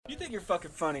think you're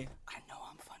fucking funny. I know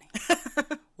I'm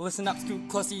funny. Listen up, scoot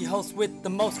close to your host with the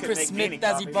most. Could Chris make Smith any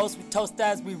as he coffee. boasts, we toast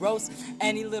as we roast.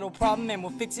 Any little problem and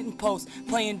we'll fix it in post.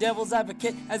 Playing devil's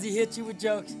advocate as he hits you with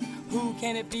jokes. Who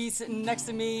can it be sitting next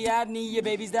to me? Adney, your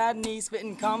baby's dadney,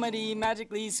 spitting comedy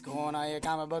magically. Scoring all your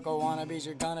comic book or wannabes,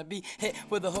 you're gonna be hit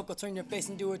with a hook will turn your face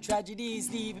into a tragedy.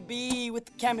 Stevie B with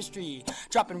the chemistry,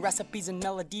 dropping recipes and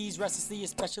melodies restlessly,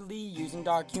 especially using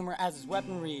dark humor as his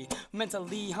weaponry.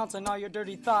 Mentally haunting all your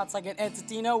dirty thoughts like an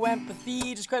entity, no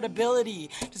empathy, just credibility.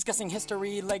 Discussing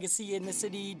history, legacy,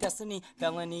 ethnicity, destiny,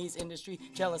 felonies, industry,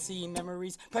 jealousy,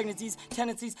 memories, pregnancies,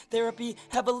 tendencies, therapy,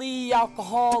 heavily.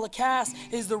 Alcohol, a cast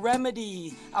is the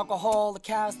remedy. Alcohol, a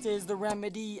cast is the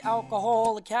remedy.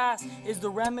 Alcohol, a cast is the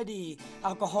remedy.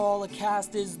 Alcohol, a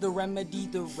cast is the remedy.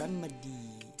 The remedy.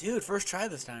 Dude, first try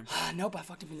this time. Nope, I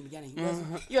fucked up in the beginning.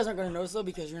 You guys aren't gonna notice though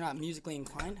because you're not musically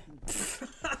inclined.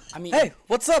 I mean, Hey,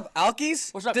 what's up,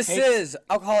 Alkies? What's up, This Cakes? is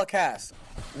Alcoholic Cast.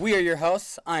 We are your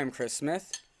hosts. I am Chris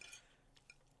Smith.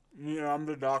 Yeah, I'm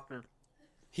the doctor.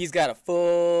 He's got a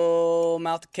full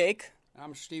mouth of cake.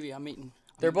 I'm Stevie. I'm eating.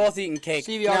 They're both eating cake.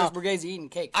 Stevie Now, Artist Brigade's eating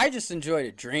cake. I just enjoy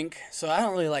to drink, so I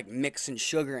don't really like mixing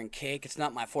sugar and cake. It's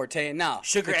not my forte. Now,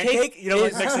 Sugar the and cake? You don't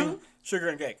like is- mixing sugar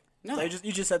and cake? No.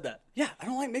 You just said that. Yeah, I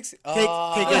don't like mixing. Cake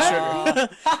is sugar.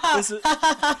 This is,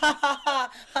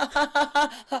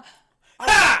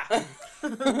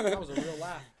 That was a real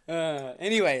laugh.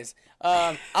 Anyways,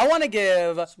 I want to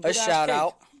give a good-ass shout cake.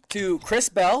 out to Chris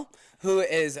Bell, who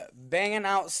is banging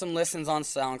out some listens on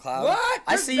SoundCloud. What?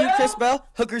 I Chris see you, Bell? Chris Bell.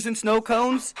 Hookers and Snow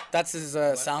Cones. That's his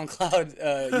SoundCloud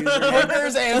username.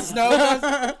 Hookers and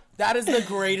snow. That is the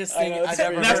greatest thing know, I've it's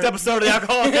ever pretty next heard. episode of the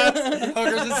Alcoholic Cast.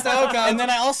 Hookers and snow cones. And then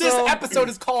I also This episode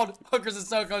is called Hookers and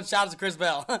Snow Cones. Shout out to Chris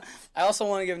Bell. I also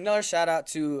want to give another shout out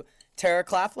to Tara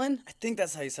Claflin. I think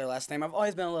that's how you say her last name. I've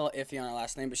always been a little iffy on her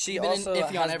last name, but she You've been also iffy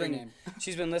on has every been, name.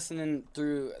 She's been listening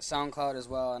through SoundCloud as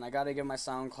well, and I got to give my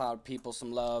SoundCloud people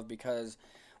some love because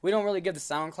we don't really give the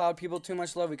SoundCloud people too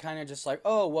much love. We kind of just like,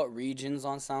 oh, what regions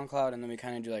on SoundCloud, and then we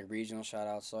kind of do like regional shout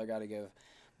outs. So I got to give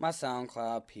my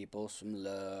SoundCloud people some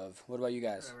love. What about you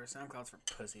guys? Whatever, SoundCloud's for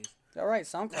pussies. All right,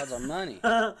 SoundCloud's our money.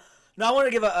 Now I want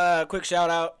to give a quick shout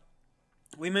out.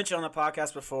 We mentioned on the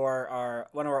podcast before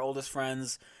one of our oldest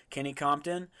friends, Kenny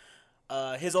Compton.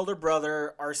 His older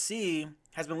brother, RC,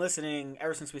 has been listening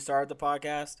ever since we started the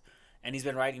podcast, and he's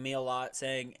been writing me a lot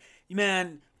saying,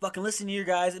 man, fucking listen to you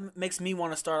guys. It makes me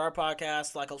want to start our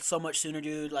podcast like so much sooner,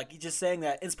 dude. Like, he's just saying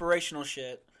that inspirational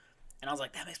shit. And I was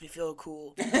like, that makes me feel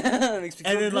cool. Makes me feel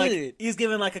And then, good. like, he's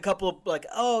given, like, a couple of, like,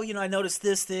 oh, I noticed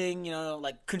this thing,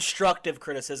 like, constructive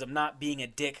criticism, not being a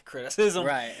dick criticism.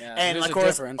 Right, yeah. And, There's of a course,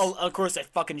 difference. of course, they're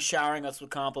fucking showering us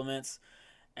with compliments.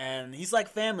 And he's, like,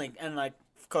 family. And, like,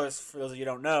 of course, for those of you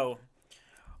who don't know,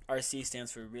 RC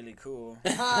stands for really cool.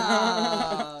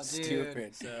 Ah, dude.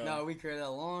 Stupid. So No, we created that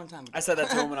a long time ago. I said that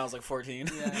to him when I was, like,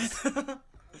 14. Yeah.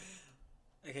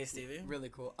 Okay, Stevie. Really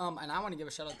cool. And I want to give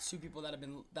a shout out to two people that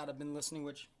have been listening,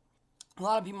 which a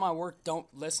lot of people in my work don't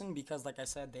listen because, like I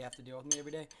said, they have to deal with me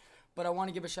every day. But I want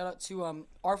to give a shout out to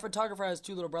our photographer has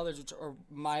two little brothers, which are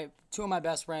two of my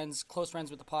best friends, close friends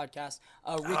with the podcast.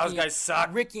 those guys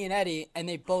suck. Ricky and Eddie, and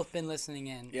they've both been listening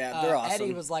in. Yeah, they're awesome.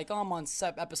 Eddie was like, "Oh, I'm on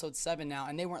episode 7 now,"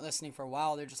 and they weren't listening for a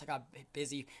while. They're just like, "I'm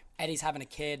busy." Eddie's having a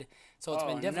kid, so it's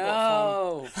been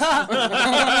difficult for him.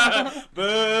 No.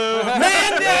 Boo!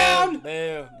 Man down!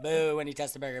 Boo, boo, when he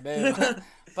tests a burger, boo.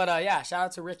 But yeah, shout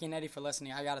out to Ricky and Eddie for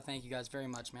listening. I gotta thank you guys very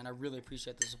much, man. I really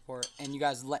appreciate the support, and you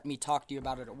guys let me talk to you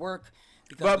about it at work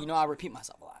because I repeat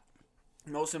myself a lot.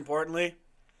 Most importantly,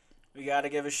 we got to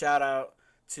give a shout out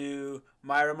to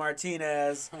Myra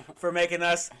Martinez for making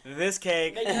us this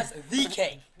cake. Making us the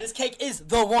cake. This cake is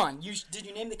the one. Did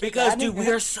you name the cake? Because, Adney? dude, we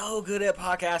are so good at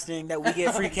podcasting that we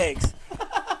get free cakes.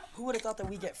 Who would have thought that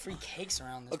we get free cakes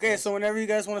around this? Okay, place? so whenever you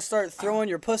guys want to start throwing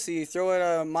your pussy, throw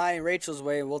it my and Rachel's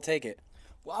way, and we'll take it.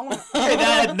 Well, I want. Hey,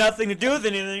 that had nothing to do with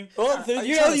anything. Well,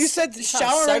 you trying to- you said you trying to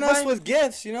showering us segue? with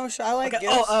gifts. I like Okay,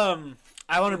 gifts.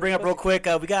 I want to bring up real quick.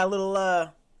 We got a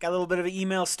little bit of an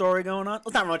email story going on.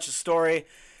 It's not much a story.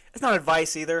 It's not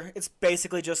advice either. It's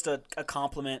basically just a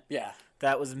compliment Yeah.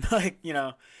 that was like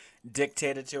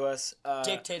dictated to us.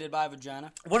 Dictated by a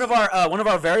vagina. One of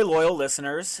our very loyal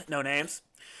listeners, no names,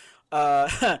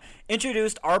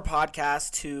 introduced our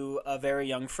podcast to a very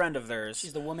young friend of theirs.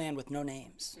 She's the woman with no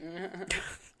names.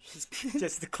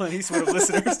 Just the Clint Eastwood of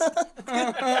listeners.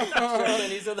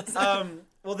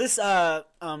 Well, this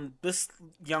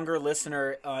younger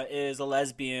listener is a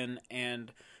lesbian,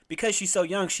 and because she's so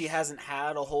young, she hasn't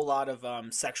had a whole lot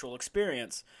of sexual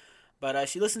experience. But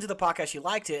she listened to the podcast, she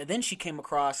liked it, and then she came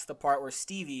across the part where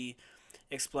Stevie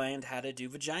explained how to do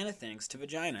vagina things to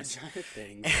vaginas.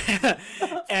 Thing.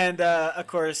 And of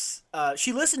course,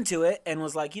 she listened to it and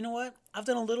was like, you know what? I've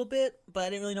done a little bit, but I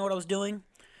didn't really know what I was doing.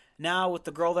 Now with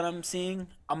the girl that I'm seeing,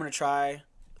 I'm gonna try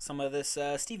some of this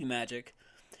Stevie magic,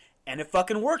 and it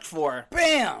fucking worked for her.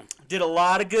 Bam! Did a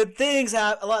lot of good things.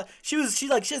 She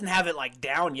doesn't have it like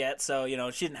down yet, so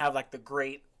she didn't have like the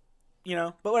great,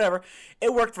 but whatever.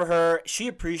 It worked for her. She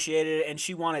appreciated it, and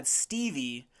she wanted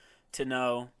Stevie to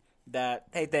know that,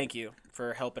 hey, thank you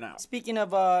for helping out. Speaking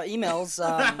of emails,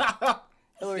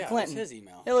 Hillary Clinton. His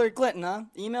email. Hillary Clinton, huh?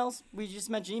 Emails? We just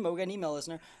mentioned email. We got an email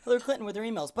listener. Hillary Clinton with her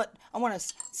emails. But I want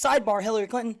to sidebar Hillary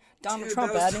Clinton. Donald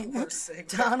Trump, Adney.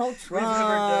 Donald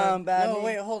Trump, Adney. No,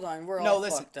 wait, hold on. We're No, all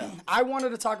listen. fucked up. I wanted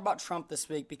to talk about Trump this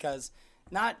week because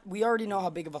we already know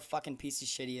how big of a fucking piece of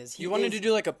shit he is. You wanted to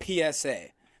do like a PSA.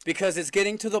 Because it's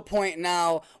getting to the point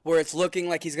now where it's looking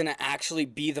like he's going to actually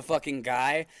be the fucking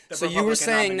guy. So you were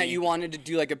saying that you wanted to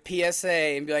do like a PSA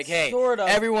and be like, hey, Sort of.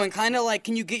 everyone kind of like,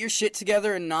 can you get your shit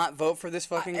together and not vote for this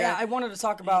fucking guy? I wanted to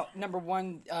talk about, number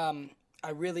one,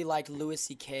 I really liked Louis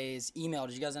C.K.'s email.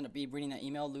 Did you guys end up reading that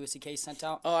email Louis C.K. sent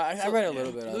out? Oh, I read a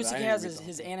little bit of it. Louis C.K. has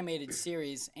his animated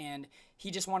series, and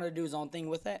he just wanted to do his own thing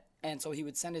with it. And so he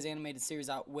would send his animated series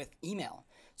out with email.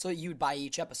 So you would buy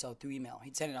each episode through email.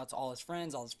 He'd send it out to all his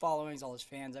friends, all his followings, all his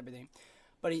fans, everything.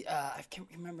 But I can't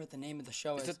remember what the name of the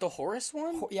show is. Is it the Horace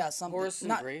one? Yeah, something. Horace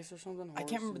and Grace or something? I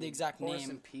can't remember the exact name. Horace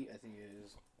and Pete, I think it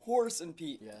is. Horace and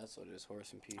Pete. Yeah, that's what it is,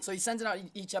 Horace and Pete. So he sends it out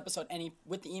each episode, and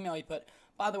with the email he put,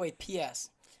 by the way, P.S.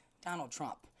 Donald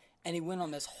Trump. And he went on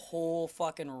this whole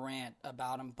fucking rant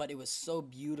about him, but it was so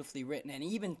beautifully written. And he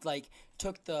even,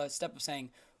 took the step of saying,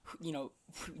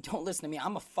 don't listen to me.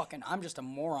 I'm just a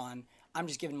moron. I'm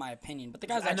just giving my opinion. But the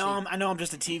guy's I know I'm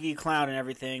just a TV clown and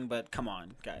everything, but come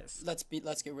on, guys. Let's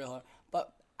get real here.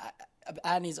 But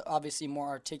Adney's obviously more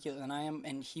articulate than I am,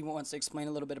 and he wants to explain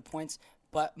a little bit of points.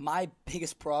 But my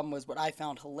biggest problem was what I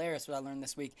found hilarious, what I learned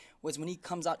this week, was when he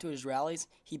comes out to his rallies,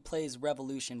 he plays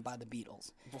Revolution by the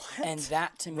Beatles. What? And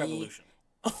that, to Revolution.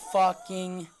 me,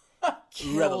 fucking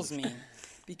kills me.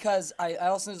 Because I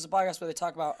also listened to a podcast where they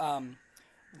talk about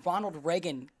Ronald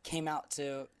Reagan came out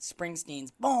to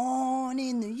Springsteen's "Born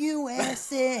in the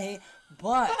USA,"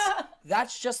 but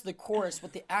that's just the chorus.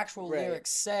 What the actual lyrics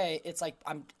say, it's like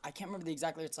I can't remember the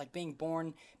exact lyrics. It's like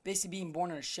basically being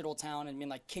born in a shithole town and being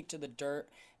like kicked to the dirt,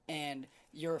 and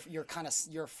you're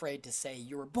afraid to say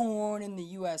you were born in the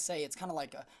USA. It's kind of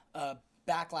like a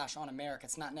backlash on America.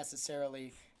 It's not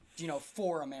necessarily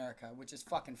for America, which is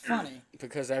fucking funny.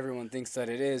 Because everyone thinks that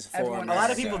it is for Everyone- America. A lot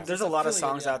of people, there's a lot of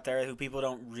songs affiliated, out there who people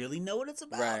don't really know what it's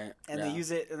about, Right, and yeah. they use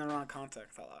it in the wrong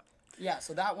context a lot. Yeah,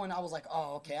 so that one I was like,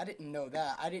 oh, okay, I didn't know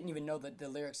that. I didn't even know that the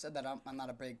lyrics said that. I'm not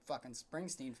a big fucking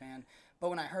Springsteen fan. But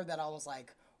when I heard that, I was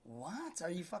like, what? Are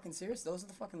you fucking serious? Those are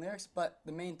the fucking lyrics? But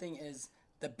the main thing is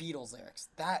the Beatles lyrics.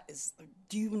 That is,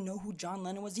 do you even know who John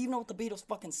Lennon was? Do you even know what the Beatles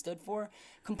fucking stood for?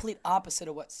 Complete opposite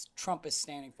of what Trump is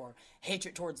standing for.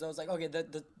 Hatred towards those. Like, okay,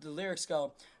 the lyrics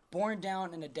go, born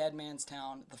down in a dead man's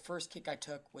town, the first kick I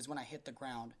took was when I hit the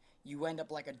ground. You end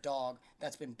up like a dog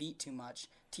that's been beat too much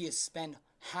till you spend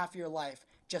half your life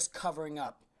just covering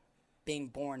up being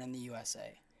born in the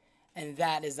USA. And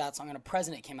that song. And a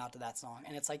president came out to that song.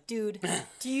 And it's like, dude,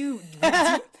 do you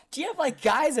have, like,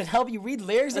 guys that help you read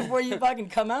lyrics before you fucking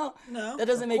come out? No, That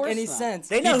doesn't make course any not. sense.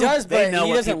 He know does, they but know he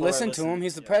what doesn't people are listen to listening him.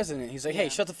 He's the to. president. He's like, hey,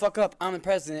 shut the fuck up. I'm the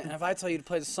president. And if I tell you to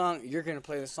play the song, you're going to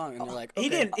play the song. And you're like, okay. He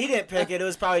didn't pick it. It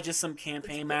was probably just some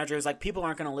campaign manager. It was like, people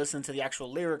aren't going to listen to the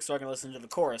actual lyrics, so they're going to listen to the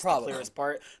chorus, Probably. the clearest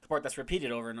part, the part that's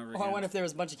repeated over and over Oh, again. I wonder if there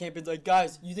was a bunch of campaigns like,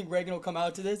 guys, you think Reagan will come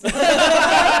out to this? No,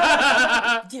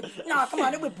 come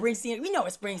on, it would Springsteen. We know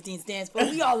what Springsteen stands for.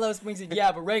 We all love Springsteen.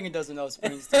 Yeah, but Reagan doesn't know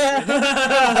Springsteen.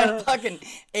 Like fucking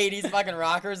 80s fucking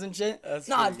rockers and shit. That's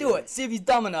Nah, pretty do good. it. See if he's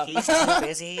dumb enough. He's too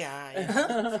busy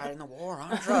fighting the war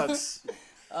on drugs.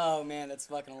 Oh man, that's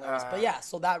fucking hilarious. But yeah,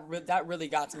 so that really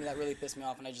got to me. That really pissed me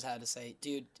off, and I just had to say,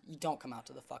 dude, you don't come out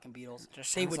to the fucking Beatles.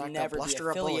 Just They sounds would like a never be bluster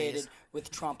of affiliated bullies.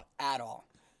 with Trump at all.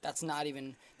 That's not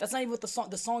even what the song.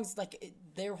 The song's like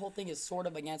their whole thing is sort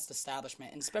of against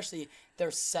establishment, and especially their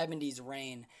 '70s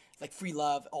reign, like free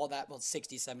love, all that. Well,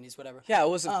 '60s, '70s, whatever. Yeah, it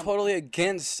was totally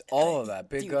against all of that.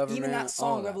 Big Dude, government. even that all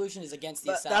song of that. "Revolution" is against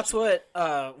the That's establishment.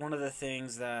 what one of the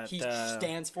things that He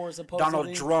stands for supposedly.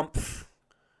 Donald Trump.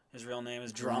 His real name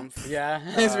is Trump. Yeah,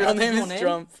 his real name real is name?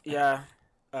 Trump. Yeah.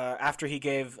 After he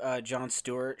gave Jon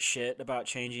Stewart shit about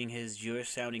changing his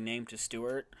Jewish-sounding name to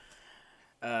Stewart,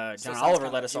 John sounds Oliver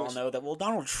kinda let us all Jewish. know that, well,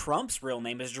 Donald Trump's real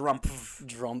name is Drump.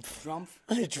 Trump. Trump.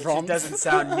 It Trump. doesn't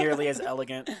sound nearly as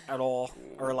elegant at all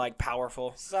or, like,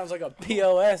 powerful. Sounds like a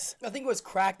POS. I think it was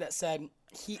Crack that said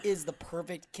he is the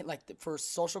perfect for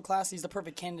social class. He's the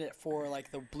perfect candidate for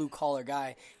like the blue collar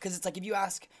guy, because it's like if you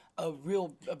ask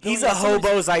he's a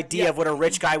hobo's idea of what a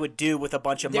rich guy would do with a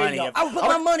bunch of money. I would put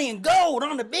my money in gold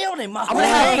on the building. I'm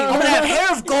gonna have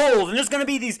hair of gold, and there's gonna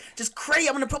be these just crazy.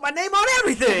 I'm gonna put my name on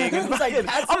everything.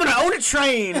 I'm gonna own a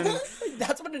train.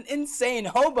 That's what an insane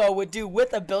hobo would do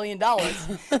with $1 billion.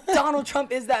 Donald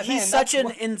Trump is that man. He's such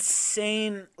an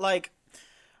insane like.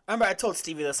 I remember I told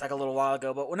Stevie this like a little while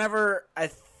ago, but whenever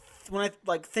when I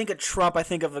like think of Trump, I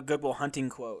think of a Good Will Hunting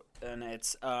quote, and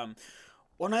it's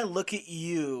when I look at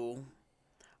you,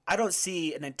 I don't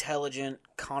see an intelligent,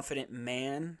 confident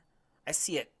man. I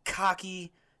see a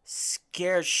cocky,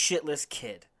 scared shitless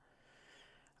kid.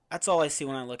 That's all I see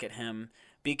when I look at him.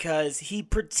 Because he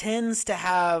pretends to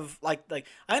have like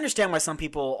I understand why some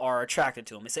people are attracted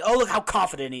to him. They say, "Oh, look how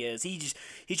confident he is. He's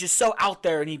just so out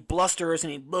there, and he blusters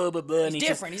and he blah blah blah." He's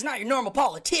different. He's not your normal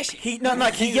politician. He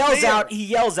yells out. He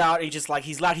yells out. And he just like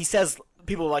he's loud. He says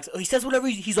people are like he says whatever.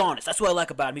 He's honest. That's what I like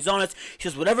about him. He's honest. He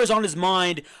says whatever's on his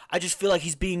mind. I just feel like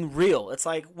he's being real. It's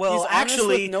like well, he's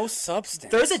actually, with no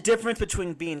substance. There's a difference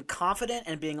between being confident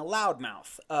and being a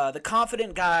loudmouth. The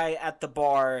confident guy at the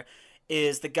bar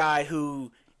is the guy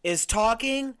who is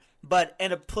talking, but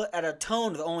at a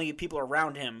tone that only people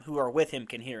around him who are with him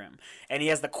can hear him, and he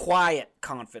has the quiet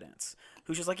confidence.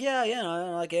 Who's just like,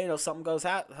 like something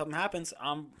something happens,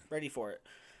 I'm ready for it.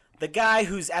 The guy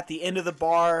who's at the end of the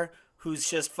bar, who's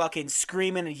just fucking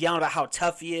screaming and yelling about how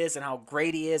tough he is and how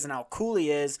great he is and how cool he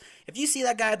is. If you see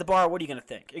that guy at the bar, what are you gonna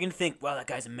think? You're gonna think, well, that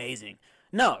guy's amazing.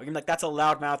 No, you're like that's a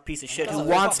loudmouth piece of shit who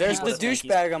wants. There's the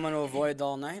douchebag I'm gonna avoid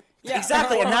all night. Yeah,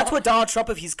 exactly, and that's what Donald Trump.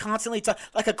 If he's constantly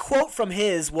like a quote from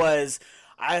his was,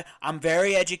 "I'm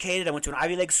very educated. I went to an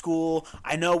Ivy League school.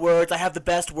 I know words. I have the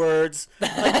best words."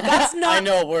 Like, that's not. I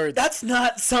know words. That's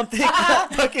not something.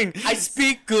 Fucking. I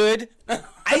speak good.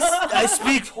 I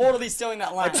speak. Totally stealing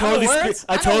that line. I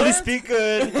totally speak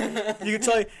good. You can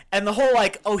tell. And the whole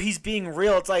like, oh, he's being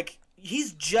real. It's like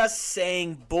he's just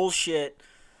saying bullshit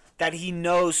that he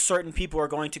knows certain people are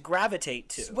going to gravitate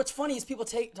to. What's funny is people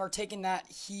are taking that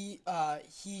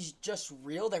he's just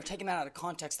real. They're taking that out of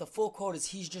context. The full quote is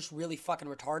he's just really fucking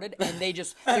retarded, and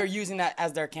they're using that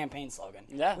as their campaign slogan.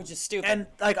 Yeah, which is stupid. And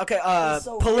like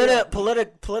so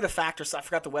PolitiFact, I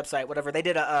forgot the website, whatever. They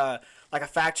did a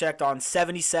fact check on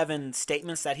 77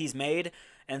 statements that he's made,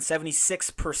 and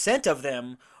 76% of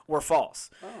them were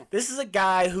false. Oh. This is a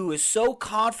guy who is so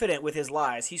confident with his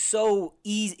lies. He's so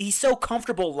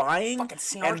comfortable lying and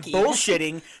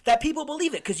bullshitting that people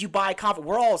believe it because you buy confidence.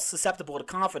 We're all susceptible to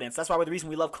confidence. That's why the reason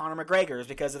we love Conor McGregor is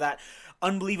because of that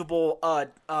unbelievable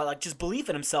just belief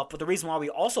in himself. But the reason why we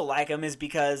also like him is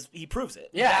because he proves it.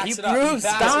 Yeah, he proves.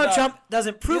 Donald Trump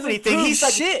doesn't prove anything. He's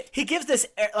like shit. He gives this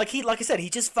like I said, he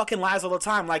just fucking lies all the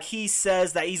time. Like he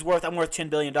says that I'm worth $10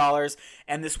 billion,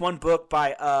 and this one book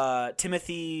by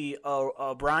Timothy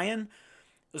O'Brien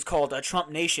was called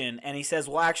Trump Nation, and he says,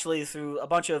 well, actually, through a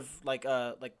bunch of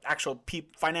actual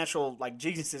financial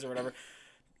geniuses or whatever,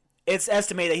 it's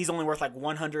estimated that he's only worth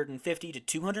 150 to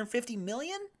 250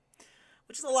 million,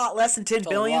 which is a lot less than 10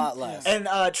 billion. A lot less. And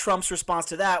Trump's response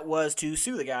to that was to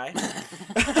sue the guy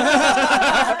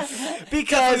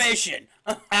because defamation.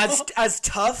 as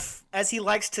tough as he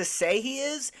likes to say he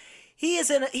is. He's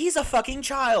a fucking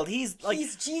child. He's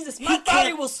Jesus. My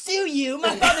father will sue you.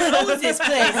 My father owns this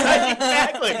place.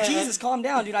 Exactly. Jesus, calm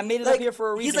down, dude. I made it up here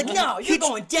for a reason. He's like, no, you're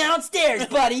going downstairs,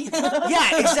 buddy.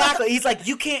 Yeah, exactly. He's like,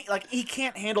 you can't he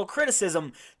can't handle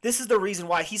criticism. This is the reason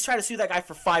why he's trying to sue that guy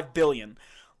for $5 billion.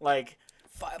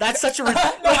 That's such a. No,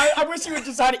 I wish you would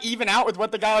decide to even out with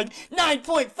what the guy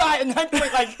 9.5 and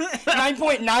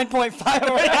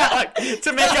 9.9.5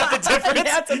 to make up the difference.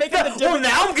 Yeah, to make up the difference. Well,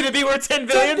 now I'm gonna be worth $10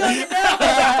 billion.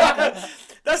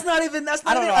 That's not even.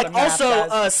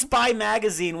 Also, Spy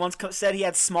Magazine once said he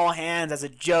had small hands as a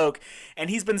joke,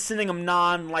 and he's been sending him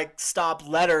stop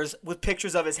letters with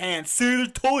pictures of his hands. See, they're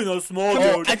totally not small,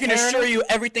 dude. I can assure you,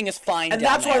 everything is fine. And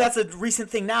that's why that's a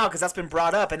recent thing now, because that's been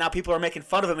brought up, and now people are making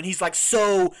fun of him, and he's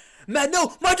so mad.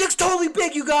 No, my dick's totally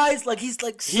big, you guys. He's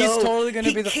totally going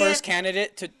to be the first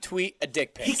candidate to tweet a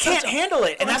dick pic. He can't handle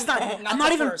it, and that's not. I'm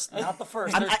not even. Not the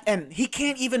first. And he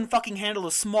can't even fucking handle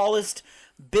the smallest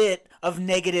bit of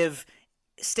negative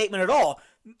statement at all.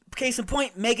 Case in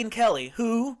point, Megyn Kelly,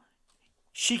 who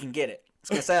she can get it. I was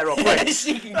gonna say that real quick.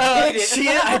 She can get it. She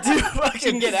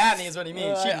can get at me is what he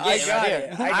means. She can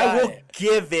get it. I will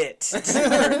give it.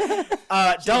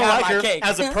 Don't like her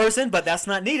as a person, but that's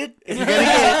not needed. If you're gonna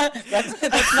get it, that's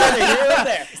neither here nor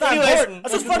there. It's not important.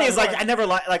 That's what's funny is I never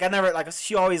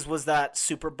she always was that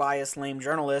super biased, lame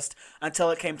journalist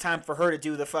until it came time for her to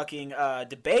do the fucking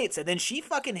debates, and then she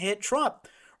fucking hit Trump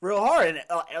real hard, and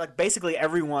like basically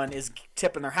everyone is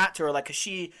tipping their hat to her, like, cause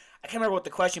I can't remember what the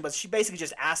question, but she basically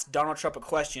just asked Donald Trump a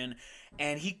question,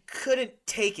 and he couldn't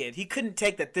take it. He couldn't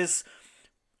take that this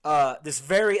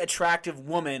very attractive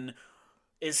woman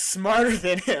is smarter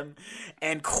than him,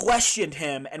 and questioned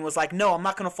him, and was like, no, I'm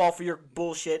not gonna fall for your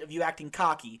bullshit of you acting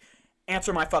cocky.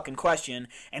 Answer my fucking question.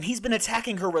 And he's been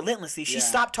attacking her relentlessly. She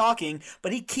stopped talking,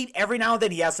 but every now and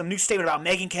then he has some new statement about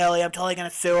Megyn Kelly. I'm totally gonna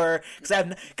sue her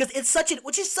because it's such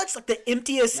like the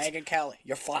emptiest. Megyn Kelly,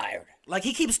 you're fired. Like,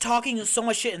 he keeps talking so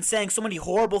much shit and saying so many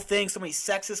horrible things, so many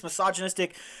sexist,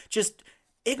 misogynistic, just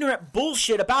ignorant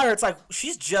bullshit about her. It's like,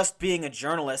 she's just being a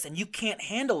journalist, and you can't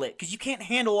handle it because you can't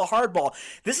handle a hardball.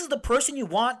 This is the person you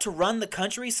want to run the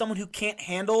country, someone who can't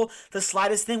handle the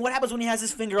slightest thing. What happens when he has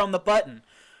his finger on the button?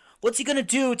 What's he going to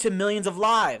do to millions of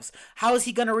lives? How is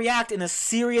he going to react in a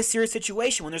serious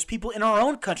situation when there's people in our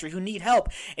own country who need help?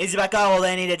 And he's like, oh, well,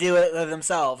 they need to do it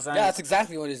themselves. Yeah, that's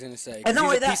exactly what he's going to say. And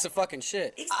he's a piece of fucking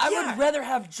shit. I would rather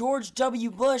have George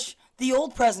W. Bush, the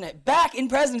old president, back in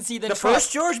presidency than the Trump.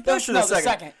 First George Bush or the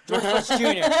second? George Bush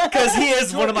Jr. Because he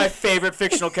is one of my favorite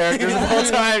fictional characters of all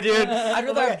time, dude. I'd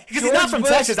rather have because he's not from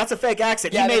Bush. Texas. That's a fake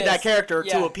accent. Yeah, he made that character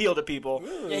Yeah. to appeal to people.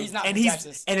 Yeah, he's not and from he's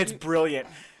Texas. and it's brilliant.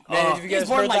 Man, have you guys he's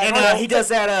born heard like- that? And he does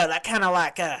that kind of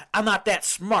like, I'm not that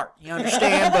smart, you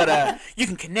understand? But you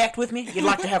can connect with me. You'd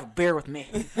like to have a beer with me.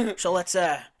 So it's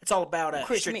all about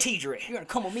Chris, strategy. You're going to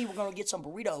come with me. We're going to get some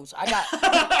burritos. I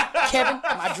got Kevin,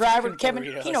 my driver, Kevin.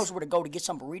 Burritos. He knows where to go to get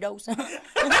some burritos.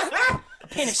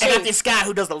 Pen and I got shade. this guy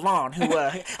who does the lawn who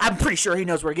I'm pretty sure he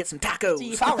knows where to get some tacos.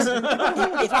 See, if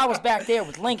I was back there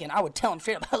with Lincoln, I would tell him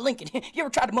straight about Lincoln. You ever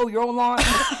tried to mow your own lawn?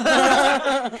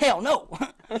 Hell no.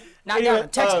 Not down in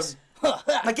Texas.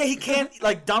 Like, yeah, he can't,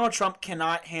 like, Donald Trump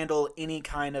cannot handle any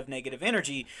kind of negative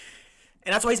energy.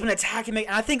 And that's why he's been attacking me.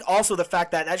 And I think also the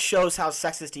fact that shows how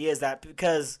sexist he is, that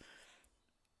because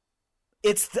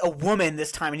it's a woman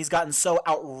this time and he's gotten so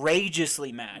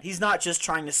outrageously mad. He's not just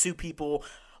trying to sue people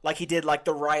like he did, like,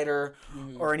 the writer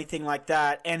or anything like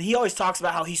that. And he always talks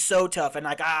about how he's so tough. And,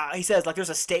 like, he says, like, there's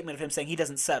a statement of him saying he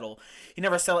doesn't settle. He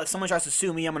never settles. If someone tries to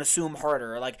sue me, I'm going to sue him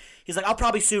harder. Or, like, he's like, I'll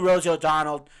probably sue Rosie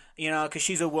O'Donnell, you know, because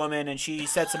she's a woman and she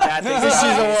said some bad things. She's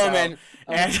about a me, so- woman.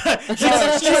 And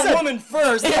She's a woman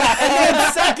first. Yeah, and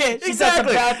then second, she said some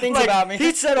bad things Like, about me.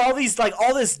 He said all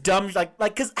this dumb, like,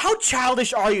 because how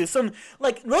childish are you?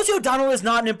 Like, Rosie O'Donnell is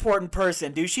not an important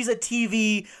person, dude. She's a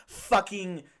TV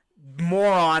fucking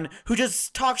moron who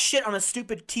just talks shit on a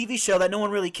stupid TV show that no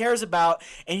one really cares about,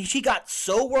 and she got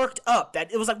so worked up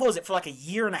that it was like, what was it, for like a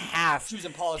year and a half? She was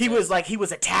in politics. He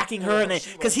was attacking her, and then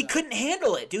because he couldn't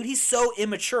handle it, dude. He's so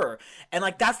immature, and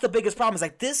like that's the biggest problem. Is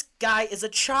like this guy is a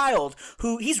child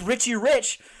he's Richie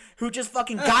Rich. Who just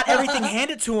fucking got everything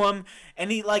handed to him, and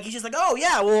he's just like, oh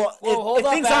yeah, well, if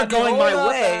things aren't going my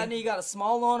way, and he got a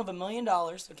small loan of $1 million.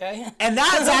 Okay, and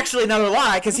that's actually another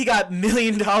lie because he got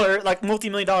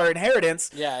multi-million-dollar inheritance.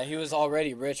 Yeah, he was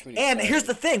already rich when he And started. here's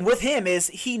the thing with him is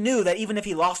he knew that even if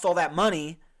he lost all that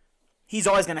money, he's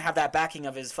always gonna have that backing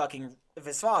of his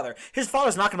father. His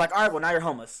father's not gonna be like, all right, well now you're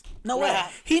homeless. No way.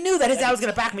 He knew that his dad was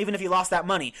gonna back him even if he lost that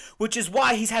money, which is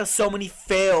why he's had so many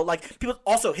fail. Like people,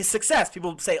 also his success.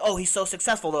 People say, oh, he's so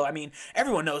successful though. I mean,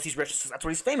 everyone knows he's rich. That's what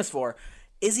he's famous for.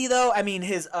 Is he though? I mean,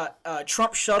 his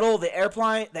Trump shuttle,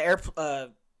 the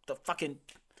fucking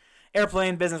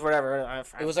airplane business, whatever.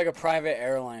 It was like a private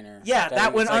airliner. Yeah, that he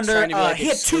was, went like, under. trying to be, like, He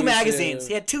had two exclusive. magazines.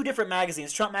 He had two different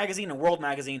magazines, Trump Magazine and World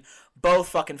Magazine. Both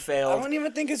fucking I failed. don't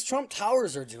even think his Trump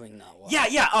Towers are doing that well.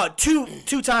 Yeah.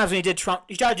 Two times when he did Trump,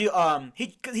 he tried to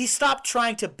do. He stopped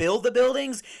trying to build the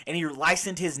buildings and he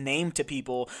licensed his name to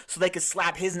people so they could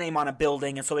slap his name on a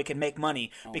building and so he could make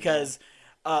money because.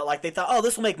 Like they thought, oh,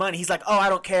 this will make money. He's like, oh, I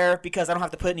don't care because I don't have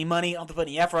to put any money, I don't have to put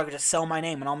any effort. I can just sell my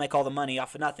name and I'll make all the money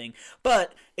off of nothing.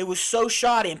 But it was so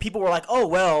shoddy, and people were like, oh,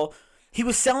 well, he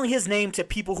was selling his name to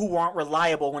people who aren't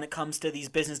reliable when it comes to these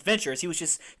business ventures. He was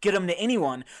just get them to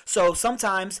anyone. So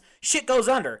sometimes shit goes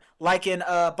under, like in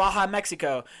Baja,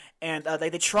 Mexico, and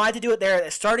they tried to do it there. They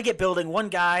started to get building. One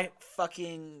guy,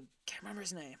 fucking can't remember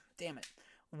his name. Damn it,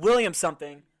 William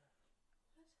something.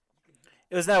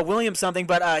 It was William something,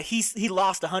 but he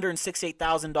lost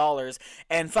 $168,000,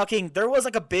 and fucking there was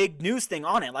like a big news thing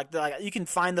on it. Like you can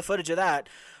find the footage of that,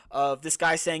 of this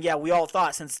guy saying, yeah, we all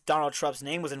thought since Donald Trump's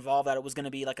name was involved that it was going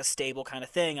to be like a stable kind of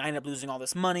thing. I ended up losing all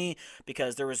this money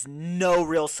because there was no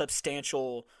real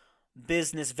substantial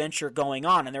business venture going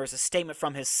on, and there was a statement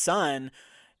from his son,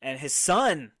 and his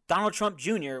son, Donald Trump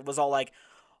Jr., was all like,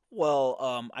 well,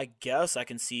 I guess I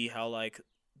can see how like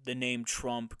the name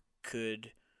Trump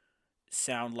could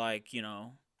sound like, you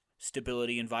know,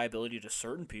 stability and viability to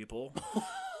certain people.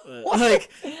 Like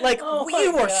Oh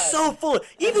you my are God. so full of,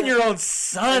 even your own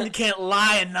son can't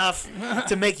lie enough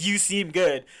to make you seem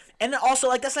good. And then also,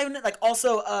 like, that's not even, like,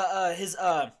 also, his,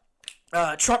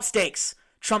 Trump steaks.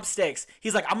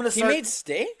 He's like, I'm gonna He start. made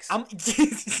steaks?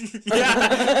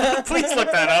 Yeah. Please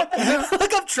look that up.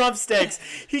 Look up Trump steaks.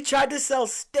 He tried to sell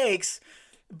steaks,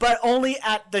 but only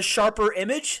at the Sharper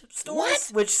Image stores,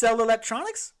 which sell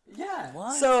electronics. Yeah.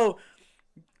 What? So,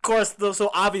 of course,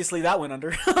 so obviously that went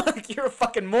under. Like, you're a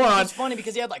fucking moron. It's funny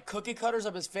because he had like cookie cutters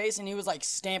up his face and he was like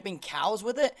stamping cows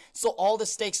with it, so all the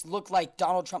steaks looked like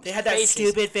Donald Trump's They had that faces.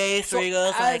 stupid face So where he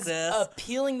goes like as this.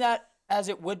 appealing that as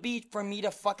it would be for me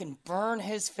to fucking burn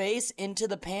his face into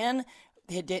the pan,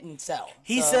 it didn't sell.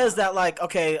 He So- says that, like,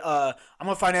 okay, I'm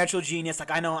a financial genius. Like,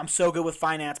 I know I'm so good with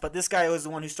finance, but this guy was the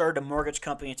one who started a mortgage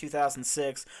company in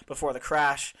 2006 before the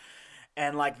crash,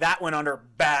 and, like, that went under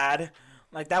bad.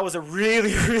 Like, that was a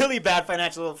really, really bad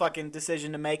financial fucking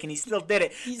decision to make, and he still did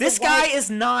it. This a guy white- is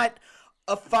not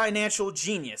a financial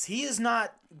genius. He is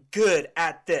not good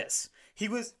at this.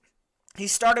 He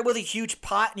started with a huge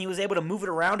pot, and he was able to move it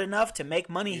around enough to make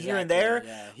money here and there.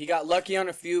 Yeah. He got lucky on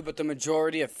a few, but the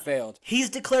majority have failed. He's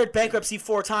declared bankruptcy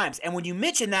 4 times, and when you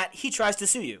mention that, he tries to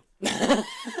sue you.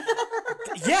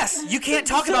 Yes, you can't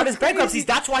talk about his bankruptcies.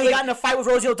 That's why he got in a fight with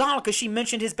Rosie O'Donnell, because she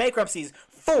mentioned his bankruptcies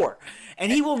 4.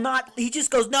 And he will not, he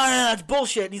just goes, no, that's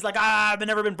bullshit. And he's like, I've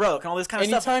never been broke, and all this kind of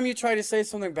stuff. Anytime you try to say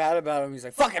something bad about him, he's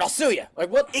like, fuck it, I'll sue you. Like,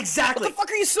 what? Exactly. What the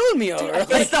fuck are you suing me over?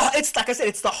 It's like I said,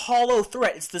 it's the hollow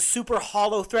threat. It's the super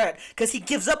hollow threat, because he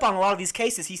gives up on a lot of these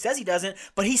cases. He says he doesn't,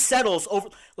 but he settles over,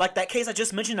 like that case I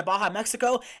just mentioned in Baja,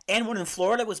 Mexico, and one in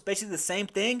Florida was basically the same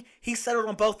thing. He settled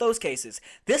on both those cases.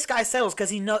 This guy settles because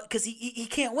he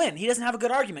can't win. He doesn't have a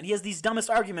good argument. He has these dumbest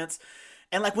arguments.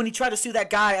 And, like, when he tried to sue that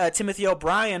guy, Timothy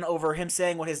O'Brien, over him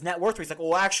saying what his net worth was, he's like,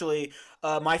 well, actually,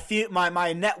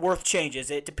 my net worth changes.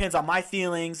 It depends on my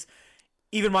feelings,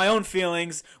 even my own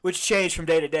feelings, which change from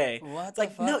day to day. What It's the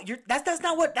like, fuck? no,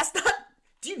 that's not.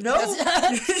 Do you know?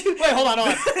 Wait, hold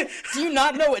on. Do you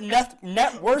not know what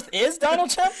net worth is, Donald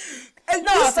Trump? No,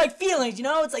 it's like feelings, you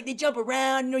know? It's like they jump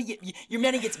around, you know, your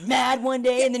money gets mad one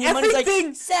day, and then your money's Everything-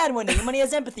 like sad one day. Your money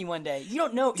has empathy one day. You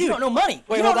don't know money.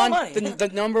 Wait, you hold don't on. know money. The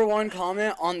number one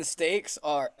comment on the steaks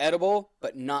are edible,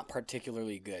 but not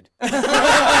particularly good.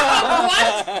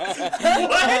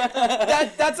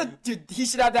 Dude, he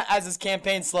should have that as his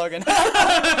campaign slogan.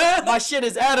 My shit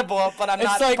is edible, but I'm It's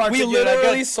not like we particularly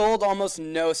literally good. sold almost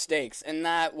no steaks, and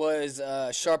that was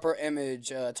Sharper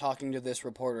Image talking to this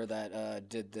reporter that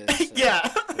did this. Yeah,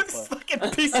 this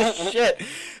fucking piece of shit.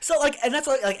 So, like, and that's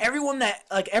why, like, everyone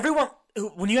who,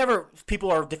 whenever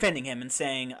people are defending him and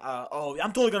saying, oh,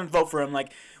 I'm totally going to vote for him,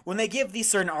 like, when they give these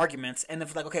certain arguments, and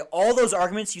if, like, okay, all those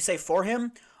arguments you say for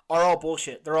him are all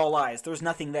bullshit. They're all lies. There's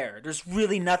nothing there. There's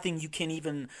really nothing you can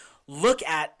even look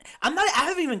at. I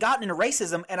haven't even gotten into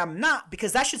racism, and I'm not,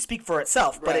 because that should speak for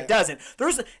itself, but it Right. doesn't.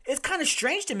 It's kind of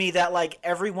strange to me that, like,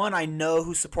 everyone I know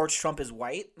who supports Trump is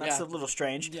white. That's Yeah. a little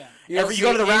strange. Yeah. You You don't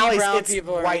go to the see any rallies, brown it's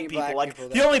people or white any people. black Like, people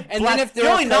the there. only And black, then if the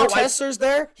there only are not white. protesters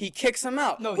there, he kicks them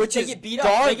out. No, which they is get beat up. They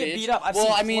garbage. get beat up. I've well,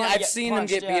 seen I mean, plenty I've get seen them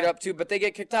get punched, beat yeah. up too, but they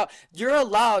get kicked out. You're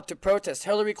allowed to protest.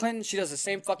 Hillary Clinton, she does the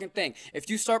same fucking thing. If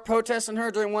you start protesting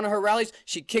her during one of her rallies,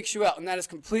 she kicks you out, and that is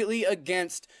completely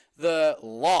against the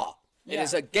law. It Yeah.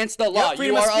 is against the law.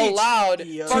 freedom You of are speech. allowed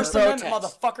Yeah. to First protest. Amendment,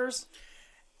 motherfuckers.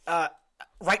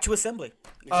 Right to assembly.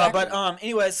 Exactly. But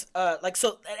anyways, like,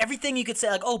 so everything you could say,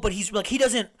 like, oh, but he's like, he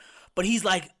doesn't, but he's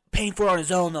like paying for it on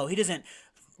his own though. He doesn't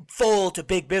fold to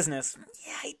big business.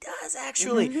 Yeah, he does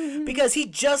actually, because he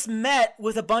just met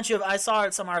with a bunch of. I saw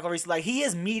some article recently. Like, he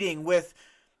is meeting with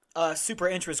super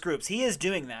interest groups. He is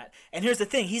doing that. And here's the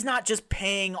thing: he's not just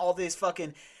paying all this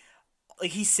fucking. Like,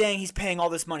 he's saying he's paying all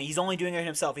this money. He's only doing it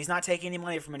himself. He's not taking any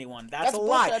money from anyone. That's a bullshit.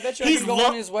 lie. I bet you He's I can go lo-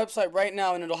 on his website right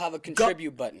now, and it'll have a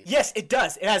contribute button. Yes, it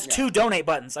does. It has 2 donate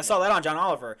buttons. I saw that on John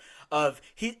Oliver.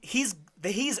 He's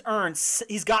gotten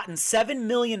 $7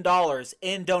 million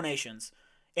in donations,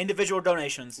 individual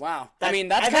donations. Wow. That- I mean,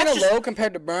 that's and kind of just- low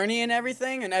compared to Bernie and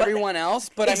everything and everyone else.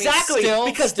 But exactly, I mean,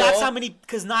 because still, that's how many.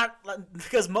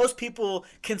 Because most people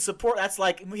can support. That's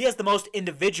like he has the most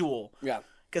individual. Yeah.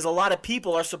 Because a lot of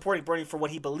people are supporting Bernie for what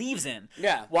he believes in.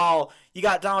 Yeah. While you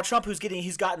got Donald Trump,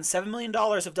 he's gotten $7 million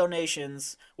of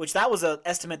donations, which that was an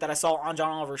estimate that I saw on John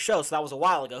Oliver's show, so that was a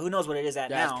while ago. Who knows what it is at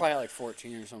Yeah, now? it's probably like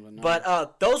 14 or something. now.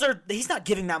 But he's not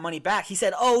giving that money back. He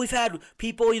said, oh, we've had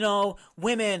people,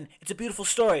 women. It's a beautiful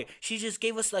story. She just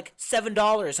gave us like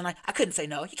 $7. And I couldn't say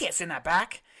no. You can't send that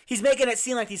back. He's making it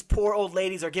seem like these poor old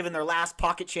ladies are giving their last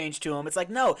pocket change to him. It's like,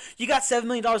 no, you got $7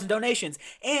 million in donations.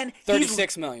 And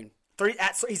 36 million.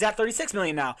 he's at $36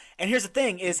 million now. And here's the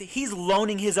thing is he's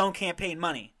loaning his own campaign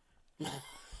money.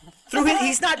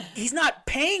 he's not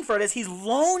paying for this. He's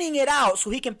loaning it out so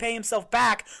he can pay himself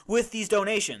back with these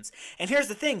donations. And here's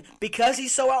the thing: because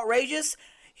he's so outrageous,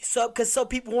 because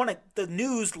people want the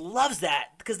news loves that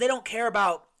because they don't care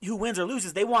about who wins or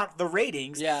loses. They want the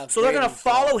ratings. Yeah, so they're gonna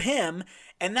follow him,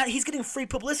 and that he's getting free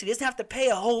publicity. He doesn't have to pay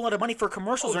a whole lot of money for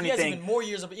commercials or anything. He has even more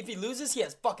years of. If he loses, he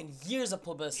has fucking years of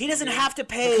publicity. He doesn't have to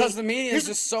pay because the media is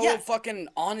just so fucking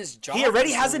on his job. He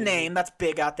already has a name that's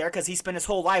big out there because he spent his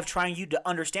whole life trying you to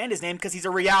understand his name because he's a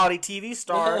reality TV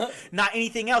star, not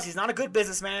anything else. He's not a good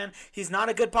businessman. He's not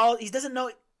a good he doesn't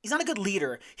know. He's not a good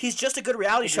leader. He's just a good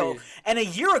reality show. And a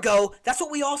year ago, that's what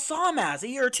we all saw him as. A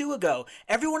year or two ago,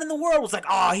 everyone in the world was like,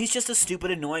 "Oh, he's just a stupid,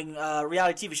 annoying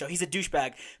reality TV show. He's a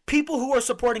douchebag." People who are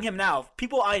supporting him now,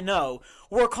 people I know,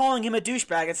 were calling him a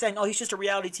douchebag and saying, "Oh, he's just a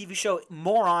reality TV show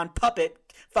moron, puppet,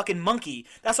 fucking monkey.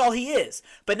 That's all he is."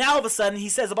 But now all of a sudden he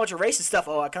says a bunch of racist stuff.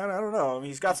 I don't know. I mean,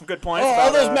 he's got some good points. Oh,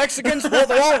 all those Mexicans? Well,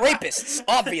 they're all rapists,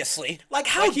 obviously. Like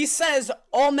how he says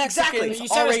all Mexicans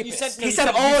are rapists. He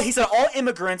said all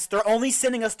immigrants. They're only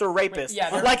sending us their rapists. Yeah,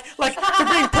 like they're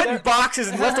being put in boxes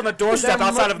and left on the doorstep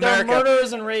outside of America. They're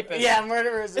murderers and rapists. Yeah,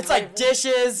 murderers. It's like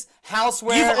dishes,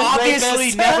 houseware. You've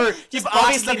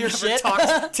obviously never shit.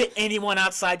 talked to anyone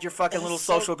outside your fucking little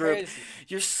social group. Crazy.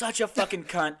 You're such a fucking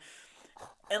cunt.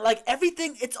 And like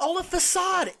everything, it's all a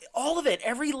facade. All of it,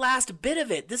 every last bit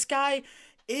of it. This guy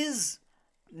is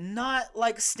not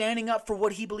like standing up for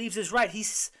what he believes is right.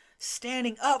 He's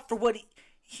standing up for what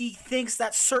he thinks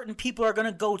that certain people are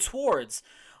gonna go towards.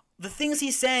 The things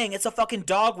he's saying, it's a fucking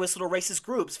dog whistle to racist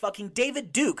groups. Fucking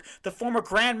David Duke, the former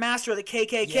Grand Master of the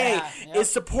KKK, is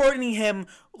supporting him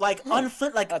like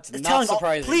unflint, like that's telling, not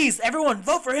surprising. please, everyone,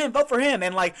 vote for him.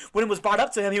 And like when it was brought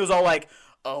up to him, he was all like,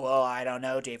 "Oh well, I don't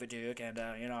know David Duke, and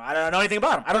I don't know anything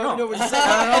about him. I don't know." So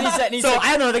I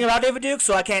don't know anything about David Duke,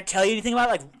 so I can't tell you anything about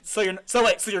it. Like, so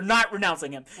you're not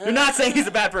renouncing him. You're not saying he's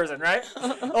a bad person, right?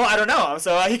 Oh, I don't know.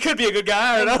 So he could be a good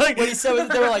guy. I don't know. Like, what he said was,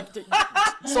 they were like,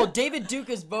 so David Duke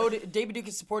is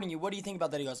supporting you. What do you think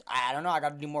about that? He goes, I don't know. I got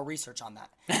to do more research on that.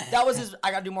 That was his.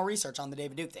 I got to do more research on the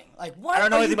David Duke thing. Like, what? I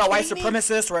don't know anything about white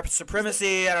supremacists or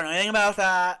supremacy. I don't know anything about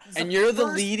that. And you're the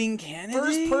leading candidate.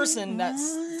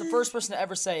 The first person to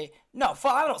ever say, no,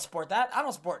 I don't support that. I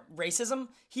don't support racism.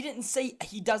 He didn't say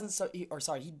he didn't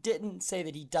say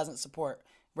that he doesn't support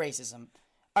racism.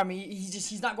 I mean,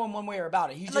 he's not going one way or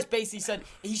about it. He just basically said,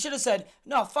 he should have said,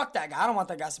 no, fuck that guy. I don't want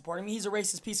that guy supporting me. He's a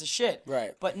racist piece of shit.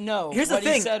 Right. But no, Here's the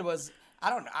thing. He said was,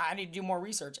 I need to do more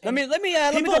research. Let me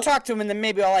go talk to him, and then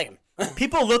maybe I'll like him.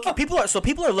 People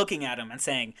are looking at him and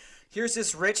saying, "Here's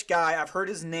this rich guy. I've heard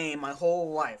his name my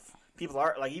whole life." People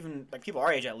are people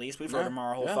our age at least. We've heard him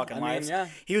our whole fucking lives. Yeah.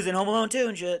 He was in Home Alone 2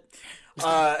 and shit.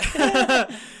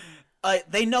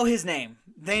 They know his name.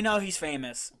 They know he's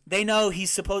famous. They know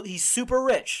he's super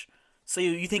rich. So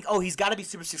you think, oh, he's got to be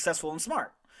super successful and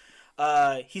smart.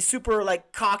 He's super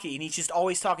like cocky and he's just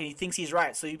always talking. He thinks he's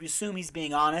right. So you assume he's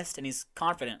being honest and he's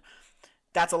confident.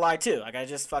 That's a lie too. Like I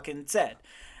just fucking said.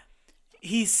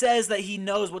 He says that he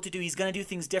knows what to do. He's going to do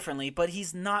things differently, but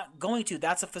he's not going to.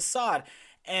 That's a facade.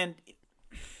 And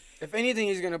if anything,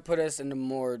 he's going to put us into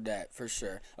more debt for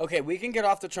sure. Okay, we can get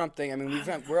off the Trump thing. I mean,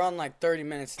 we're on like 30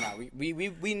 minutes now.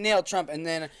 We nailed Trump, and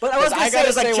then but I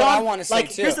gotta say, what John, I want to say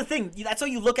too. Here's the thing. That's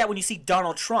what you look at when you see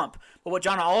Donald Trump. But what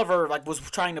John Oliver was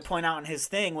trying to point out in his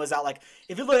thing was that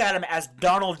if you look at him as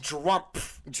Donald Trump,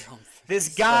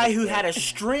 this guy who had a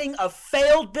string of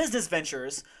failed business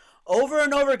ventures over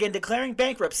and over again, declaring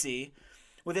bankruptcy,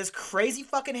 with his crazy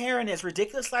fucking hair and his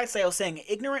ridiculous lifestyle, saying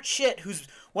ignorant shit, who's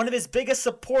one of his biggest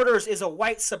supporters is a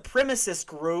white supremacist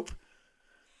group,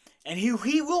 and he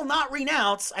will not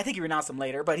renounce. I think he renounced them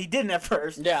later, but he didn't at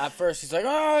first. Yeah, at first he's like,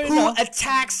 oh,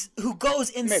 who goes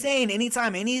insane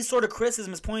anytime any sort of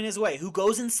criticism is pointed his way, who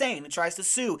goes insane and tries to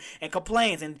sue and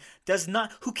complains and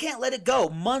who can't let it go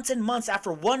months and months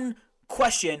after one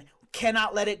question,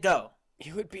 cannot let it go.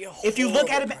 He would be if you look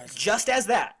at him just as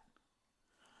that.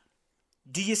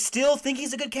 Do you still think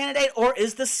he's a good candidate, or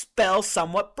is the spell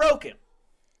somewhat broken?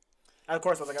 And of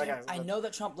course, I was like, I know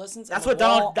that Trump listens. That's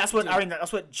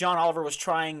what John Oliver was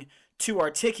trying to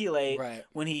articulate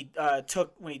when he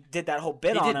did that whole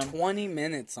bit on him. He did 20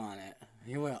 minutes on it.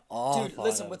 He went off. Dude,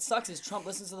 listen. What sucks is Trump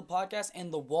listens to the podcast,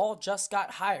 and the wall just got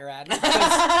higher at him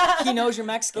because he knows you're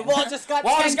Mexican. The wall just got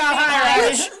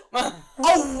higher at him. A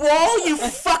wall, you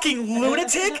fucking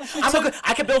lunatic!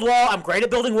 I can build wall. I'm great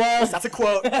at building walls. That's a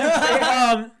quote.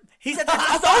 That's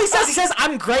all he says. He says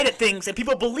I'm great at things, and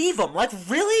people believe him. Like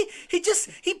really? He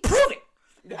proved it.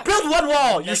 Build one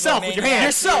wall yourself with your hands.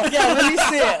 Yourself, yeah. Let me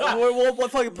see it. We'll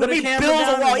fucking put Let me a camera build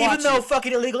down a wall, and even watch though it.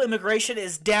 fucking illegal immigration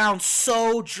is down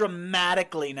so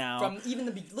dramatically now. From even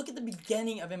look at the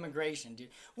beginning of immigration, dude.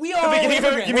 We are beginning of-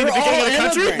 immigrants. you mean the We're beginning all of the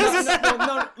country?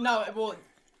 immigrants. No. Well,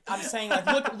 I'm saying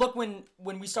like look when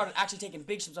we started actually taking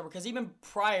big steps over, because even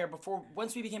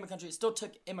once we became a country, it still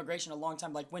took immigration a long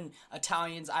time. Like when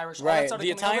Italians, Irish, all that Right, started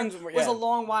the coming over, Italians were- was yeah. a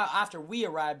long while after we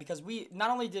arrived, because we not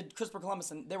only did Christopher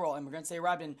Columbus and they were all immigrants, they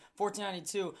arrived in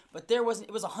 1492, but it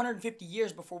was 150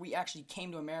 years before we actually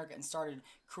came to America and started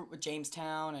with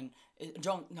Jamestown and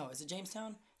is it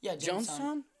Jamestown? Yeah,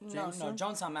 Jamestown. Jonestown? No,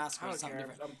 Jonestown Massacre is something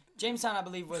different. Jamestown, I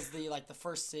believe, was the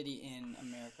first city in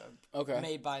America. Okay.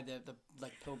 Made by the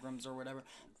Pilgrims or whatever.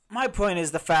 My point is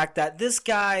the fact that this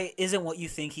guy isn't what you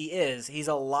think he is. He's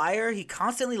a liar. He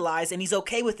constantly lies, and he's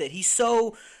okay with it. He's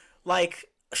so,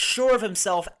 sure of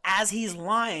himself as he's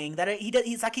lying that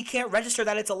he's like he can't register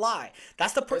that it's a lie.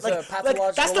 That's the It's a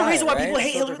pathological that's the reason why lie, people right?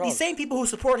 hate That's what Hillary. they're These same people who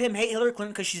support him hate Hillary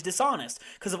Clinton because she's dishonest.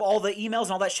 Because of all the emails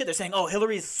and all that shit, they're saying, "Oh,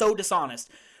 Hillary is so dishonest."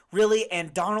 Really,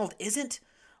 and Donald isn't?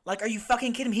 Like, are you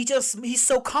fucking kidding me? He's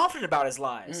so confident about his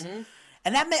lies. Mm-hmm.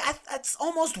 And that's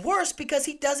almost worse because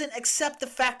he doesn't accept the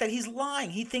fact that he's lying.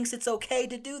 He thinks it's okay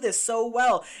to do this so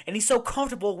well, and he's so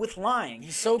comfortable with lying.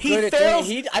 He's so good at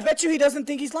doing it. I bet you he doesn't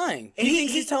think he's lying. He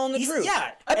thinks he's telling the truth.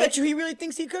 Yeah. I bet you he really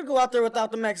thinks he could go out there without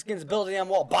the Mexicans building that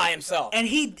wall by himself. And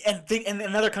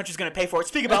another country's gonna pay for it.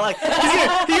 Speak about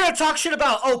he's gonna talk shit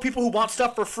about people who want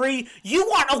stuff for free. You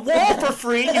want a wall for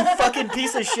free, you fucking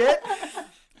piece of shit.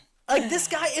 Like, this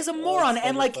guy is a moron,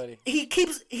 and funny.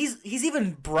 he's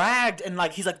even bragged, and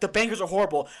he's like, the bankers are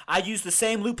horrible. I use the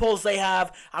same loopholes they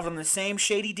have. I've done the same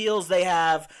shady deals they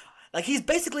have. Like, he's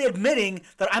basically admitting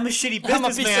that I'm a shitty I'm a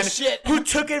piece of businessman shit. who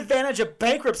took advantage of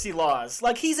bankruptcy laws.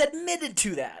 Like, he's admitted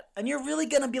to that, and you're really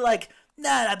gonna be like,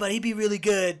 nah, but he'd be really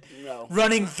good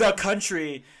running the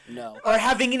country. No. Or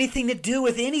having anything to do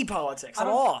with any politics at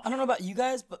all. I don't know about you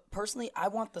guys, but personally, I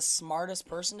want the smartest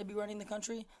person to be running the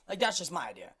country. Like, that's just my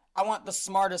idea. I want the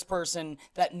smartest person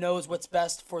that knows what's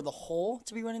best for the whole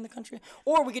to be running the country.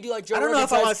 Or we could do like Joe I don't Rogan know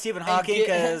if I says want Stephen and Hawking get-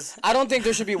 because I don't think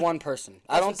there should be one person.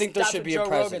 I don't think there That's should what be Joe a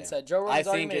president. Rogan said. Joe Rogan's I think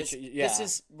argument it is, should, yeah. this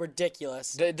is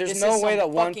ridiculous. There's This no is way some that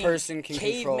one fucking person can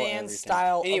control caveman everything.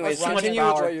 style. Anyways, of running continue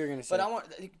with power. what you're gonna say. But I want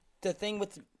the thing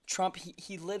with Trump.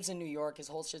 He lives in New York. His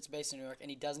whole shit's based in New York, and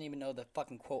he doesn't even know the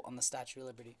fucking quote on the Statue of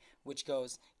Liberty, which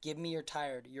goes, "Give me your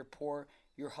tired, your poor,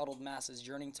 your huddled masses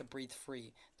yearning to breathe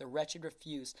free, the wretched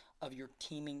refuse of your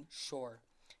teeming shore.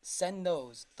 Send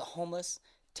those, the homeless,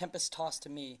 tempest-tossed to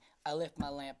me. I lift my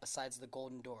lamp besides the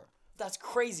golden door." That's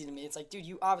crazy to me. It's like, dude,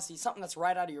 you obviously, something that's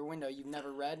right out of your window you've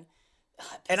never read.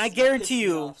 And I Pisses guarantee me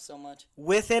you, off so much.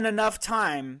 within enough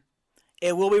time,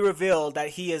 it will be revealed that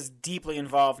he is deeply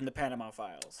involved in the Panama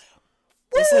Files.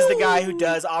 This is the guy who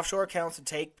does offshore accounts to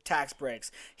take tax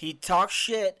breaks. He talks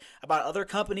shit about other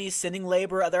companies sending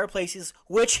labor other places,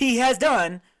 which he has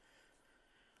done.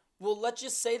 Well, let's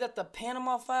just say that the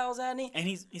Panama Files, Adney, And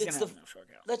he's it's gonna have an offshore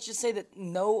account. let's just say that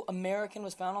no American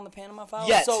was found on the Panama Files.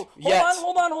 Yet. So Yet.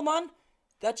 hold on.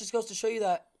 That just goes to show you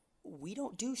that we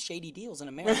don't do shady deals in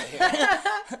America here.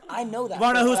 I know that. You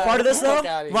want to know who's part of this, though? Fuck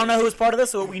outta You want to know who's part of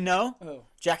this? So what we know? Who?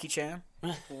 Jackie Chan.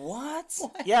 What?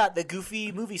 Yeah, the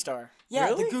goofy movie star. Yeah,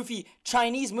 Really? the goofy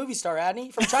Chinese movie star,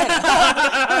 Adney, from China.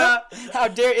 How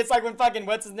dare! It's like when fucking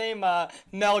what's his name,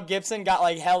 Mel Gibson got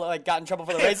got in trouble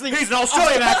for the race. He's an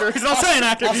Australian actor. He's an Australian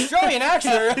actor. Australian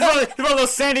actor. He's one of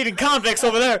those sand-eating convicts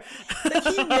over there.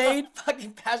 He made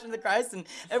fucking Passion of the Christ, and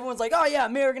everyone's like, "Oh yeah,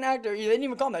 American actor." They didn't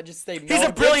even call him that; just say Mel He's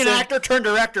a brilliant Gibson. actor turned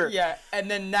director. Yeah, and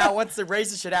then now once the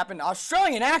racist shit happened,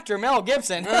 Australian actor Mel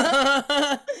Gibson.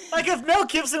 Like, if Mel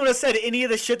Gibson would have said any of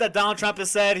the shit that Donald Trump has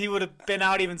said, he would have been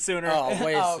out even sooner. Oh,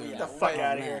 way Oh, sooner. yeah. Get the fuck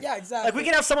out of here. Yeah, exactly. Like, we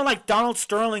can have someone like Donald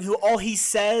Sterling who all he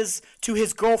says to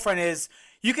his girlfriend is,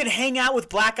 "You can hang out with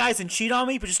black guys and cheat on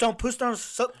me, but just don't post it on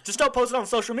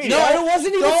social media." No, it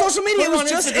wasn't even social media. It put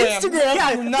was it on just Instagram. Instagram.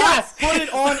 Yeah, Do not yes. put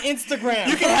it on Instagram.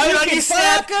 You can have it on your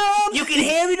Snap. fuck 'em. You can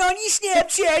have it on your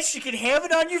Snapchats. You can have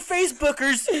it on your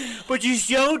Facebookers, but you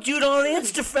don't do it on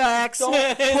Instafax. Don't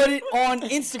put it on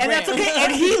Instagram. And that's okay.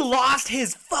 And he lost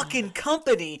his fucking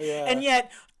company. Yeah. And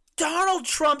yet, Donald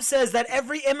Trump says that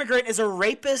every immigrant is a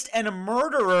rapist and a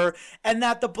murderer, and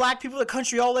that the black people of the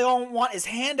country, all they all want is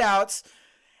handouts.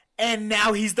 And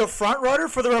now he's the front runner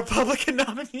for the Republican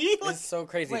nominee. It's so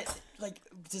crazy. Wait,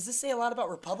 does this say a lot about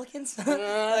Republicans? You know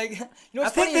I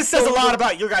what's think funny? this It's says so a lot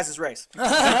about your guys' race.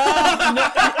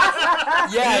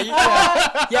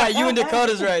 Yeah, you and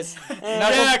Dakota's race.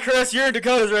 Yeah, Chris, you're in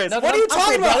Dakota's race. What are you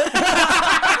talking about?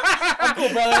 I'm cool,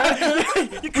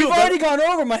 brother. We've already gone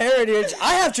over my heritage.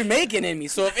 I have Jamaican in me,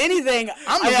 so if anything,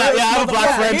 I'm the I have a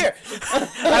black friend here.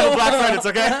 I have a black friend. It's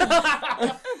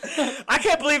okay. I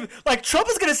can't believe like Trump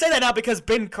is gonna say that now because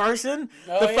Ben Carson,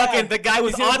 the guy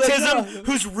with autism,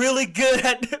 who's really good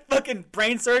at fucking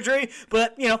brain surgery,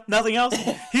 but nothing else.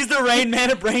 He's the Rain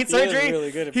Man of brain surgery.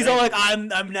 Really good at He's brain all like,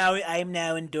 I'm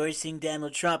now endorsing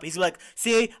Donald Trump. He's like,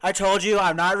 see, I told you,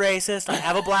 I'm not racist. I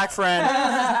have a black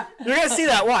friend. You're gonna see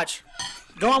that. Watch.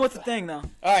 Go on with the thing, though.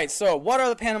 All right, so what are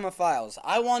the Panama Files?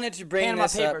 I wanted to bring Panama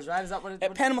this Papers, up. right? Is that what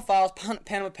it? Panama Files,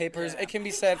 Panama Papers. It can be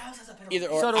said either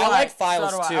or. So do I I. like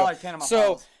files So do I. too. I like Panama so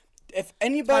Files. if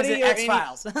anybody, X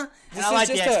Files. I like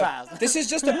the X Files. This is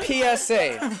just a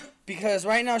PSA. Because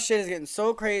right now shit is getting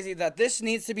so crazy that this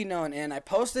needs to be known. And I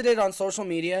posted it on social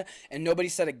media and nobody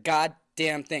said a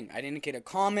goddamn thing. I didn't get a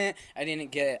comment. I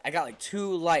got like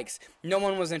 2 likes. No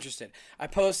one was interested. I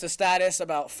posted a status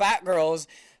about fat girls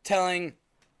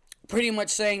pretty much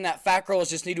saying that fat girls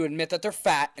just need to admit that they're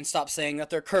fat and stop saying that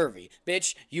they're curvy.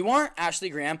 Bitch, you aren't Ashley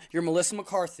Graham. You're Melissa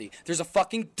McCarthy. There's a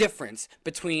fucking difference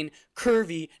between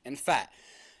curvy and fat.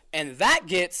 And that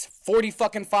gets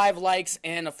 5 likes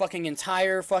and a fucking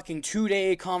entire fucking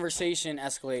 2-day conversation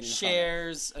escalating.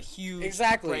 Shares, a huge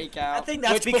breakout. I think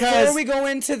that's Which, because before we go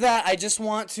into that, I just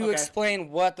want to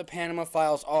explain what the Panama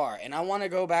Files are. And I want to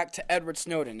go back to Edward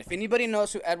Snowden. If anybody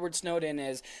knows who Edward Snowden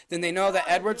is, then they know that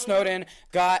Edward Snowden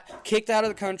got kicked out of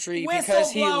the country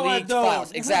because he leaked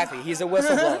files. Exactly. He's a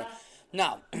whistleblower.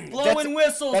 Now, blowing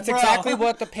whistles, that's bro. exactly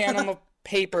what the Panama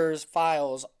Papers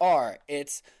files are.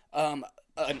 It's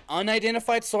an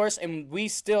unidentified source, and we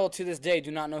still to this day do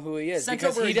not know who he is. Sent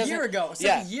because over he a doesn't. year ago.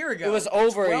 Yeah, a year ago. It was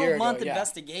over a year ago. 12-month Yeah.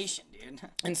 investigation, dude.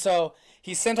 And so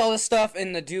he sent all this stuff,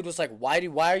 and the dude was like, "Why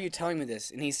are you telling me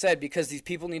this?" And he said, "Because these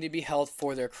people need to be held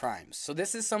for their crimes." So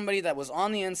this is somebody that was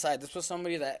on the inside. This was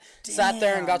somebody that sat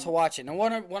there and got to watch it. Now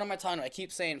what am I talking about? I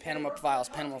keep saying Panama Files,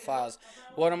 Panama Files.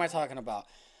 What am I talking about?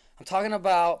 I'm talking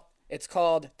about. It's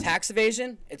called tax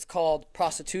evasion. It's called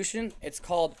prostitution. It's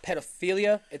called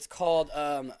pedophilia. It's called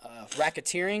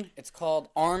racketeering. It's called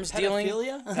arms dealing.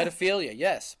 Pedophilia,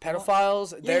 yes.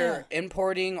 Pedophiles. They're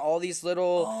importing all these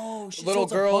little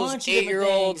girls,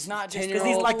 8-year-olds,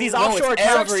 10-year-olds. These offshore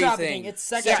accounts. Everything. It's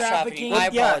sex trafficking. I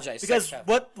apologize. Because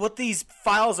what these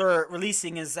files are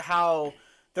releasing is how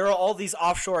there are all these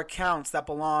offshore accounts that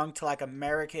belong to like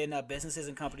American businesses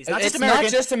and companies. Not just American.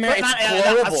 Not just American. It's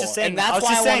global. I was just saying. And that's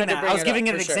why I wanted to bring I was giving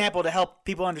it an example to help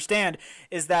people understand.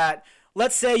 Is that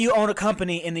let's say you own a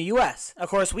company in the U.S. Of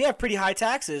course, we have pretty high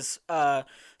taxes.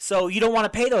 So you don't want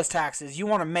to pay those taxes. You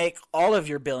want to make all of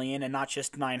your billion and not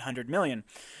just 900 million.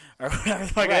 Or whatever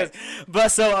the fuck it is. But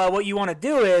so what you want to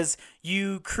do is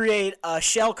you create a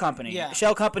shell company. Yeah. A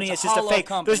shell company is just a fake.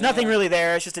 company, There's nothing really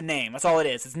there. It's just a name. That's all it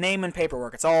is. It's name and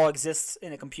paperwork. It's all exists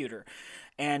in a computer.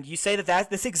 And you say that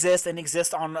this exists and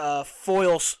exists on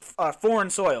foreign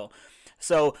soil.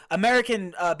 So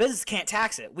American business can't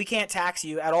tax it. We can't tax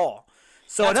you at all.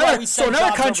 So another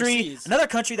country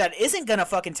that isn't gonna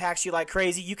fucking tax you like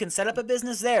crazy, you can set up a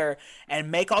business there and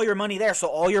make all your money there. So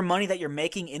all your money that you're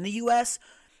making in the U.S.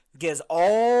 gives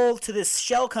all to this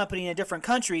shell company in a different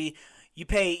country. You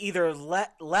pay either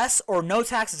less or no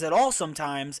taxes at all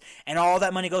sometimes, and all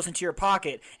that money goes into your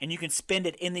pocket, and you can spend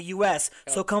it in the U.S.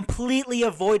 So completely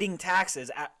avoiding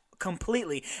taxes.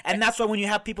 Completely. And that's why when you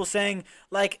have people saying,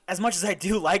 like, as much as I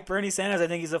do like Bernie Sanders, I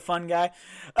think he's a fun guy.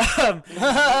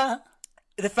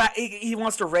 The fact he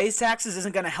wants to raise taxes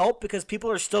isn't going to help because people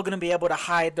are still going to be able to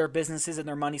hide their businesses and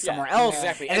their money somewhere else.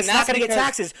 Exactly. And it's not going to get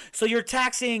taxes. So you're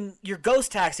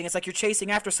ghost taxing. It's like you're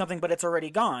chasing after something, but it's already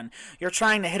gone. You're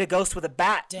trying to hit a ghost with a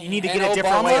bat. You need to get a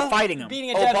different way of fighting them.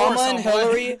 Obama and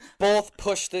Hillary both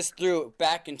pushed this through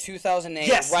back in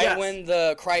 2008, when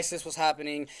the crisis was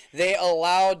happening. They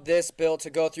allowed this bill to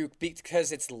go through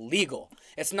because it's legal.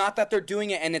 It's not that they're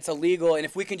doing it and it's illegal, and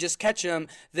if we can just catch them,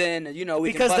 then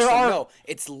we can bust them. No,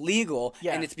 it's legal,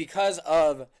 and it's because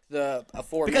of the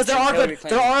aforementioned because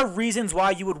there are reasons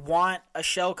why you would want a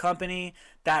shell company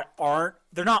that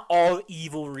they're not all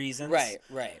evil reasons. Right.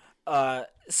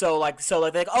 So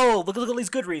they're like, oh, look at all these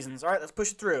good reasons. All right, let's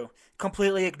push it through.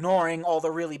 Completely ignoring all the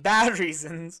really bad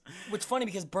reasons. Which is funny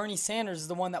because Bernie Sanders is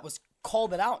the one that was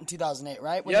called it out in 2008,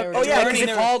 right? When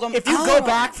if you go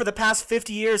back for the past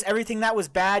 50 years, everything that was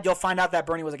bad, you'll find out that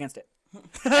Bernie was against it.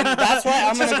 And that's why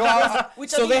I'm going to go out.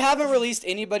 So they haven't released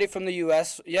anybody from the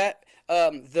U.S. yet.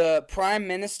 The Prime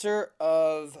Minister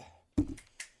of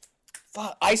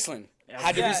Iceland.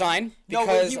 had to resign No,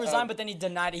 because he resigned, but then he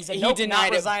denied it. He said, he nope, denied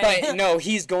not it. resigning. But no,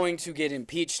 he's going to get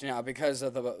impeached now because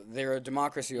of they're a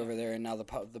democracy over there, and now the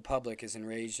public is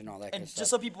enraged and all that. And good just stuff.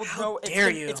 so people know,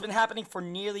 it's been happening for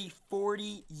nearly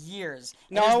 40 years.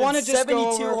 And Now, I want wanna to just go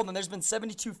over- Hold on, there's been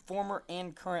 72 former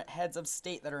and current heads of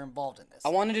state that are involved in this. I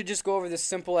wanted to just go over this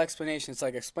simple explanation. It's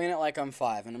like explain it like I'm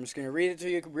 5, and I'm just gonna read it to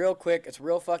you real quick. It's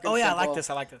real fucking. Oh yeah, simple,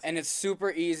 I like this. and it's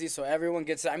super easy, so everyone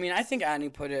gets it. I mean, I think Annie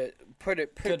put it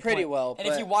Good pretty point. well. And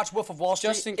if you watch Wolf of Wall Street,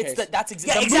 just in case. that's Yeah, the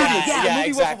exactly. movie. Yeah, The movie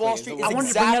exactly. Wolf of Wall Street I is wanted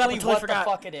to bring that up exactly until I what forgot.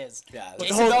 the fuck it is. Yeah,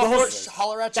 Jason the whole- Belfort,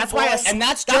 holler at your That's why, boy. And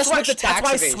that's just with the tax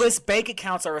why evasion. Swiss bank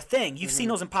accounts are a thing. You've seen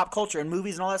those in pop culture and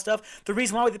movies and all that stuff. The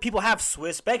reason why the people have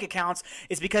Swiss bank accounts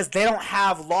is because they don't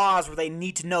have laws where they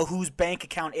need to know whose bank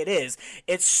account it is.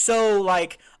 It's so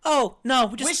like, oh no,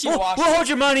 we'll hold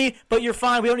your money, but you're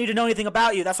fine. We don't need to know anything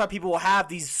about you. That's why people will have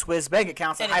these Swiss bank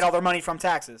accounts that hide all their money from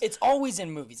taxes. It's always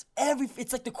in movies.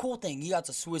 It's like the cool thing. You got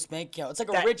a Swiss bank account. It's like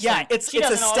a rich yeah, thing. it's She a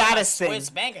doesn't know about status thing. Swiss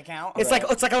bank account. It's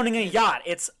like owning a yacht.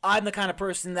 It's I'm the kind of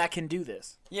person that can do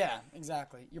this. Yeah,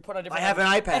 exactly. You're put on different. I have an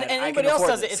iPad. And I anybody can else afford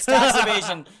does it. this. It's tax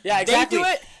evasion. Yeah, exactly. They do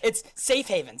it. It's safe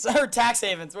havens or tax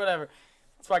havens, whatever.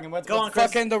 It's fucking what's Go on, Chris.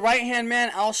 Fucking the right-hand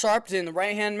man, Al Sharpton, the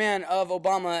right-hand man of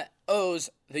Obama, owes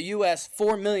the U.S.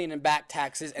 $4 million in back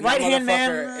taxes, and Right-hand that man,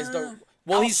 motherfucker is the.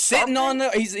 Well, Al he's sitting Sharpton? on the.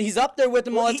 He's up there with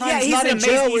them all the time. Yeah, he's he's not an in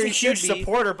jail amazing, where he he's a huge should be.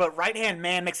 supporter, but right hand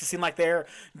man makes it seem like they're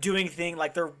doing things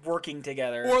like they're working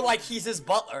together. Or like he's his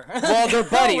butler. Well, they're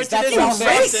buddies. Which That's is what I'm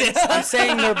saying. racist. I'm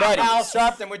saying they're buddies. Al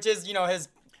Sharpton, which is his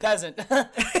peasant.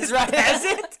 His right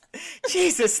Peasant?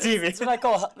 Jesus, Steven. That's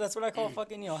what I call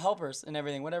fucking helpers and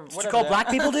everything. Whatever. What you call black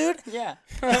people, dude? Yeah.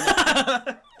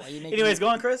 Anyways, go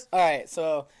on, Chris. All right,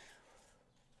 so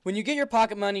when you get your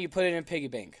pocket money, you put it in a piggy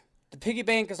bank. The piggy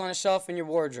bank is on a shelf in your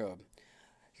wardrobe.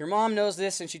 Your mom knows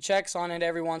this, and she checks on it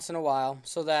every once in a while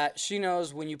so that she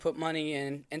knows when you put money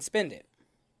in and spend it.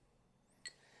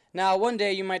 Now, one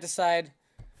day you might decide,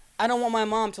 I don't want my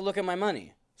mom to look at my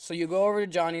money. So you go over to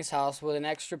Johnny's house with an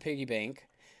extra piggy bank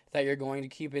that you're going to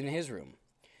keep in his room.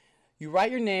 You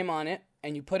write your name on it,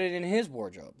 and you put it in his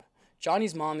wardrobe.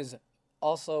 Johnny's mom is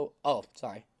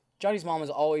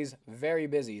always very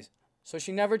busy, so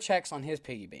she never checks on his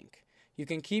piggy bank. You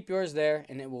can keep yours there,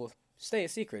 and it will stay a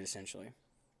secret, essentially.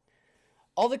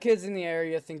 All the kids in the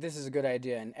area think this is a good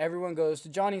idea, and everyone goes to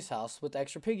Johnny's house with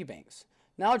extra piggy banks.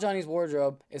 Now Johnny's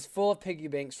wardrobe is full of piggy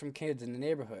banks from kids in the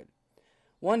neighborhood.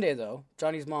 One day, though,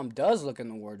 Johnny's mom does look in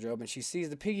the wardrobe, and she sees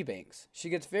the piggy banks. She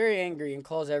gets very angry and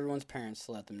calls everyone's parents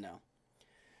to let them know.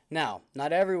 Now,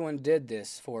 not everyone did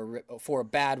this for a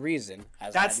bad reason,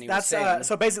 as Adney was saying.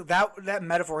 So basically that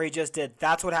metaphor he just did.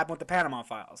 That's what happened with the Panama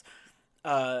Files.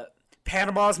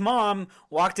 Panama's mom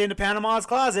walked into Panama's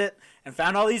closet and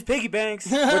found all these piggy banks,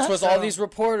 which was all these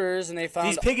reporters, and they found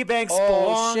these piggy banks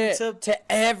belong to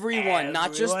everyone,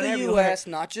 not just the everywhere. U.S.,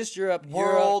 not just Europe,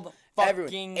 World,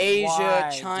 everyone, Asia,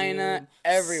 wide, China, dude.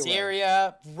 everywhere.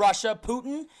 Syria, Russia,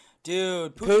 Putin.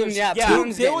 Dude, Putin's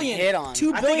getting hit on.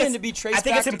 $2 billion to be traced I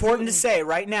think back it's important to Putin. say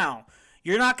right now,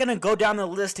 you're not going to go down the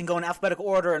list and go in alphabetical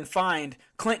order and find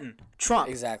Clinton, Trump,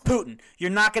 Exactly. Putin. You're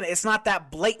not going to. It's not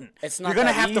that blatant. It's not You're going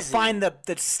to that have to easy. find the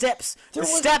steps,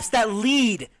 steps that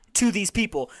lead to these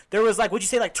people. There was what'd you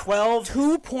say, 12?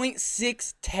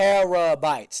 2.6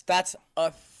 terabytes. That's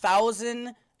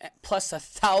 1,000 plus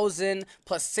 1,000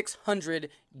 plus 600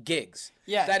 gigs.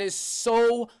 Yeah. That is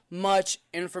so much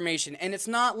information, and it's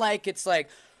not like Adney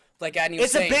was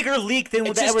It's saying. a bigger leak than It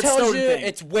the just Edward tells Snowden you thing.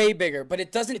 it's way bigger, but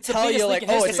it doesn't the tell biggest you leak like, in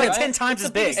oh, history, it's like right? 10 times It's as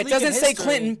the big. biggest It leak in doesn't say history.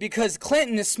 Clinton because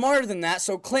Clinton is smarter than that.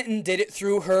 So Clinton did it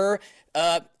through her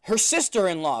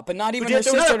sister-in-law, but not even Did her it to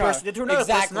another sister-in-law. person. Did it to another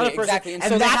Exactly, person. exactly. And so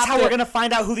they that's have how to- we're gonna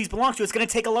find out who these belong to. It's gonna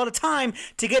take a lot of time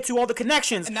to get to all the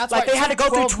connections. And that's like why they it had to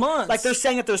took go through 12 months. Like they're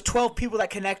saying that there's 12 people that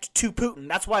connect to Putin.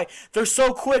 That's why they're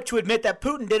so quick to admit that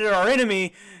Putin did it, our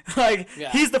enemy.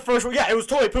 He's the first one. Yeah, it was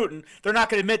totally Putin. They're not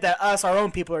gonna admit that our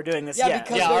own people are doing this. Yeah, yet.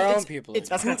 because Yeah, our it's- own people. It's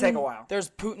That's gonna Putin, take a while. There's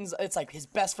Putin's. It's like his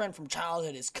best friend from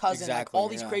childhood, his cousin, Exactly, all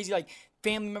these yeah. crazy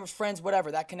family members, friends,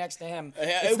 whatever that connects to him.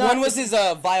 One was his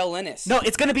violinist. No,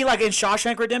 it's gonna be like in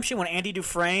Shawshank Redemption when Andy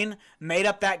Dufresne made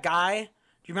up that guy. Do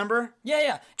you remember?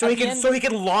 Yeah. So he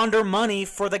can launder money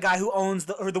for the guy who owns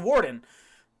the warden.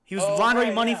 He was laundering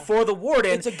right, money yeah. for the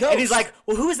warden. It's a And he's ghost. like,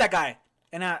 well, who is that guy?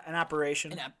 An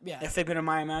apparition. yeah. A figment of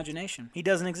my imagination. He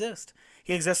doesn't exist.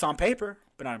 He exists on paper,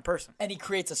 but not in person. And he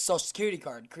creates a social security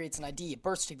card, creates an ID, a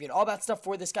birth certificate, all that stuff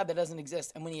for this guy that doesn't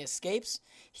exist. And when he escapes,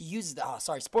 he uses the. Oh,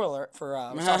 sorry, spoiler alert for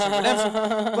Shawshank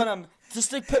Redemption. But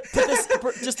just to put this,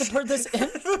 just to put this in,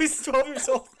 He's 12 years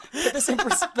old. put this in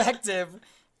perspective.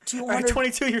 Or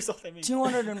 22 years old, I mean.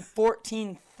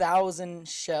 214,000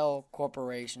 shell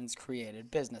corporations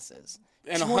created businesses.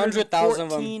 And 100,000 of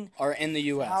them are in the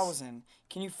U.S. 1,000.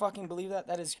 Can you fucking believe that?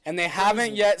 That is And they crazy.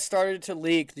 haven't yet started to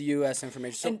leak the U.S.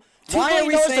 information. So And why are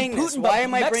we $2 billion saying to this? Putin, Why but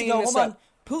am I bringing Mexico, this hold up? on.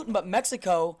 Putin, but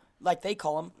Mexico, like they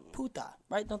call him puta,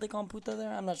 right? Don't they call him puta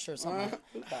there? I'm not sure. Something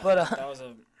like that. But That was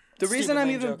a... The reason Stupid I'm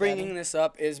lame even joke, bringing Abby. this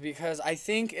up is because I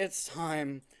think it's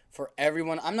time for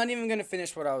everyone. I'm not even going to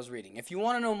finish what I was reading. If you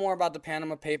want to know more about the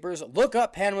Panama Papers, look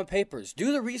up Panama Papers.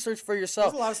 Do the research for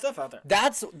yourself. There's a lot of stuff out there.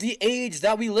 That's the age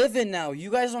that we live in now.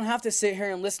 You guys don't have to sit here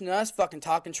and listen to us fucking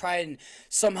talk and try and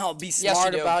somehow be Yes,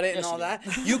 smart you do. about it and Yes, all you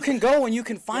that. You can go and you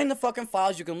can find the fucking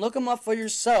files. You can look them up for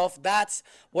yourself. That's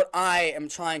what I am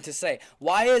trying to say.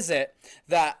 Why is it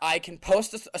that I can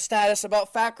post a status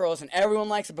about fat girls and everyone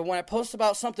likes it, but when I post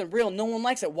about something real, no one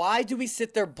likes it? Why do we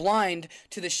sit there blind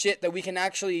to the shit that we can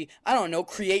actually, I don't know,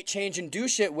 create change and do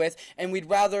shit with, and we'd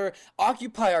rather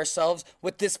occupy ourselves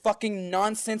with this fucking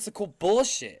nonsensical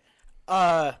bullshit?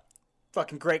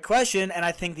 Fucking great question, and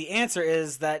I think the answer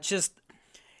is that just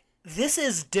this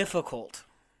is difficult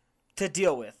to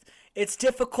deal with. It's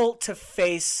difficult to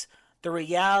face the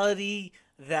reality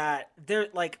that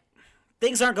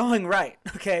things aren't going right.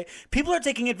 Okay, people are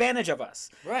taking advantage of us,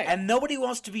 Right. And nobody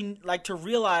wants to be to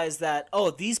realize that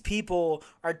these people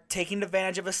are taking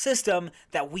advantage of a system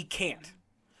that we can't.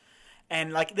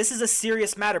 And, this is a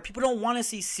serious matter. People don't want to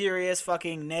see serious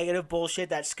fucking negative bullshit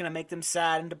that's just going to make them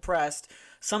sad and depressed.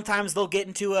 Sometimes they'll get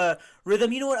into a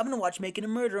rhythm. You know what? I'm going to watch Making a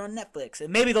Murder on Netflix.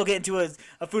 And maybe they'll get into a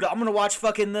food. I'm going to watch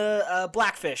fucking the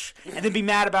Blackfish. And then be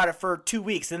mad about it for 2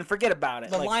 weeks. And then forget about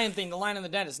it. the lion thing, the lion and the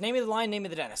dentist. Name me the lion, name me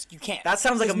the dentist. You can't. That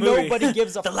sounds like a 'Cause movie. Nobody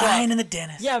gives a The fuck. Lion and the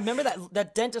Dentist. Yeah, remember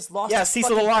that dentist lost Yeah, his Cecil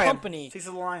fucking the Lion. company.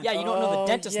 Cecil the Lion. Yeah, you don't know the Oh,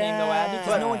 dentist name though, Abby,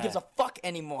 because no one yeah. gives a fuck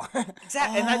anymore.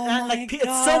 Exactly. And my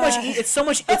it's so much. It's so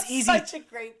much. It's easy. Such a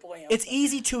great point. It's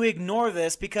easy to ignore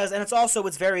this because, and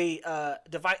it's very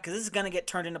divided because this is going to get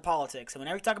turned into politics. And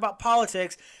whenever you talk about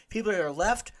politics, people are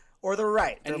left or they're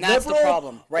right. They're And that's the liberal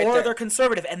problem, right or there. they're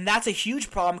conservative, and that's a huge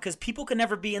problem because people can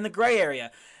never be in the gray area.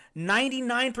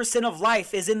 99% of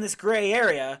life is in this gray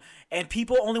area, and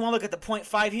people only want to look at the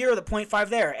 0.5 here or the 0.5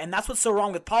 there. And that's what's so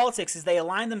wrong with politics is they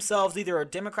align themselves either a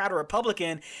Democrat or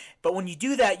Republican, but when you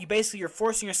do that, you're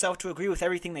forcing yourself to agree with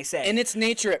everything they say. In its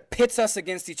nature, it pits us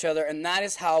against each other, and that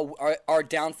is how our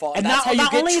downfall. And that's how you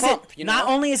get Trump. Not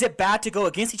only is it bad to go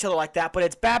against each other like that, but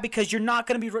it's bad because you're not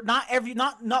going to be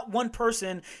not one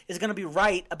person is going to be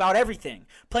right about everything.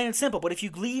 Plain and simple. But if you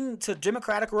lean to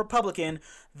Democratic or Republican,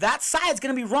 that side's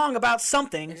going to be wrong about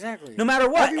something. Exactly. No matter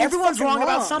what, everyone's fucking wrong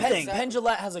about wrong. something. Penn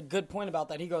Jillette has a good point about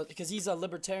that. He goes, because he's a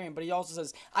libertarian, but he also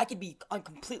says, I could be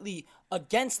completely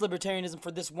against libertarianism for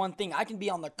this one thing. I can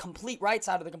be on the complete right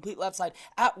side or the complete left side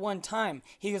at one time.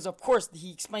 He goes, of course,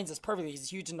 he explains this perfectly. He's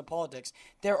huge into politics.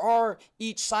 There are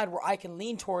each side where I can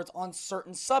lean towards on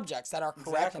certain subjects that are correct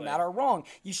Exactly. and that are wrong.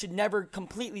 You should never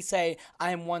completely say,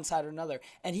 I am one side or another.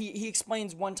 And he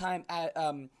explains one time at,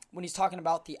 when he's talking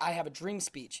about the I Have a Dream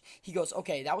speech, he goes,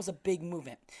 okay, that was a big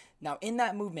movement. Now, in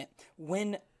that movement,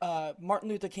 when Martin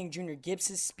Luther King Jr. gives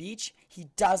his speech, he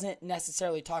doesn't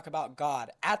necessarily talk about God.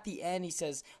 At the end, he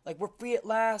says, we're free at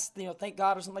last, thank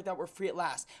God or something like that, we're free at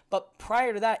last. But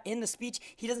prior to that, in the speech,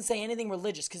 he doesn't say anything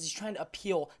religious because he's trying to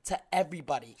appeal to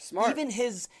everybody. Smart.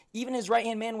 Even his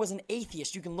right-hand man was an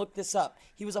atheist. You can look this up.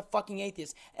 He was a fucking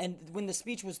atheist. And when the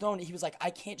speech was done, he was like, I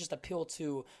can't just appeal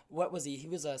to, what was he? He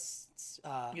was a...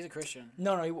 He's a Christian.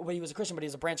 No, he was a Christian, but he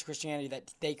was a branch of Christianity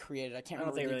that they created. I can't I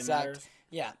don't remember think the it really exact. matters.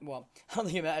 Yeah, well, I don't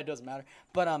think it doesn't matter.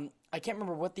 But I can't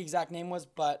remember what the exact name was.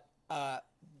 But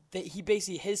he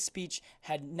basically his speech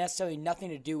had necessarily nothing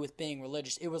to do with being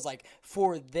religious. It was like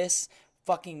for this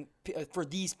fucking for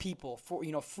these people, for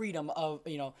freedom of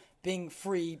being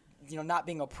free, not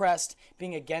being oppressed,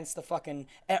 being against the fucking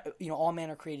all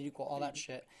men are created equal, all that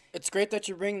shit. It's great that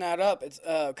you bring that up. It's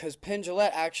because Penn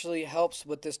Jillette actually helps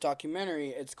with this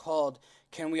documentary. It's called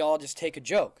Can We All Just Take a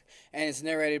Joke? And it's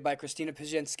narrated by Christina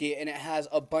Pajitsky, and it has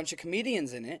a bunch of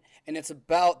comedians in it. And it's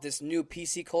about this new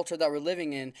PC culture that we're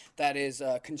living in that is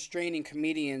constraining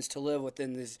comedians to live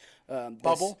within this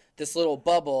Bubble? this little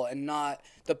bubble, and not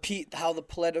how the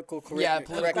political correct.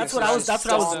 That's what I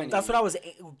was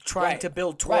trying to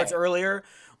build towards Right. earlier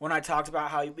when I talked about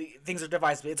how things are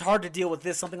divisive. It's hard to deal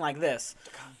with something like this.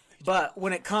 But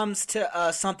when it comes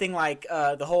to something like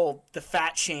the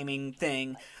fat shaming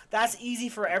thing, that's easy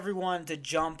for everyone to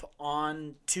jump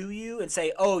on to you and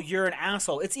say, oh, you're an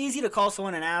asshole. It's easy to call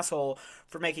someone an asshole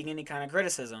for making any kind of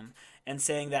criticism and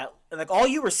saying that, all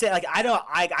you were saying,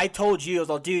 I told you, I was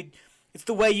like, dude, it's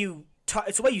the way you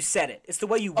it's the way you said it. It's the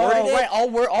way you worded it.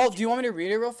 Right. Do you want me to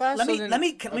read it real fast? Let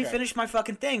me finish my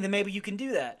fucking thing. Then maybe you can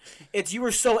do that. It's you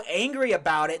were so angry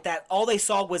about it that all they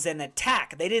saw was an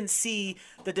attack. They didn't see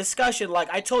the discussion. Like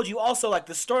I told you, also like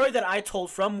the story that I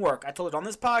told from work. I told it on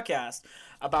this podcast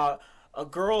about a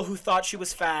girl who thought she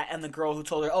was fat and the girl who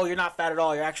told her, "Oh, you're not fat at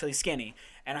all. You're actually skinny,"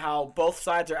 and how both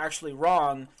sides are actually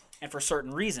wrong and for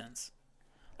certain reasons.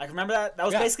 Like remember that? That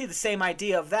was basically the same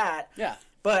idea of that. Yeah.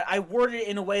 But I worded it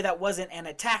in a way that wasn't an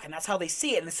attack, and that's how they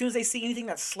see it. And as soon as they see anything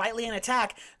that's slightly an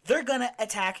attack, they're going to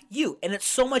attack you. And it's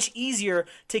so much easier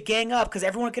to gang up because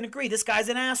everyone can agree this guy's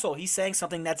an asshole. He's saying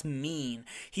something that's mean.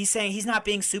 He's saying he's not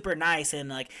being super nice and,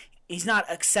 like, he's not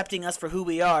accepting us for who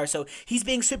we are. So he's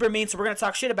being super mean, so we're going to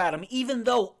talk shit about him. Even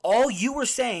though all you were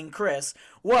saying, Chris,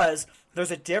 was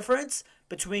there's a difference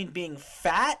between being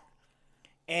fat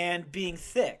and being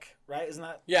thick. Right? Isn't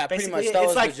that pretty much that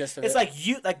was like, the gist of it's it. like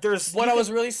you like there's what I was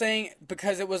really saying,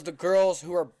 because it was the girls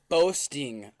who are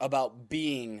boasting about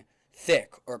being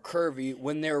thick or curvy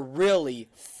when they're really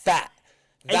fat.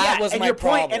 That was my your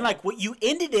problem. point, and like what you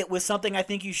ended it with something I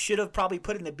think you should have probably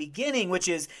put in the beginning, which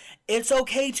is it's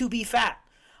okay to be fat.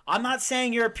 I'm not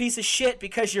saying you're a piece of shit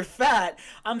because you're fat.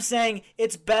 I'm saying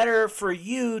it's better for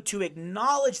you to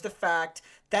acknowledge the fact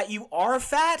that you are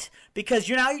fat because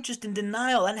you're just in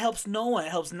denial. That helps no one.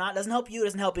 It doesn't help you. It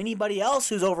doesn't help anybody else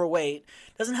who's overweight.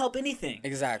 It doesn't help anything.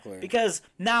 Exactly. Because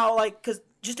now, because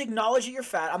just acknowledge that you're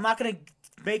fat. I'm not gonna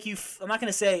I'm not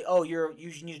gonna say, oh, you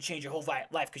need to change your whole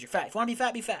life because you're fat. If you want to be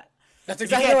fat, be fat. That's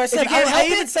exactly what I said. I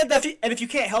even said that. And if you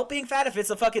can't help being fat, if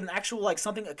it's a fucking actual like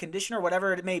something, a condition or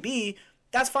whatever it may be,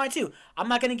 that's fine too. I'm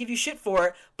not gonna give you shit for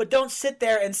it, but don't sit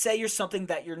there and say you're something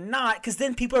that you're not, because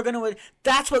then people are gonna.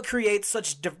 That's what creates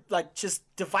such just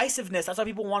divisiveness. That's why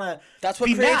people want to. That's what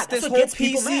be creates mad. this whole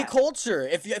PC culture.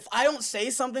 If I don't say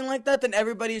something like that, then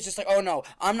everybody is just like, oh no,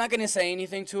 I'm not gonna say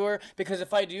anything to her because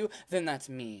if I do, then that's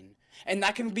mean. And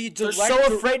that can be direct. They're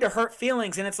so afraid to hurt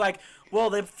feelings, and it's like, well,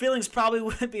 the feelings probably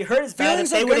wouldn't be hurt as bad if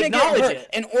they would acknowledge it.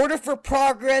 In order for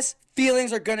progress,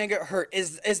 feelings are gonna get hurt.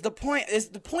 Is the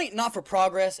point not for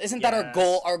progress? Isn't that our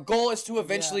goal? Our goal is to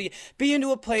eventually be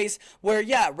into a place where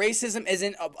racism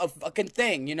isn't a fucking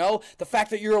thing. You know, the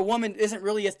fact that you're a woman isn't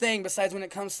really a thing. Besides when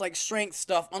it comes to like strength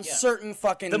stuff on certain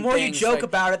fucking. The more things, you joke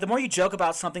about it, the more you joke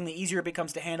about something, the easier it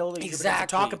becomes to handle. The easier it becomes to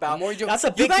talk about. That's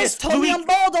a big. You guys told me I'm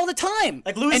bald all the time.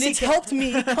 Like Louis and it's helped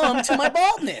me come to my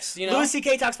baldness. You know, Louis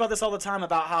C.K. talks about this all the time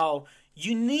about how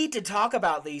you need to talk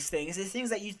about these things. These things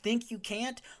that you think you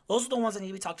can't, those are the ones that need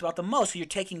to be talked about the most. So you're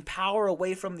taking power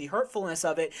away from the hurtfulness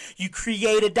of it. You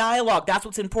create a dialogue. That's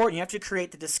what's important. You have to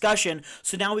create the discussion.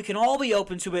 So now we can all be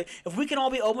open to it. If we can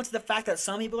all be open to the fact that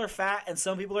some people are fat and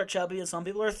some people are chubby and some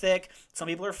people are thick, some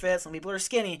people are fit, some people are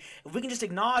skinny. If we can just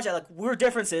acknowledge that, like, we're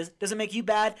differences, doesn't make you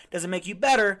bad, doesn't make you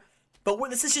better. But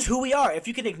this is just who we are. If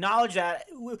you can acknowledge that,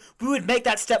 we would make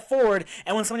that step forward.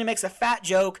 And when somebody makes a fat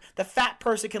joke, the fat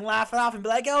person can laugh it off and be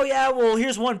like, oh, yeah, well,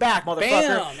 here's one back, motherfucker.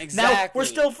 Bam, exactly. Now, we're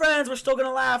still friends. We're still going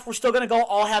to laugh. We're still going to go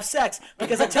all have sex.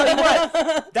 Because I tell you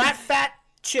what, that fat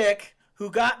chick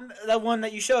who got the one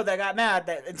that you showed that got mad,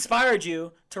 that inspired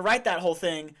you to write that whole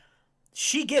thing,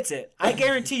 she gets it. I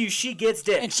guarantee you she gets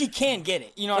dick. And she can get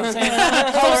it. You know what I'm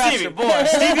saying? Stevie.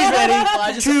 Stevie's ready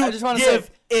I just want to say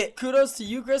it. Kudos to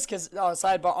you, Chris, because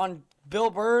sidebar on Bill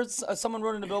Burr's, someone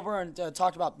wrote into Bill Burr and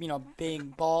talked about,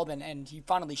 being bald, and he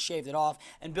finally shaved it off.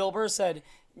 And Bill Burr said,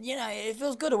 it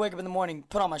feels good to wake up in the morning,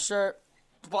 put on my shirt,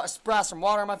 splash some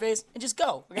water on my face, and just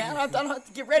go. Okay, I don't have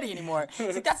to get ready anymore.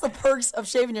 It's like, that's the perks of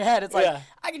shaving your head. It's like,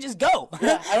 I can just go.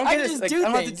 Yeah, I don't I get can it. just Like, do I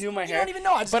don't things. have to do my hair. You don't even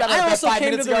know. I just But got I out of bed also 5 came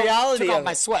to minutes the ago, reality took off of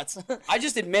my it. sweats. I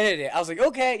just admitted it. I was like,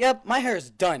 okay, yep, my hair is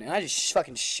done, and I just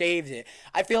fucking shaved it.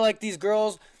 I feel like these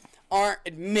girls aren't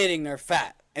admitting they're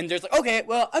fat. And there's like, okay,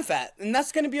 well, I'm fat, and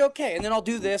that's gonna be okay. And then I'll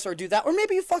do this or do that, or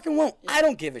maybe you fucking won't. I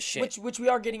don't give a shit. Which we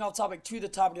are getting off topic to the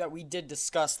topic that we did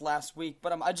discuss last week.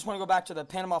 But I just want to go back to the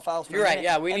Panama Files. For You're a right. minute,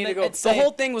 Yeah, we and need to then- go. and say The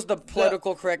whole thing was the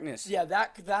political correctness. Yeah,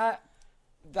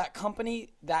 that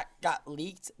company that got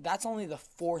leaked. That's only the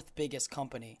fourth biggest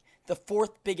company, the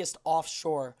fourth biggest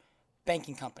offshore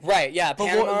banking company. Right. Yeah. But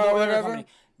Panama or whatever. company.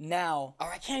 Now, Oh,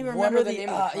 I can't even what remember are the name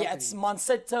of the company. Yeah, it's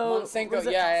Monsanto. Monsanto. what is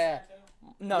it? Yeah.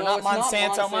 No, No, not it's not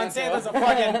Monsanto. Monsanto. Monsanto's a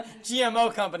fucking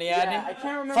GMO company, Adney. I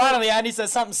can't remember. Finally, Adney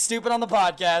says something stupid on the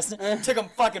podcast. Took him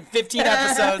fucking 15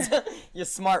 episodes. You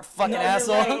smart fucking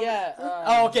asshole. Right, yeah.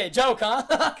 Oh, okay, joke, huh?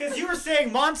 Because you were saying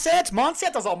Monsanto.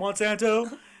 Monsanto's all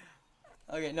Monsanto.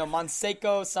 Okay, no,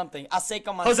 Monseco something.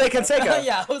 Aseco Monseco. Jose Canseco.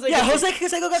 Yeah, Jose Yeah, Canseco. Jose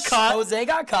Canseco got caught. Jose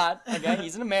got caught. Okay,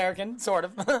 he's an American, sort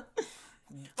of.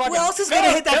 fucking Who else is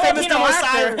gonna hit that famous double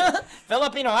sire?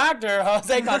 Filipino actor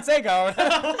Jose Canseco.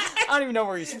 I don't even know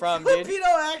where he's from, dude. Filipino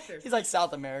actor. He's like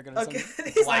South American or Okay,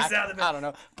 something. he's like Black. South American. I don't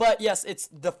know. But yes, it's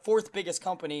the 4th biggest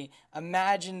company.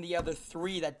 Imagine the other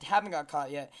 3 that haven't got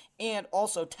caught yet. And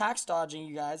also, tax dodging,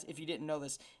 you guys, if you didn't know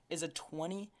this, is a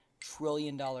 $20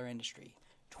 trillion industry.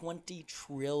 20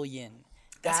 trillion.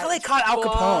 That's how they caught Al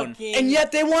Capone. And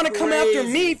yet they want to come after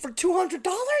crazy. me for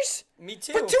 $200? Me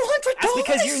too. For $200? That's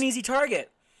because you're an easy target.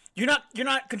 You're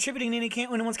not contributing to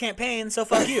anyone's campaign, so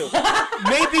fuck you.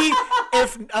 Maybe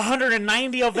if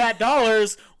 190 of that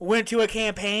dollars went to a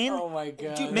campaign, Oh my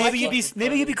god. Dude, maybe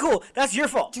you'd be cool. That's your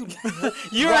fault.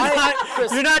 you're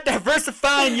Chris- not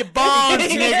diversifying your bonds,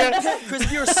 nigga. Chris,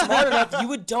 if you were smart enough, you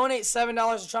would donate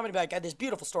 $7 to Trump and be like, I got this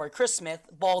beautiful story. Chris Smith,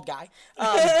 bald guy,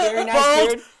 very nice Bald,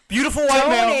 beard, beautiful white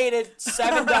male. donated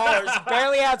 $7.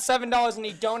 Barely had $7, and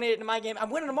he donated to my game. I'm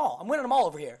winning them all. I'm winning them all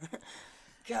over here.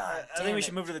 God, I think we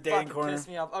should move to the dating corner. Piss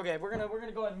me off. Okay, we're gonna go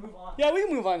ahead and move on. Yeah, we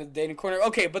can move on to the dating corner.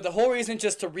 Okay, but the whole reason,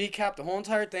 just to recap the whole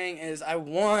entire thing, is I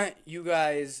want you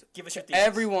guys, Give us your thesis.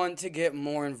 everyone, to get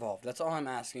more involved. That's all I'm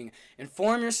asking.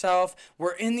 Inform yourself.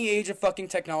 We're in the age of fucking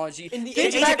technology. In the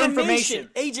Age age of of information.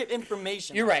 Age of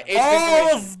information. You're right. Age of All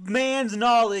information. of man's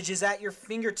knowledge is at your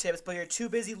fingertips, but you're too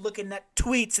busy looking at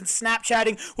tweets and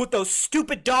Snapchatting with those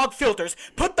stupid dog filters.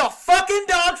 Put the fucking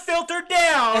dog filter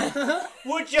down.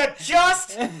 Would you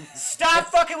just stop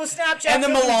fucking with Snapchat And the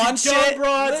filters, you Milan dumb shit?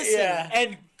 broads, Listen.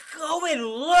 and go and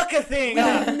look at things.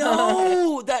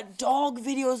 No, that dog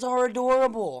videos are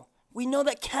adorable. We know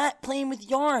that cat playing with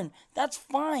yarn. That's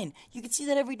fine. You can see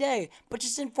that every day. But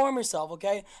just inform yourself,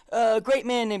 okay? A great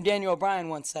man named Daniel O'Brien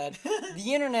once said,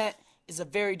 the internet is a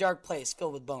very dark place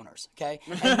filled with boners, okay?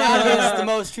 And that is the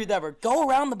most truth ever. Go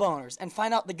around the boners and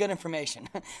find out the good information.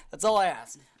 That's all I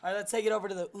ask. All right, let's take it over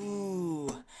to the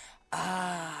ooh,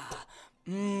 ah,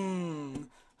 mmm,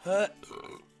 hut.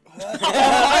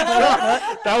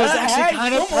 That was actually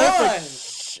kind of perfect.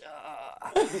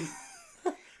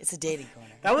 It's a dating corner.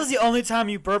 That was the only time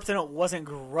you burped and it wasn't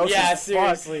gross. Yeah, as fuck.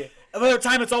 seriously. Another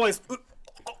time it's always.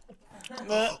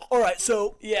 All right,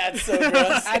 so Yeah, it's so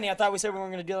gross. Annie, I thought we said we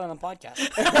weren't going to do that on the podcast.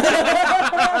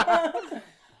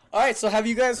 All right, so have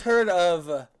you guys heard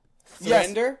of Yes.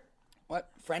 Thrinder? What?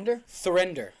 Friender?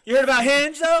 Thrinder. you heard about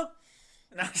Hinge though?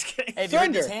 No, I'm just kidding. Hey, have you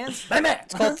heard these Thrinder. hands?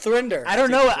 It's called Thrinder. I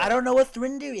don't know. I don't know what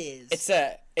Thrinder is.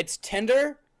 It's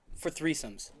Tinder for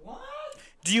threesomes.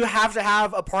 Do you have to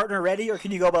have a partner ready, or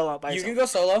can you go by You yourself? can go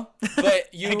solo,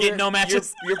 but you And get no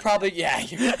matches? You're probably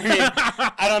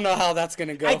I don't know how that's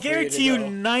gonna go. I for guarantee you, to go.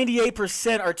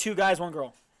 98% are 2 guys, 1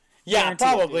 girl. Yeah, guarantee it,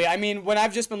 probably. dude. I mean, when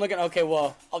I've just been looking, okay,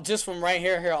 well, I'll just from right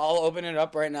here, I'll open it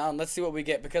up right now and let's see what we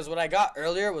get, because what I got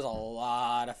earlier was a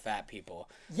lot of fat people.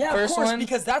 Yeah, First of course, one-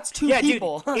 because that's two Yeah,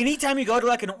 people. dude. Anytime you go to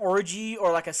like an orgy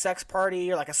or like a sex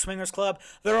party or like a swingers club,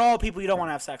 they're all people you don't want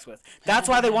to have sex with. That's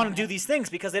why they want to do these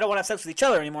things, because they don't want to have sex with each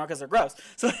other anymore because they're gross.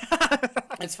 So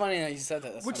It's funny that you said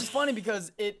that. That's Which funny. is funny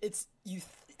because it's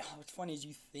what's funny is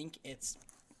you think it's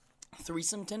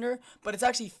threesome Tinder, but it's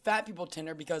actually fat people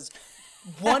Tinder because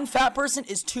one fat person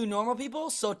is 2 normal people,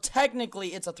 so technically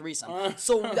it's a threesome.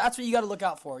 So that's what you got to look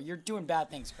out for. You're doing bad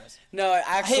things, Chris. No, I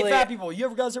actually, hate fat people. You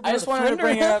ever guys ever I heard just of wanted to Tinder?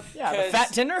 bring it up Yeah, the 'cause-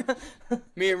 fat Tinder.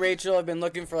 me and Rachel have been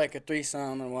looking for like a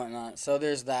threesome and whatnot. So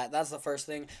there's that. That's the first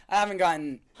thing. I haven't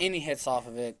gotten any hits off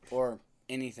of it or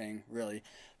anything really.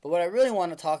 But what I really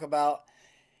want to talk about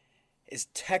is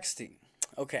texting.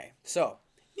 Okay, so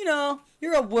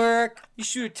you're at work, you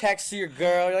shoot a text to your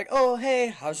girl, you're like, oh hey,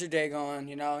 how's your day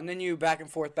going? And then you back and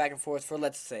forth for,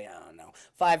 let's say, I don't know,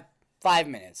 five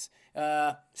minutes.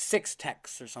 6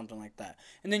 texts or something like that,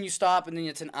 and then you stop, and then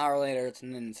it's an hour later,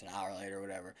 and then it's an hour later,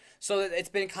 whatever. So it's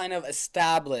been kind of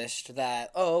established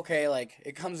that, oh, okay, like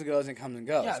it comes and goes and comes and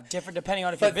goes. Yeah, different depending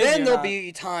on if But you're busy then or there'll not.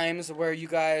 be times where you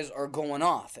guys are going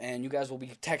off, and you guys will be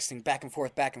texting back and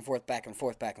forth. Wait,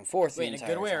 the in a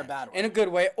good way or a entire bad time. way? In a good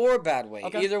way or a bad way.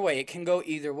 Okay. Either way, it can go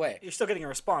either way. you're still getting a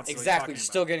response. is what you're Exactly, talking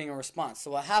still about. getting a response.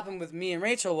 So what happened with me and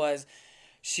Rachel was,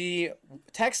 she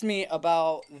texted me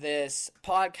about this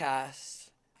podcast,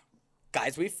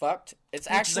 Guys We Fucked. It's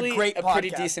Which is actually a great a pretty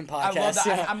podcast. decent I podcast. love that.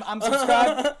 Yeah. I'm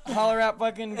subscribed. Holler at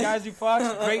fucking Guys Who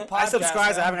Fucks. Great podcast. I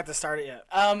subscribe. man. I haven't got to start it yet.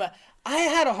 I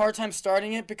had a hard time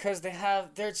starting it because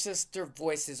their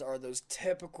voices are those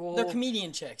typical. They're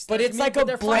comedian chicks. But They're it's like a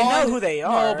they're blonde. I know who they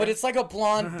are. No, but it's like a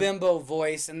blonde bimbo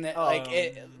voice, and that Oh.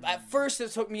 at first it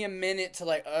took me a minute to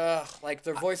like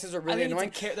their voices are I really think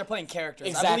annoying. they're playing characters.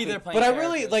 Exactly. I believe they're playing but I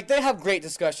characters. really they have great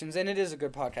discussions, and it is a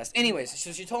good podcast. Anyways,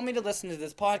 so she told me to listen to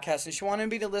this podcast, and she wanted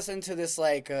me to listen to this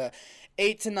 8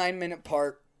 to 9 minute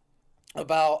part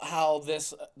about how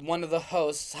this one of the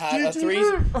hosts had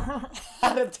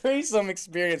a threesome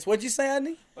experience. What'd you say,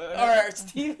 Andy? Or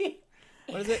Stevie?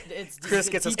 What is it? It's Chris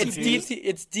gets us confused.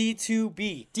 It's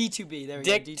D2B. D2B. There we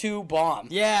Dick go. 2 bomb.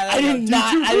 Yeah, I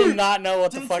did not know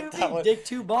what the fuck D2B, that was. Dick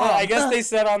 2 bomb. I guess they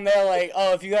said on there like,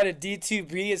 oh, if you got a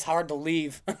D2B, it's hard to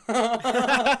leave.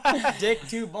 Dick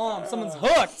 2 bomb. Someone's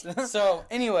hooked. So,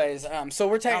 anyways, so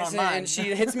we're texting, mine. and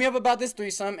she hits me up about this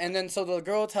threesome, and then so the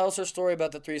girl tells her story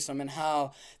about the threesome and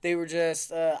how they were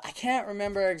just, I can't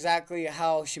remember exactly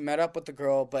how she met up with the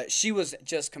girl, but she was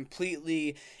just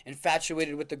completely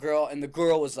infatuated with the girl, and the girl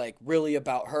was like really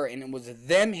about her, and it was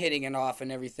them hitting it off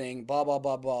and everything, blah, blah,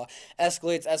 blah, blah,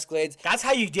 escalates. That's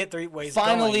how you get 3 ways.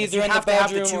 Finally, going, is they're you in have the to have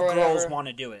the bedroom 2 or girls whatever. want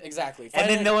to do it. Exactly. And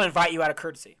then they'll invite you out of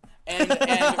courtesy. And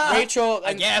Rachel,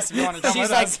 I guess if you want to come she's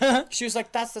with like, us. she was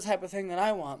like, that's the type of thing that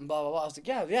I want, and blah, blah, blah. I was like,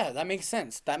 yeah, that makes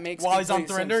sense. That makes While he's on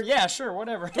complete Thrinder? sense. Yeah, sure,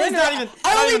 whatever. Thrinder, He's not even,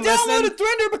 I not only even listening. downloaded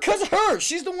Thrinder because of her.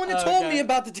 She's the one that told me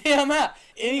about the damn app.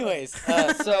 Anyways,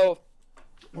 so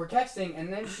we're texting,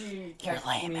 and then she texts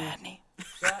me.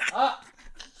 Shut up.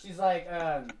 She's like,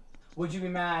 would you be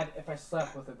mad if I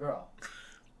slept with a girl?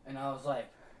 And I was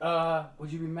like,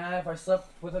 would you be mad if I slept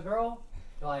with a girl?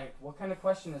 Like, what kind of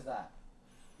question is that?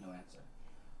 No answer.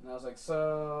 And I was like,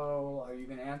 so, are you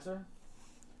going to answer?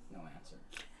 No answer.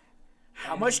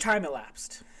 How much time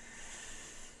elapsed?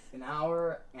 An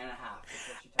hour and a half. Is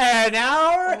what she texted. An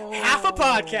hour, half a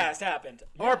podcast happened.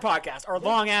 Or podcast. Or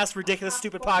long-ass, ridiculous,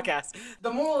 stupid podcast. The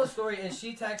moral of the story is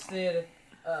she texted,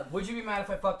 would you be mad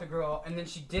if I fucked a girl? And then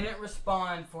she didn't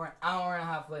respond for an hour and a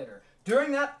half later.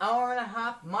 During that hour and a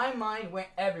half, my mind went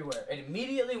everywhere. It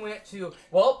immediately went to,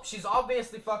 well, she's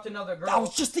obviously fucked another girl. I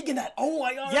was just thinking that. Oh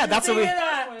my god. Yeah, that's what we...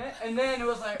 And then it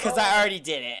was like, Because oh, I already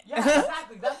did it. Yeah,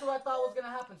 exactly. That's what I thought was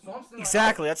gonna happen. So I'm sitting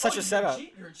Exactly, like, that's such a setup.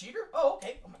 You're a cheater? Oh,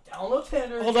 okay. I'm gonna download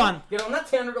Tinder. Hold on. Get on that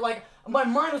Tinder. Like, my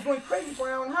mind was going crazy for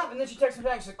an hour and a half. And then she texted me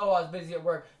back. She's like, oh, I was busy at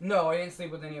work. No, I didn't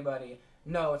sleep with anybody.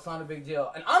 No, it's not a big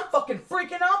deal. And I'm fucking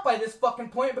freaking out by this fucking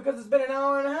point because it's been an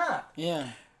hour and a half. Yeah.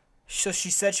 So she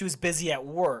said she was busy at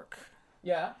work.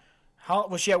 Yeah. How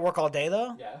was she at work all day,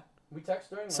 though? Yeah. We text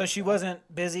during So she wasn't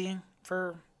busy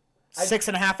for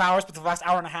 6.5 hours, but the last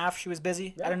hour and a half she was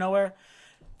busy out of nowhere?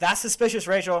 That's suspicious,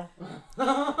 Rachel.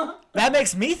 That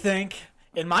makes me think,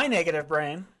 in my negative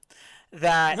brain,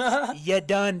 that you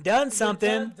done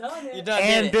something. You done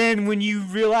And did it. then when you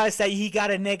realize that he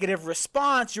got a negative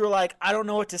response, you were like, I don't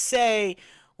know what to say.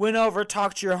 Went over,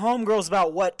 talked to your homegirls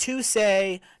about what to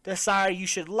say, decided you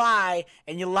should lie,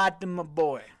 and you lied to my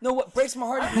boy. No, what breaks my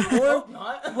heart even more,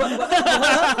 what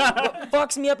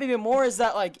fucks me up even more is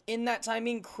that, like, in that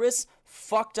timing, Chris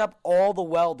fucked up all the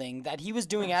welding that he was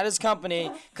doing at his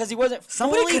company because he wasn't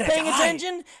Somebody fully could've paying died.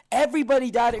 attention.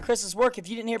 Everybody died at Chris's work. If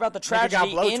you didn't hear about the Nigga got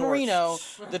tragedy in blowtorched. Reno,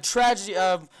 the tragedy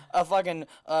of a fucking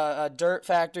dirt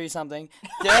factory something.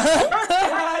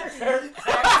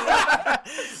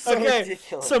 Okay,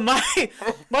 ridiculous. so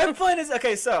my point is,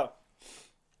 okay, so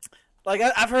like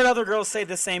I've heard other girls say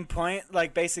the same point,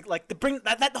 like basic, like the bring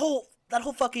that whole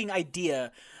fucking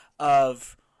idea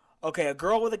of, okay, a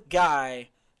girl with a guy,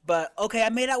 but okay, I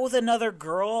made out with another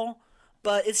girl,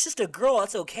 but it's just a girl,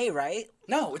 that's okay, right?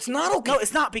 No, it's not okay. No,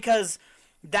 it's not, because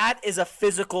that is a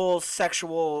physical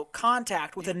sexual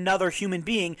contact with another human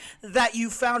being that you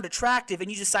found attractive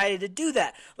and you decided to do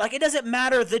that. Like, it doesn't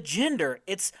matter the gender.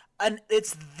 It's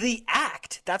the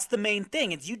act. That's the main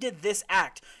thing. It's you did this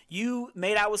act. You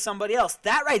made out with somebody else.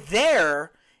 That right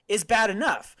there is bad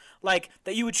enough. Like,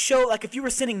 that you would show, like, if you were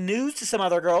sending nudes to some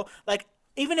other girl, like,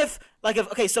 even if, like,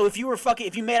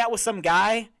 if you made out with some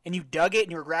guy and you dug it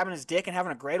and you were grabbing his dick and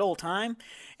having a great old time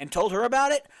and told her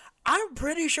about it, I'm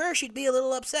pretty sure she'd be a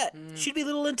little upset. She'd be a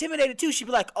little intimidated too. She'd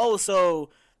be like, "Oh, so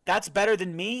that's better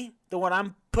than me, the one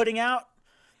I'm putting out."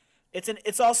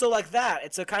 It's also like that.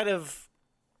 It's a kind of,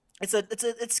 it's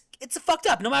a fucked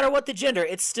up. No matter what the gender,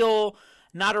 it's still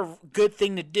not a good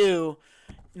thing to do,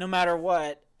 no matter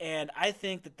what. And I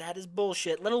think that is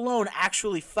bullshit. Let alone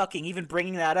actually fucking even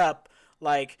bringing that up.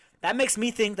 Like, that makes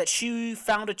me think that she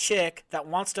found a chick that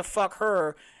wants to fuck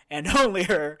her and only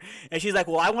her, and she's like,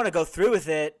 "Well, I want to go through with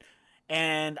it,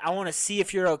 and I want to see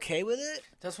if you're okay with it."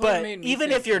 That's what it but made me even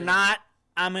think, if you're too. not,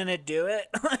 I'm gonna do it.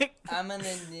 Like, I'm gonna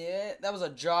do it. That was a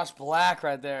Josh Black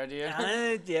right there, dude.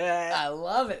 yeah. I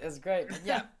love it. It's great. But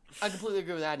yeah, I completely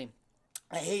agree with Addy.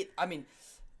 I mean,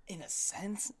 in a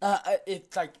sense,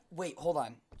 it's like, wait, hold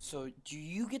on. So do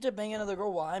you get to bang another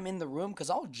girl while I'm in the room?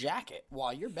 Because I'll jack it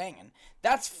while you're banging.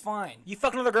 That's fine. You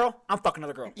fuck another girl, I'm fucking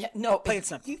another girl. Yeah, no. Play if it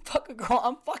simple. You fuck a girl,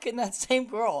 I'm fucking that same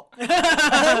girl.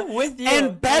 With you.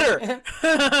 And better.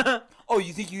 Oh,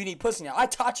 you think you need pussy now? I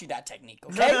taught you that technique,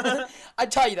 okay? I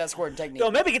taught you that squirting technique.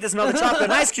 Don't maybe get this melted chocolate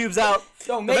and ice cubes out.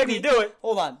 Don't make make me me do it.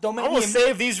 Hold on. Don't make I me will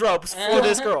save these ropes for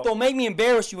this girl. Don't make me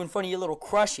embarrass you in front of your little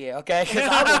crush here, okay? Because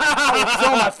I will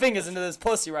throw my fingers into this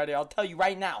pussy right here. I'll tell you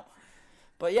right now.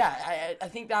 But yeah, I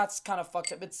think that's kind of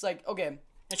fucked up. It's like, okay.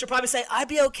 And she'll probably say, I'd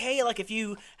be okay, like, if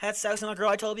you had sex with a girl,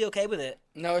 I'd totally be okay with it.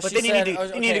 No, but she then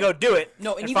said, you need to go do it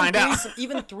No, and find out.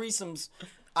 even threesomes,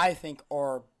 I think,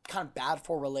 are kind of bad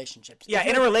for relationships. Yeah,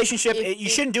 in a relationship, you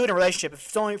if- shouldn't do it in a relationship.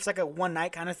 If it's like a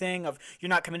one-night kind of thing of you're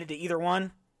not committed to either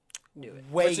one, do it.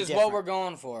 Way which is different. what we're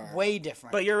going for. Way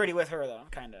different. But you're already with her, though,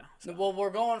 kind of. So. Well, we're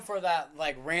going for that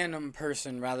like random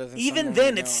person rather than Even someone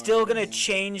then, we it's know. still going to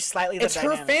change slightly the It's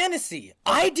her dynamic. fantasy.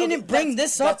 I didn't bring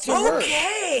this up to her.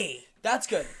 Okay! That's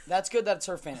good. That's good that it's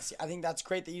her fantasy. I think that's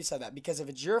great that you said that, because if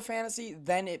it's your fantasy,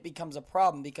 then it becomes a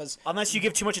problem, because Unless you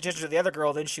give too much attention to the other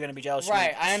girl, then she's going to be jealous.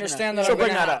 Right, I understand that. She'll bring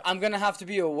that up. I'm gonna have to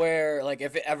be aware. Like,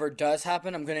 if it ever does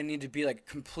happen, I'm gonna need to be like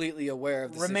completely aware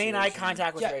of the Remain eye situation.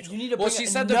 contact with yeah, Rachel. you need to Well, bring she it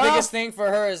said the enough- biggest thing for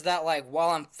her is that, like, while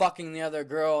I'm fucking the other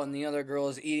girl and the other girl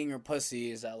is eating her pussy,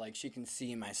 is that, like, she can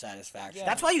see my satisfaction.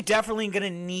 That's why you definitely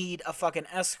gonna need a fucking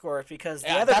escort, because the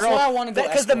Yeah, other that's girl, why I wanna go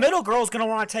because the escort. middle girl's gonna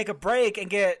want to take a break and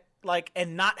get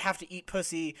and not have to eat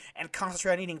pussy and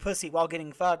concentrate on eating pussy while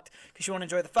getting fucked, because she won't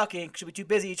enjoy the fucking. 'Cause she'll be too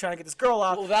busy trying to get this girl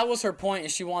off. Well, that was her point,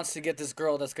 is she wants to get this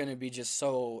girl that's going to be just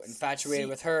so infatuated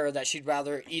with her that she'd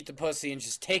rather eat the pussy and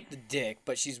just take the dick,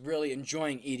 but she's really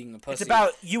enjoying eating the pussy. It's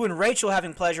about you and Rachel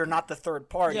having pleasure, not the third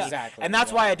party. Yeah. Exactly, And that's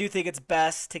yeah. why I do think it's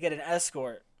best to get an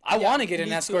escort. I want to get me an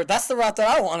too. escort. That's the route that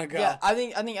I want to go. Yeah, I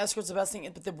think escort's the best thing.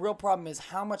 But the real problem is,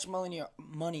 how much money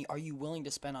are you willing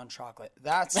to spend on chocolate?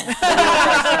 That's the real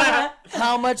question.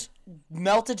 How much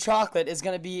melted chocolate is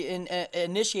going to be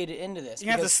initiated into this? You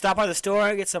have to stop by the store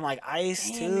and get some ice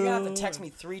Man, too. you're gonna have to text me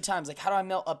 3 times. Like, how do I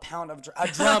melt a pound of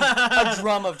a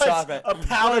drum of chocolate? A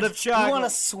pallet of chocolate. You want to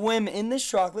swim in this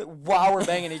chocolate while we're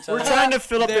banging each other? We're trying to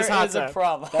fill up this hot There is tub. a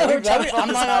problem. I'm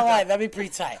not gonna lie, that'd be pretty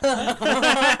tight.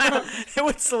 It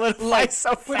would solidify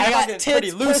so fast. I got Fucking pretty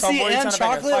tits, loose, pussy, homeboy. You're and trying to make a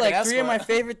chocolate, fucking like 3 of my escort.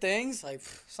 favorite things. Like,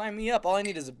 sign me up. All I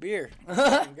need is a beer.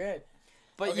 I'm good.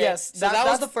 But Okay, yes, so that was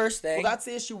that's the first thing. Well, that's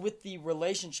the issue with the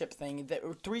relationship thing. That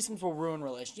threesomes will ruin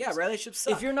relationships. Yeah, relationships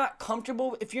suck. If you're not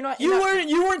comfortable, if you're not, You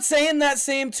weren't saying that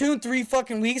same tune 3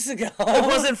 fucking weeks ago. It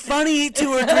wasn't funny 2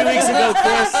 or 3 weeks ago,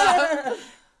 Chris.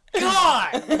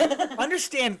 God!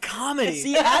 Understand comedy.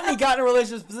 See, Adney got in a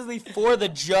relationship specifically for the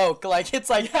joke. Like, it's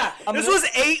like, This was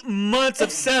 8 months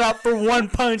of setup for one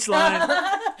punchline.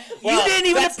 You didn't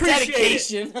even That's appreciate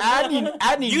dedication. it.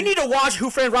 Adney. You need to watch Who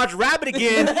Framed Roger Rabbit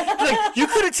again. Like, you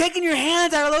could have taken your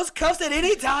hands out of those cuffs at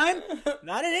any time.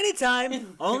 Not at any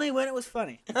time. Only when it was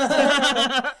funny.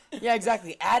 Yeah,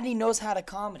 exactly. Adney knows how to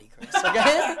comedy, Chris.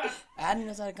 Okay? Adney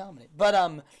knows how to comedy.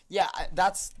 But yeah,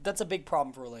 that's a big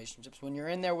problem for relationships. When you're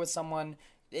in there with someone,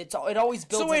 it always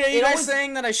builds. So wait, are you it guys always-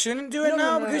 saying that I shouldn't do it No,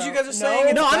 now no, because no. you guys are No. saying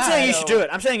it's No, I'm bad? saying you should do it.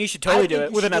 I'm saying you should totally do think it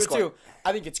you with should an do it, escort. too.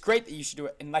 I think it's great that you should do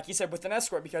it, and like you said, with an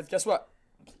escort, because guess what?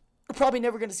 You're probably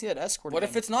never going to see that escort. What again.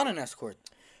 if it's not an escort?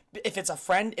 If it's a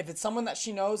friend, if it's someone that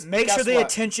she knows, Make guess sure the what?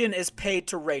 attention is paid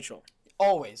to Rachel.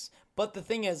 Always. But the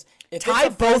thing is, if Tie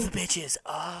it's a friend, both bitches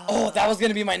up. Oh, that was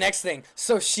gonna be my next thing.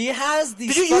 So she has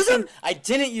these. Did you use fucking- them? I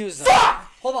didn't use them.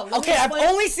 hold on. let me Okay, I've explain.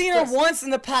 only seen her Chris, once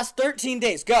in the past 13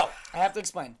 days. Go. I have to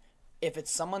explain. If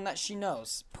it's someone that she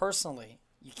knows personally,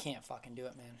 you can't fucking do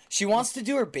it, man. She wants to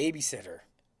do her babysitter.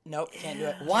 Nope, can't do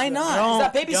it. Why not? Don't.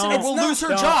 That babysitter Don't. will It's lose her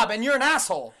not- job, and you're an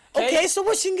asshole. Okay, so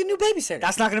what? She can do babysitter.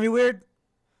 That's not going to be weird.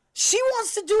 She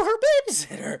wants to do her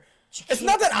babysitter. It's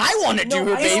not that I want to do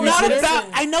her It's babysitter. not about.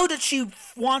 I know that she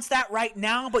wants that right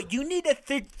now, but you need to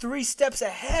think 3 steps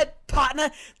ahead, partner.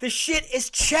 The shit is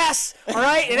chess, all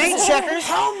right? It ain't checkers.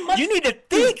 How much- You need to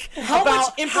think How about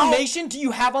much information do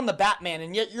you have on the Batman,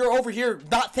 and yet you're over here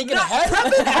not thinking ahead?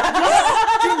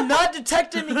 You're not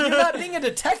detecting. You're not being a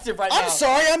detective right now. I'm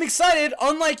sorry, I'm excited.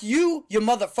 Unlike you, you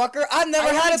motherfucker, I've never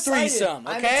I'm had a excited. threesome,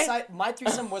 I'm okay? excited. My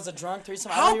threesome was a drunk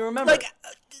threesome. I How don't even remember. like.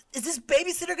 Is this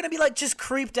babysitter gonna be like just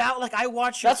creeped out? Like I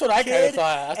watch your That's what I kinda kid,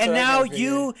 thought. That's and what I now kinda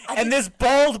you and this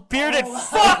bald bearded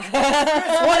fuck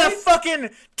want to fucking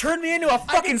turn me into a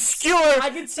fucking skewer. I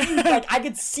could see, like, I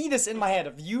could see this in my head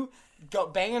of you go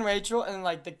banging Rachel and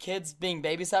like the kids being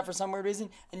babysat for some weird reason,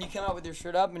 and you come out with your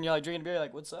shirt up and you're like drinking beer,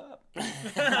 like, what's up?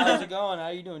 How's it going? How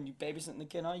you doing? You babysitting the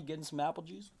kid? Huh? You getting some apple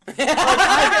juice?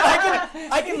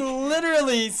 I can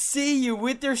literally see you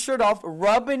with your shirt off,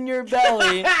 rubbing your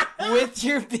belly with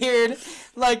your beard,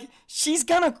 like she's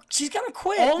gonna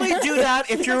quit. Only do that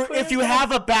if you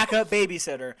have a backup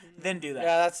babysitter. Then do that.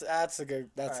 Yeah, that's a good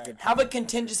Have a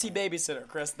contingency babysitter,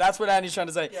 Chris. That's what Andy's trying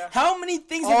to say. Yeah. How many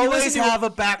things have you Always listened to? have a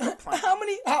backup plan.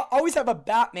 Always have a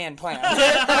Batman plan.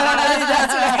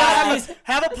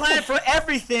 Have a plan for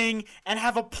everything, and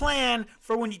have a plan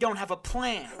for when you don't have a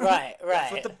plan. Right.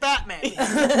 With the Batman.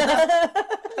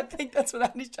 I think that's what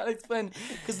Andy's trying to explain.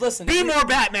 Because listen, Be more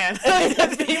Batman.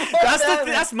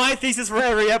 That's my thesis for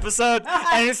every episode,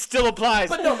 and it still applies.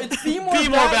 But no, it's be more Be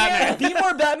more Batman. Batman. Be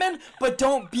more Batman, but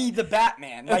don't be the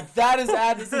Batman. Like that is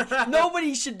Andy's.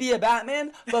 Nobody should be a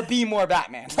Batman, but be more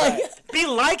Batman. Like, Be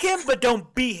like him, but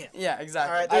don't be him. yeah,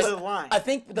 exactly. All right, there's a line. I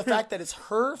think the fact that it's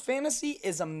her fantasy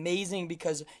is amazing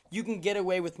because you can get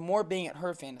away with more being at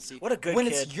her fantasy. What a good when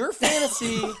kid. it's your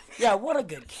fantasy, yeah, what a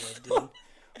good kid, dude.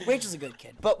 Rachel's a good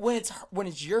kid. But when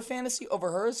it's your fantasy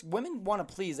over hers, women want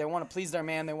to please. They want to please their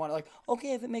man. They want to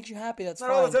okay, if it makes you happy, that's Not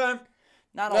fine. all the time.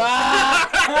 Not all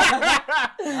the time.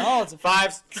 Not all the time.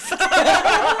 Fives.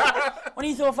 Why don't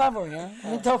you throw a 5 over here?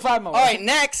 Huh? Throw a 5 more. All right,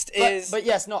 next is. But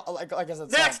yes, no, like I said,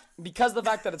 Next. sorry. Because the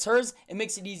fact that it's hers, it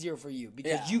makes it easier for you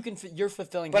because Yeah. you're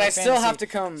fulfilling. But her I still fantasy. have to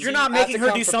come. You're not I have making to her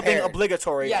come do something prepared.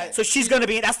 obligatory. Yeah. So she's going to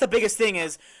be. That's the biggest thing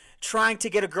is trying to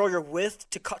get a girl you're with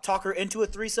to talk her into a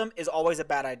threesome is always a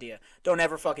bad idea. Don't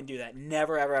ever fucking do that.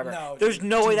 Never, ever, ever. No, There's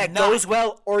no way that not. goes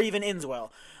well or even ends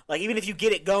well. Like, even if you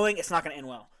get it going, it's not going to end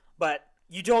well. But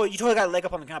you totally got a leg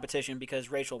up on the competition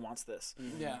because Rachel wants this.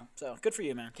 Yeah. So, good for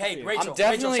you, man. Good Hey, for you. Rachel. I'm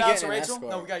definitely Rachel, shout out to getting an Rachel.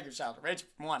 escort. No, we gotta give a shout out to Rachel.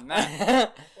 One.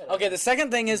 Okay, the second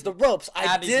thing is the ropes.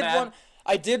 Abby's mad.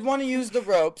 I did want to use the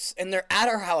ropes, and they're at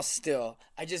our house still.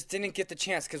 I just didn't get the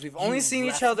chance because we've only seen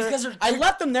each other. because her I kid-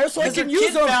 left them there so I Because her can kid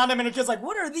use them. found him and her kid's like,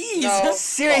 what are these? No.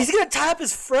 Serious? He's going to tie up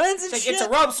his friends and It's, shit? it's a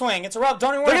rope swing. It's a rope.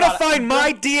 Don't even worry They're going about to find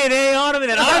my DNA on him, and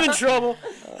then I'm in trouble.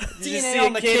 DNA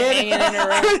on the kid. hanging in a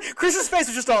ring. Chris's face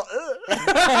was just all, ugh.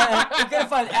 You're gonna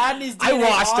find Adney's I DNA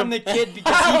washed on him. the kid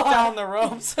because he found the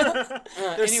ropes. There's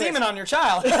anyways. semen on your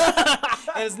child,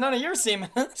 and it's none of your semen.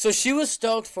 So she was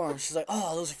stoked for him. She's like,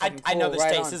 "Oh, those are I, fucking I cool." know this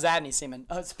right taste on. is Adney's semen.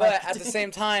 Oh, it's But fine. at the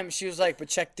same time, she was like, "But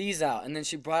check these out." And then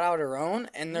she brought out her own,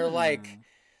 and they're like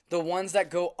the ones that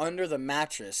go under the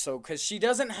mattress. So, because she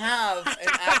doesn't have an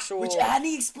actual. Which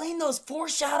Adney explained those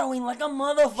foreshadowing like a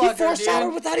motherfucker. he foreshadowed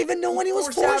dude. without even knowing he was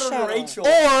Foreshadowed foreshadowing. Rachel.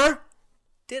 Or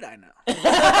did I know?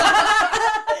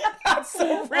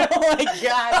 Oh my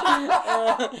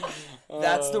god.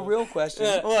 That's the real question.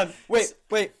 Hold on. Wait.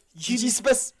 Did you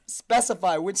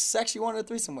specify which sex you wanted a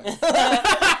threesome with?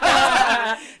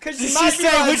 Because Did she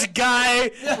say which guy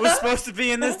was supposed to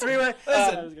be in this three-way?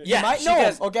 Yeah, might she know him,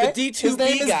 does. okay? The D2B His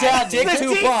name is guy, Dad. Dick The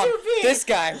 2 Bomb. D2B. This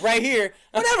guy right here.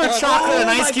 Whatever, chocolate and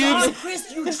ice my cubes. God,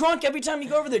 Chris, you're drunk every time you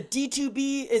go over there.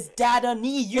 D2B is Dada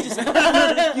knee. You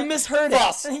just you misheard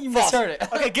False. it. You False. misheard it.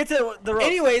 Okay, get to the rope.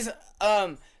 Anyways,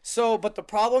 but the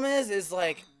problem is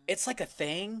like it's like a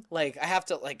thing. Like I have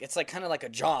to like it's like kind of like a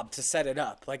job to set it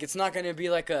up. Like it's not gonna be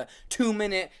like a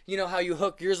 2-minute. You know how you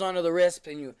hook yours onto the wrist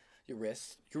and your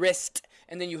wrist,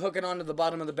 and then you hook it onto the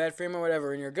bottom of the bed frame or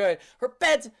whatever, and you're good. Her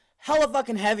bed's hella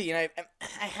fucking heavy, and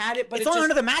I had it, but It's it only just,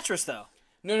 under the mattress, though.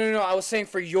 No. I was saying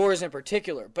for yours in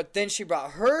particular. But then she brought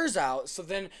hers out.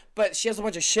 But she has a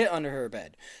bunch of shit under her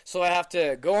bed. So I have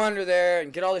to go under there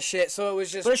and get all the shit. So it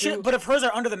was just. But if hers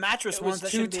are under the mattress It ones, was that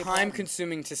too shouldn't be a problem. time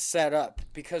consuming to set up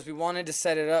because we wanted to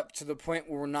set it up to the point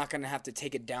where we're not going to have to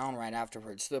take it down right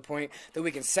afterwards. To the point that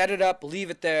we can set it up, leave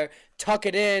it there, tuck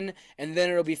it in, and then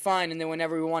it'll be fine. And then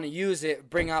whenever we want to use it,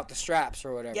 bring out the straps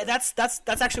or whatever. Yeah, that's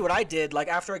actually what I did. Like,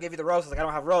 after I gave you the ropes, I was like, I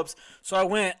don't have ropes. So I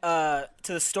went to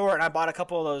the store and I bought a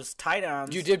couple of those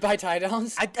tie-downs. You did buy tie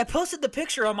downs? I posted the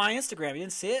picture on my Instagram. You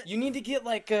didn't see it? You need to get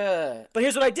like But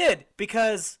here's what I did,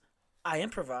 because I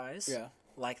improvise Yeah.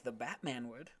 like the Batman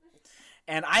would.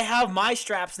 And I have my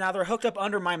straps now. They're hooked up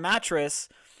under my mattress.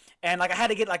 And like I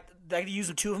had to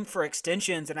use two of them for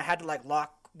extensions, and I had to like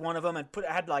lock one of them and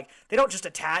they don't just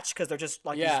attach because they're just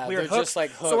like Yeah, these weird they're hooks. just,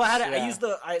 like, So I hooks,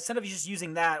 yeah. instead of just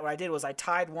using that, what I did was I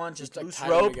tied one just like, loose tie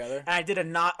them rope, together. and I did a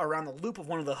knot around the loop of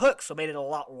one of the hooks, so it made it a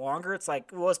lot longer. It's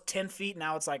like, it was 10 feet,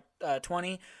 now it's like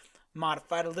 20.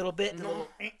 Modified a little bit,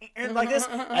 like this,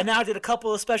 and now I did a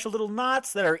couple of special little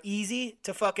knots that are easy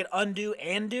to fucking undo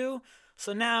and do.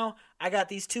 So now I got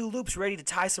these two loops ready to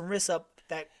tie some wrists up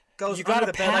that goes You under got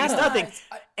the a bed like it's pattern. nothing,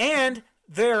 and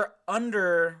they're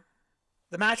under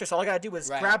the mattress. All I gotta do is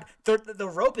Right. grab the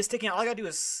rope is sticking out. All I gotta do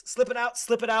is slip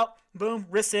it out, boom,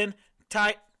 wrists in,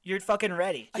 tight. You're fucking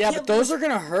ready. Yeah, but those are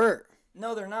going to hurt.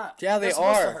 No, they're not. Yeah, they They're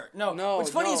supposed to are. hurt. No. no. What's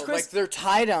funny is Chris. Like they're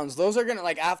tie downs. Those are gonna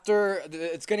after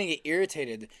it's gonna get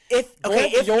irritated.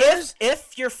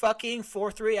 If you're fucking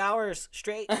for 3 hours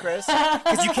straight, Chris,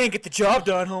 because you can't get the job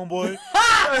done, homeboy.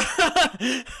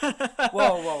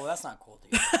 Whoa, that's not cool,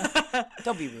 dude.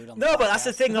 Don't be rude on the No, podcast. but that's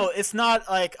the thing, though. It's not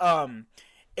like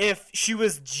if she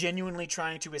was genuinely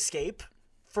trying to escape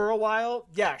for a while,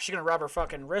 yeah, she's gonna rub her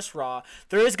fucking wrist raw.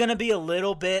 There is gonna be a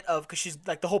little bit of, because she's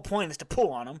like, the whole point is to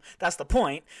pull on them. That's the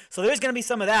point. So there's gonna be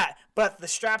some of that, but the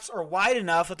straps are wide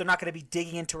enough that they're not gonna be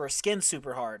digging into her skin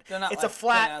super hard. They're not it's like a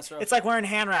flat. thin-ass rope. It's like wearing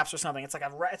hand wraps or something. It's like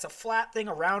it's a flat thing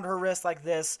around her wrist like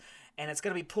this, and it's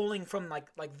gonna be pulling from like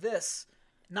this.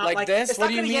 Not Like this? it's What not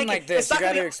do you gonna mean yank like it. this? It's not You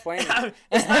gonna gotta be- explain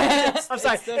it. I'm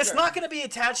sorry. It's different. not going to be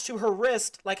attached to her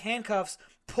wrist like handcuffs,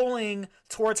 pulling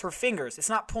towards her fingers. It's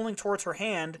not pulling towards her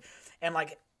hand and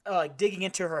like digging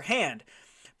into her hand,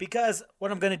 because what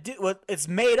I'm going to do, it's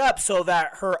made up so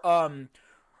that her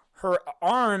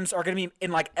arms are going to be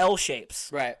in like L shapes,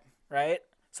 Right. right?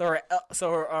 So her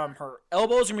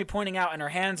elbows are going to be pointing out, and her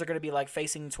hands are going to be like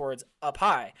facing towards up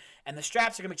high, and the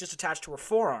straps are going to be just attached to her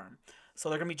forearm. So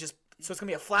they're going to be so it's going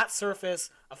to be a flat surface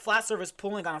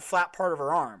pulling on a flat part of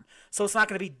her arm. So it's not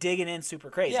going to be digging in super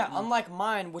crazy. Yeah, unlike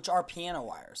mine, which are piano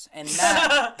wires, and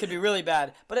that could be really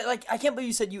bad. But I can't believe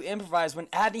you said you improvise when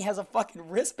Adney has a fucking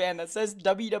wristband that says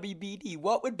WWBD.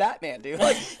 What would Batman do?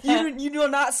 Like you do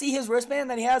not see his wristband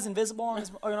that he has invisible on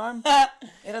his arm.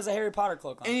 It has a Harry Potter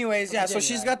cloak on. Anyways, yeah, so Continue,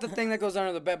 she's yeah. got the thing that goes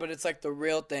under the bed, but it's like the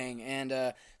real thing.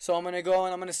 And so I'm going to go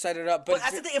and I'm going to set it up. But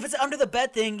that's the thing. If it's under the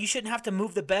bed thing, you shouldn't have to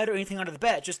move the bed or anything under the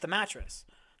bed, just the mattress.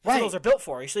 That's Right. what those are built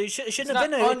for. So it shouldn't It's have not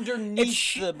been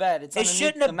underneath the bed. It's it underneath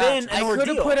shouldn't the have been mattress. an I could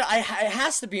have ordeal. put it. It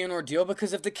has to be an ordeal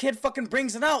because if the kid fucking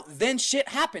brings it out, then shit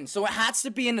happens. So it has to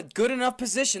be in a good enough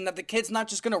position that the kid's not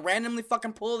just gonna randomly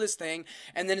fucking pull this thing,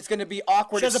 and then it's gonna be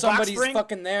awkward She if has a box somebody's spring?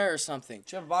 fucking there or something.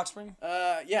 Do you have a box spring?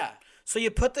 Yeah. So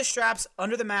you put the straps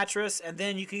under the mattress, and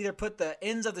then you can either put the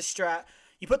ends of the strap.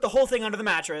 You put the whole thing under the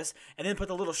mattress, and then put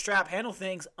the little strap handle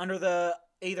things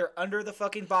either under the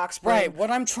fucking box spring. Right.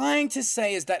 What I'm trying to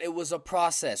say is that it was a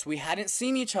process. We hadn't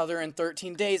seen each other in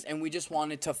 13 days, and we just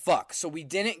wanted to fuck. So we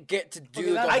didn't get to do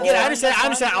the that- whole I get it. I understand.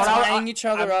 tying each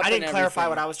other up. I didn't and clarify everything.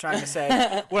 what I was trying to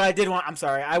say. What I did want. I'm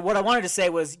sorry. What I wanted to say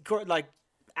was like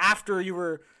after you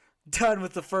were done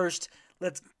with the first,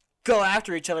 let's go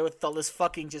after each other with all this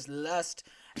fucking just lust.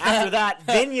 After that,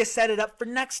 then you set it up for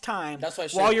next time. That's what I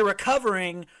should while have you're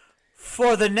recovering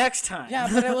for the next time. Yeah,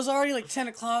 but it was already like 10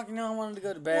 o'clock. You know, I wanted to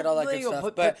go to bed, all that there good you go, stuff.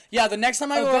 but- But yeah, the next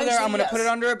time I go over there, I'm Eventually, going to put yes. it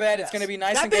under a bed. It's Yes. going to be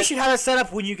nice that and bitch good. should have it set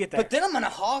up when you get there. But then I'm gonna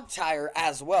hog tie her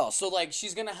as well. So like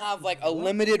she's gonna have like a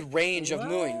limited range of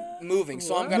moving.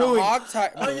 So I'm gonna hog tie.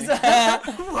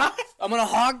 I'm gonna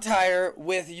hog tie her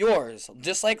with yours,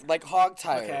 just like hog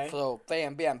tie her. Okay. So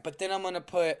bam, bam. But then I'm gonna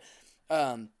put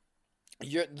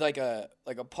you're like a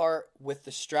part with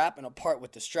the strap and a part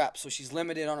with the strap, so she's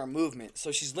limited on her movement.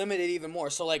 So she's limited even more.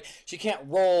 So like she can't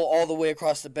roll all the way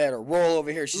across the bed or roll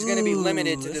over here. She's gonna be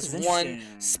limited to this this is one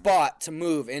interesting. spot to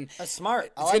move. And That's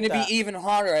smart. I it's like gonna that. be even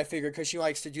harder, I figure, because she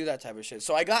likes to do that type of shit.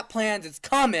 So I got plans. It's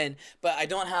coming, but I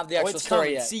don't have the actual it's story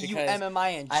coming. yet.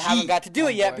 C-U-M-M-I-N-G. because I haven't got to do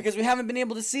it yet Homeboy. because we haven't been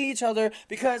able to see each other.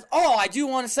 Because I do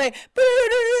want to say,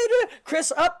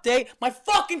 Chris, update. My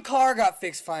fucking car got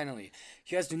fixed finally.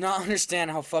 You guys do not understand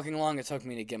how fucking long it took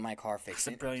me to get my car fixed.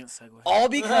 That's a brilliant segue. All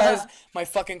because my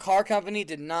fucking car company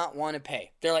did not want to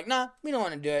pay. They're like, nah, we don't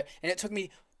want to do it. And it took me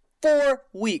 4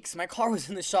 weeks. My car was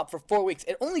in the shop for 4 weeks.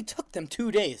 It only took them 2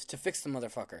 days to fix the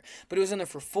motherfucker. But it was in there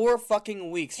for 4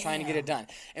 fucking weeks trying to get it done.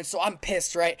 And so I'm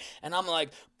pissed, right? And I'm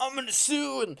like, I'm gonna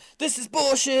sue, and this is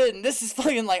bullshit, and this is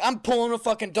fucking like, I'm pulling a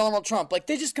fucking Donald Trump. Like,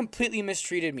 they just completely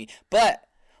mistreated me. But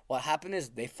what happened is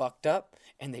they fucked up.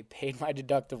 And they paid my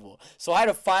deductible. So I had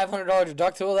a $500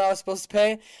 deductible that I was supposed to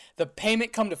pay. The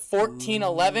payment come to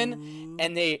 $1,411,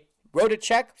 and they wrote a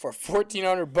check for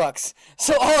 $1,400.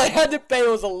 So all I had to pay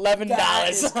was $11. That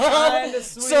is kinda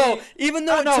sweet. So even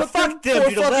though No, it took fuck them them, for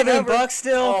dude. fucking ever, $11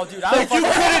 still. Oh, dude, I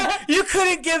fucking You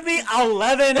couldn't give me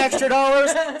 $11 extra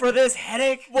for this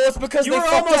headache. well, it's because You they were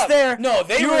fucked almost up. there. No,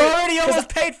 they you were were already 'cause almost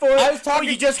paid for it. I was talking-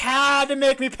 You just had to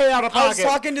make me pay out of I was pocket.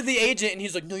 talking to the agent, and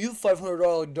he's like, "No, you have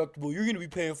 $500 deductible. You're gonna be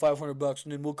paying $500,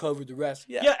 and then we'll cover the rest."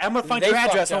 Yeah, I'm gonna find They your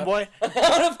address, fucked up. homeboy. I'm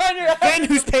gonna find your Ben,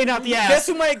 who's paying out the ass?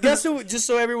 Guess who? Just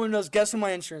so everyone knows, guess who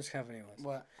my insurance company was?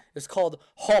 What? It's called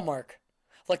Hallmark,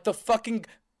 like the fucking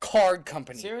card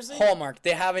company. Seriously? Hallmark.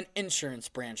 They have an insurance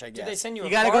branch, I guess. Did they send you a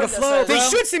gotta card go to that Flow, says- They bro.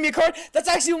 should send me a card. That's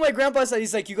actually what my grandpa said.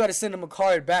 He's like, you got to send them a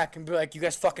card back and be like, you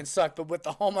guys fucking suck, but with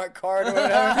the Hallmark card or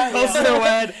whatever. Close to their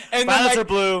wed. And then, Violets like, are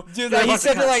blue. Dude, They're a he bunch of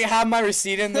said to cunts. like have my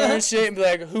receipt in there and shit and be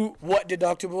like, what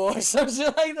deductible or some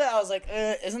shit like that. I was like,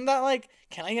 isn't that like,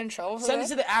 can I get in trouble for Send it that?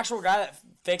 to the actual guy that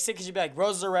fixed it, because you'd be like,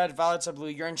 roses are red, violets are blue,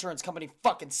 your insurance company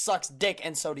fucking sucks dick,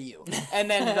 and so do you. And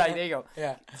then you'd be like, there you go.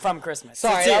 Yeah. From Christmas.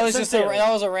 Sorry, Sincere- that was just sincerely.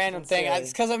 that was a random thing. Sincerely.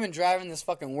 It's because I've been driving this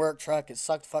fucking work truck. It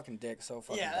sucked fucking dick so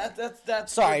fucking Yeah, bad.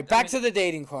 that's Sorry, I back mean- to the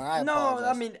dating corner. I No,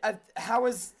 apologize. I mean, how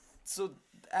is so?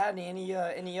 Adney,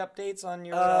 any updates on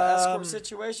your Um, escort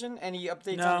situation? Any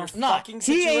updates no. on your No, fucking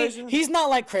he situation? ain't. He's not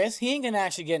like Chris. He ain't gonna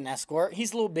actually get an escort.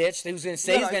 He's a little bitch who's gonna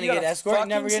say he's gonna get an escort and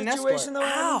never get an escort.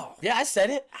 Ow. Yeah, I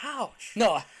said it. Ouch.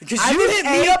 No, because I you was- hit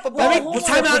me up about Let me,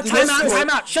 time out, time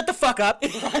out. Shut the fuck up.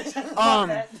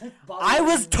 I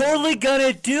was totally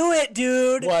gonna do it,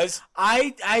 dude.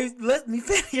 I let me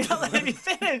finish. You're not letting me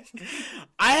finish.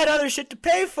 I had other shit to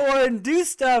pay for and do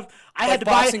stuff. I had to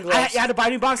buy. boxing gloves. I had to buy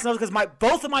new boxing gloves because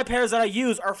both of my pairs that I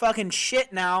use are fucking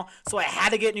shit now. So I had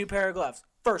to get a new pair of gloves.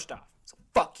 First off, so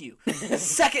fuck you.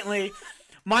 Secondly,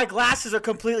 my glasses are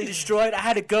completely destroyed. I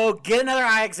had to go get another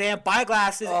eye exam, buy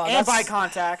glasses, and that's buy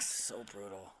contacts. So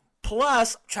brutal.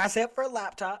 Plus, try to save up for a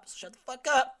laptop. So shut the fuck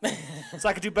up. So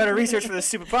I could do better research for this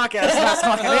stupid podcast. And not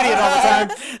fucking idiot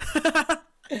all the time.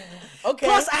 Okay.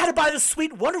 Plus, I had to buy this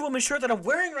sweet Wonder Woman shirt that I'm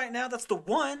wearing right now. That's the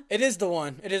one. It is the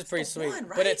one. It is pretty the sweet, one,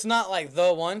 but right? it's not like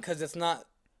the one because it's not.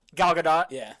 Gal Gadot.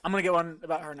 Yeah. I'm gonna get one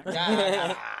about her next.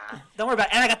 Don't worry about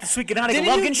it. And I got the sweet Gennady Didn't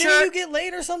Golovkin you shirt. get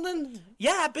laid or something?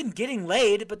 Yeah, I've been getting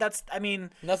laid, but that's. I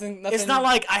mean, Nothing. it's not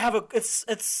like I have a.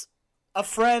 It's a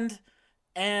friend.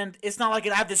 And it's not like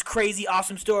I have this crazy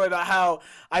awesome story about how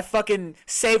I fucking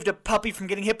saved a puppy from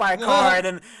getting hit by a car, and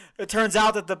then it turns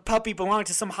out that the puppy belonged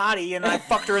to some hottie, and I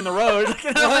fucked her in the road.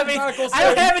 You know what I mean? I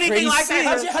don't have anything like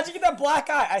that. How'd you get that black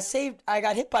eye? I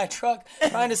got hit by a truck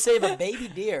trying to save a baby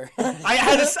deer. I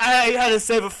had to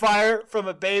save a fire from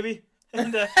a baby.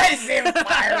 And, I saved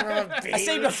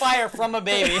a fire from a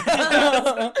baby.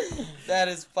 That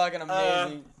is fucking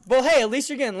amazing. Well, hey, at least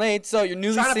you're getting laid, so you're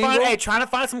newly single. trying to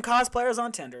find some cosplayers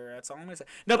on Tinder. That's all I'm gonna say.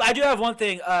 No, but I do have one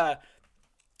thing. I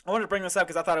wanted to bring this up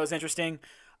because I thought it was interesting.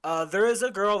 There is a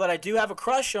girl that I do have a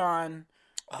crush on.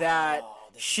 That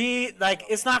she like.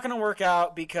 It's not gonna work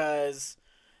out because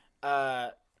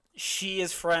she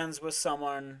is friends with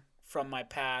someone from my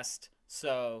past.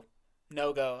 So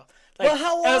no go. Like, Well,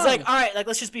 how I was like, long? all right, like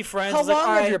let's just be friends. I How was like, long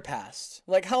all have right. your past?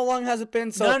 Like, how long has it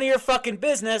been? So None of your fucking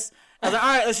business. I was like, all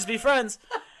right, let's just be friends.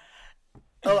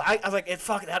 I was like,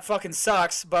 that fucking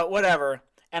sucks, but whatever.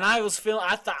 And I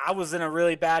thought I was in a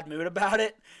really bad mood about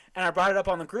it, and I brought it up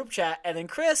on the group chat, and then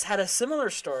Chris had a similar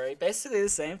story, basically the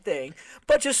same thing,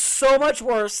 but just so much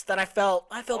worse that I felt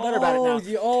better about it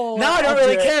now. Now I don't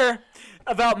really care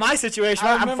about my situation.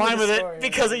 I I'm remember fine the with story. it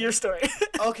because of your story.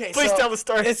 Okay, Please so tell the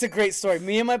story. It's a great story.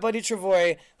 Me and my buddy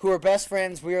Travoy, who were best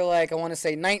friends, we were like, I want to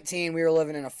say 19. We were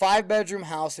living in a 5-bedroom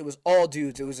house. It was all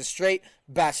dudes. It was a straight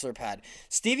bachelor pad.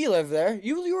 Stevie lived there.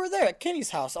 You were there at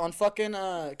Kenny's house on fucking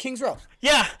Kings Row.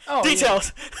 Yeah,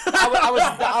 details. We You all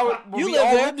lived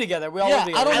there? lived together. We all Yeah, lived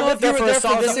together. I don't know lived if you there were for a there for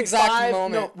solid this exact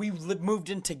moment. No, we moved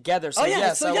in together. So Oh yeah,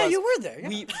 yes, so I yeah, was. you were there. Yeah.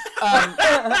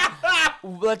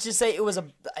 We let's just say it was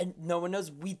no one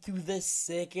knows, we threw the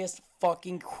sickest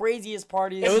fucking craziest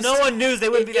parties. If no one knew, they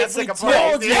wouldn't be that if we sick of told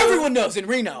parties. you- Everyone knows in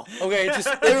Reno. Okay, just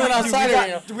everyone outside of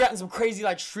Reno. we got in some crazy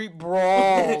like street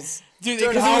brawls. Dude,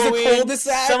 during because it was Halloween. the coldest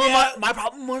side. Some of my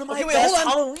problem, one of my Okay, wait, best hold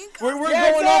on. Halloween. We're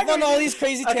Yeah, going off exactly. on all these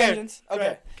crazy Okay, tangents. go Okay.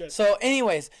 ahead, good. So,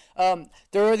 anyways,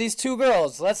 there were these two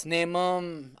girls. Let's name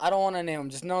them. I don't want to name them.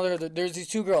 Just know there's these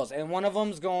two girls, and one of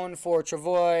them's going for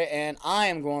Travoy, and I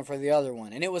am going for the other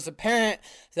one. And it was apparent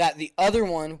that the other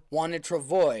one wanted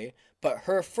Travoy, but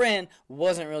her friend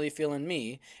wasn't really feeling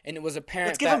me, and it was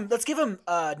apparent Let's give him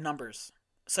numbers.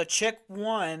 So chick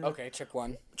one, Okay, check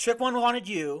one. chick one wanted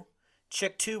you,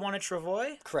 chick two wanted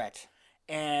Travoy, Correct.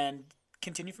 and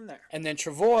continue from there. And then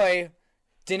Travoy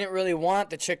didn't really want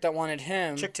the chick that wanted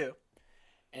him. Chick two.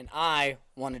 And I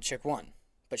wanted chick one,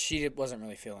 but she wasn't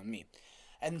really feeling me.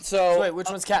 And so, Wait, which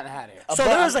one's cat in the hat here? So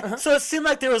there was like, so it seemed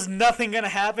like there was nothing gonna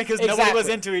happen because nobody was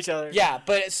Exactly. into each other. yeah,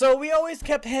 but so we always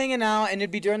kept hanging out, and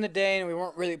it'd be during the day, and we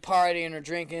weren't really partying or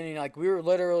drinking, and like we were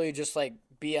literally just like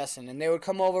BSing, and they would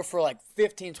come over for like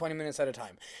 15, 20 minutes at a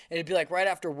time. And it'd be like right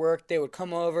after work, they would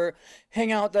come over,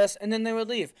 hang out with us, and then they would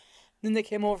leave. Then they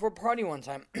came over for a party one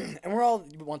time, and we're all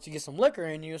want to get some liquor,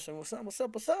 and you said, "What's up? What's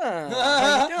up? What's up?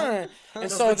 How you doing?"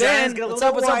 And so then, what's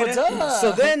up?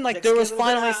 so then, like, there was Dicks get a little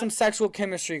finally wider. some sexual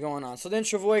chemistry going on. So then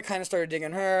Travoy kind of started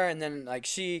digging her, and then like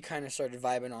she kind of started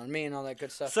vibing on me and all that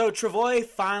good stuff. So Travoy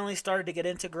finally started to get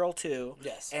into girl 2.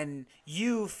 Yes. And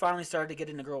you finally started to get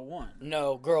into girl 1.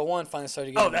 No, girl 1 finally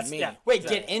started getting that's me. yeah. Wait,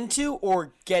 get into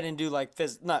or get into like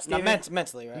not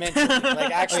mentally, right? Mentally,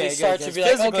 like actually Okay, start good, to good. be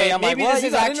like, Physically, okay, I'm like, maybe well, this you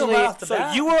is got into actually. right off the So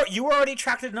bat. you were already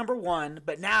attracted to number 1,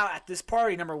 but now at this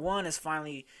party, number 1 is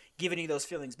finally giving you those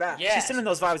feelings back. Yeah. She's sending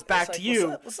those vibes back It's to like, you.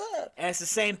 What's up? And it's the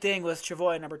same thing with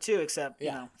Travoy number 2, except,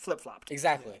 Yeah. flip-flopped.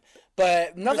 Exactly.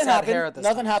 But nothing had hair at happened. this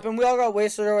Nothing time. happened. We all got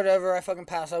wasted or whatever. I fucking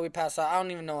passed out. We passed out. I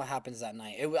don't even know what happens that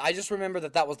night. I just remember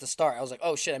that was the start. I was like,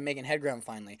 oh shit, I'm making head ground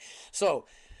finally. So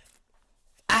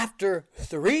after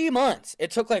 3 months,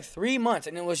 it took like 3 months,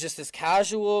 and it was just this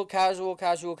casual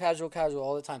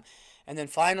all the time. And then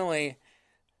finally,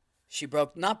 she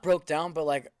not broke down, but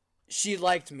like she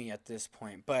liked me at this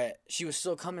point. But she was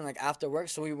still coming like after work,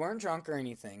 so we weren't drunk or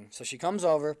anything. So she comes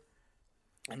over.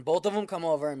 And both of them come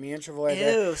over, and me and Travoy are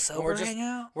there. Ew, sober and we're just,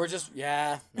 hangout? We're just,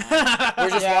 yeah. Nah. We're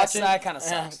just Yeah, watching. that kinda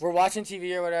sucks. We're watching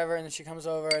TV or whatever, and then she comes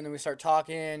over, and then we start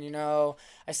talking, you know.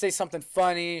 I say something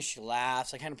funny, she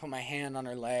laughs. I kind of put my hand on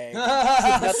her leg.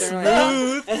 Nothing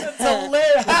really. It's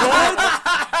hilarious.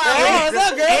 Oh, what's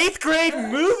up, girl? 8th grade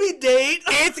movie date.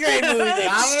 8th grade movie. Date.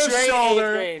 On her Straight shoulder.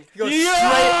 8th grade. He goes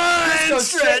Yeah, straight. Goes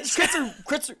straight. stretch.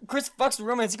 Chris fucks the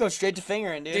romance. He goes straight to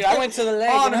fingering, dude. Dude, I went to the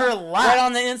leg. on you know, her lap. Right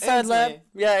on the inside lap. Instantly.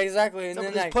 Yeah, exactly. And What's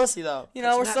up then with his pussy though? you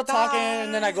know, we're still talking,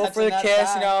 and then I go for the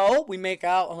kiss, you know, we make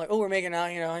out. I'm like, oh, we're making out,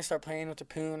 you know. I start playing with the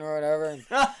poon or whatever. And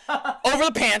over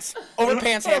the pants,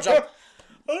 hand job.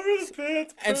 Over his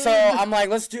pants. And so I'm like,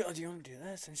 do you want to do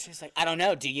this? And she's like, I don't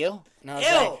know, do you? And I was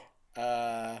Ew.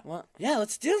 like, What? yeah,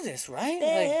 let's do this, right?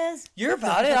 Like, you're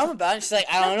about it, I'm about it. She's like,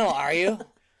 I don't know, are you?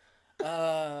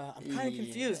 I'm kind of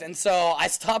confused. And so I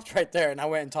stopped right there, and I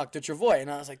went and talked to Travoy, and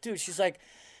I was like, dude, she's like,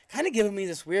 kind of giving me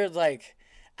this weird, like,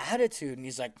 attitude. And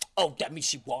he's like, oh, that means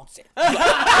she wants it. Is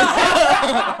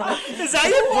that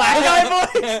your black guy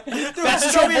voice?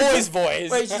 That's Travoy's voice.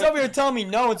 Wait, she's over here telling me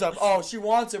no. It's up. Oh, she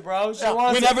wants it, bro. She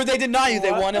wants it. Whenever they deny you,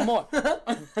 they want it more.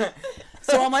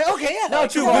 So I'm like, okay, yeah. No,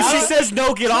 Dude, when she says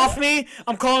no, get off me,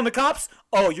 I'm calling the cops.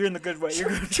 Oh, you're in the good way. You're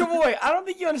good. Travoy, I don't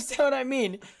think you understand what I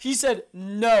mean. He said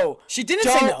no. She didn't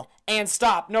say Don't no. and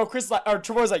stop. No,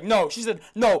 Travoy's like no. She said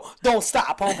no. Don't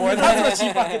stop, homeboy. That's what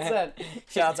she fucking said.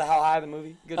 Shout out to How High the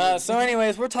movie. Good movie. So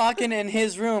anyways, we're talking in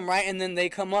his room, right? And then they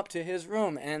come up to his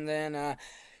room, and then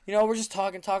you know, we're just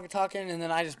talking, and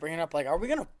then I just bring it up like, are we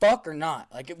gonna fuck or not?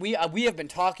 Like we have been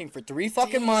talking for 3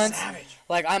 fucking months. savage.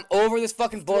 Like I'm over this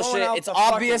fucking bullshit. out It's the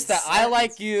obvious fucking that I sentence.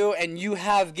 like you and you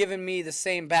have given me the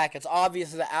same back. It's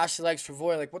obvious that Ashley likes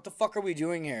Travoy. Like what the fuck are we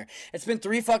doing here? It's been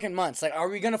 3 fucking months. Like are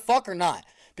we gonna fuck or not?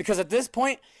 Because at this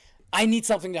point, I need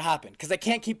something to happen because I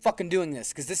can't keep fucking doing this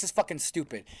because this is fucking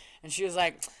stupid. And she was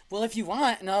like, well, if you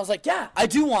want. And I was like, yeah, I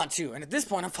do want to. And at this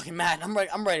point, I'm fucking mad. And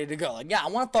I'm ready to go. Like, yeah, I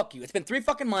want to fuck you. It's been 3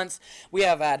 fucking months. We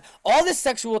have had all this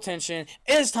sexual attention.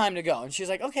 It is time to go. And she's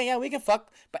like, okay, yeah, we can fuck.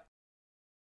 But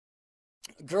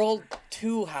girl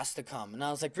 2 has to come. And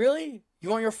I was like, really? You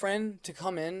want your friend to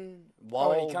come in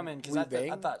while Oh, wait, come in because we I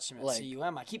bang? thought she meant Like,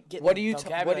 CUM. I keep getting what are you the what are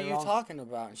vocabulary you wrong. talking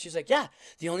about? And she's like, yeah,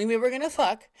 the only way we're gonna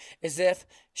fuck is if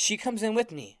she comes in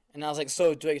with me. And I was like,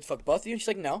 so do I get to fuck both of you? And she's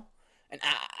like, no. And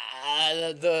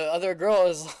the other girl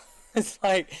is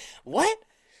like, what?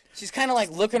 She's kind of like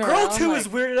looking Girl around. 2 like, is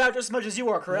weirded out just as much as you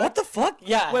are, correct? what the fuck?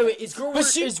 Yeah. Wait, is girl But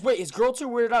she- is girl 2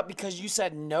 weirded out because you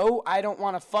said no? I don't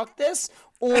want to fuck this,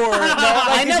 or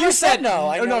I never you said no.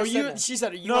 I no, never said no. She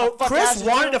said you No, wanna fuck Chris Ashley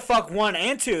wanted too? to fuck 1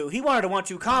 and 2. He wanted a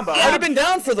 1-2 combo. I'd have been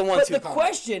down for the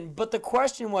 1-2 But the combo.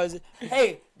 question was,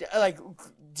 hey, like,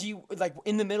 do you like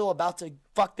in the middle about to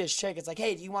fuck this chick? It's like,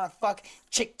 hey, do you want to fuck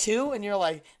chick 2? And you're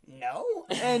like, no.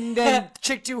 And then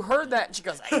chick 2 heard that, and she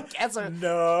goes, I guess.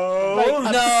 No.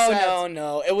 Like,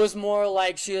 No. It was more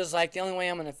like she was like, the only way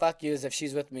I'm gonna fuck you is if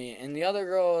she's with me. And the other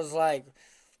girl was like,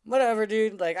 whatever,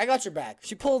 dude. Like, I got your back.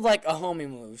 She pulled like a homie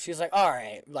move. She's like, all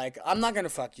right, like I'm not gonna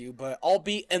fuck you, but I'll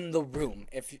be in the room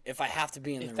if I have to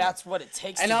be in the room. That's what it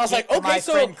takes. And to I was get like, okay, my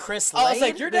so friend Chris I was laid,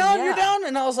 like, you're then down, yeah. you're down,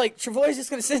 and I was like, Travoy's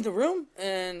just gonna sit in the room,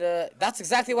 and that's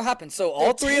exactly what happened. So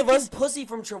all 3 of us. Pussy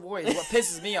from Travoy is what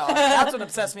pisses me off. That's what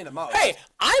upsets me the most. Hey,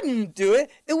 I didn't do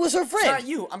it. It was her friend. It's not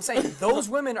you. I'm saying those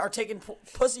women are taking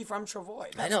pussy from Travoy.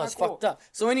 I know, it's fucked up.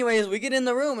 So anyways, we get in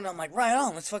the room, and I'm like, right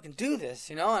on, let's fucking do this,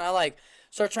 you know? And I like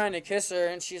start trying to kiss her,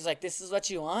 and she's like, this is what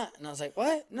you want? And I was like,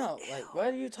 what? No, like, what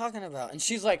are you talking about? And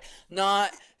she's like,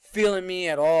 not feeling me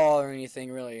at all or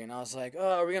anything really. And I was like,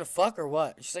 oh, are we gonna fuck or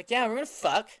what? And she's like, yeah, we're gonna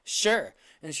fuck, sure.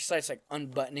 And she starts like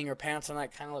unbuttoning her pants, and I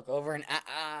kind of look over, and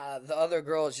the other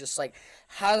girl is just like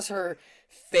has her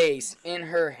face in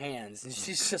her hands, and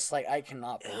she's just like, I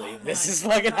cannot believe this is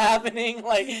fucking happening.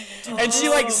 Like, and she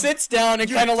like sits down and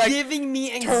kind of like giving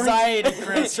me anxiety,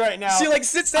 Chris, right now. she like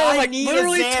sits down and like need a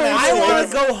literally Xanax. turns. I want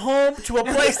towards- to go home to a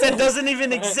place that doesn't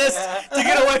even exist to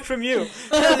get away from you.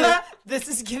 This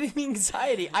is giving me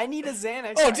anxiety. I need a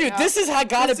Xanax. Oh, right dude, now. this has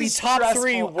gotta This be is top 3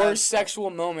 stressful worst as- sexual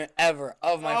moment ever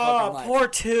of my fucking Oh, life. poor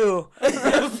 2.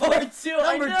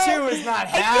 Number 2 is not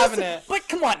having it. But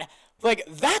come on, like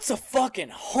that's a fucking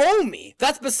homie.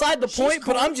 That's beside the point.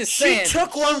 But I'm just She saying.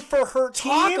 took one for her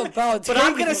Talk team. about but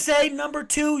I'm taking- gonna say number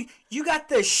 2, you got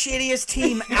the shittiest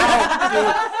team out,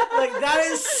 dude. Like that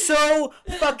is so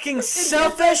fucking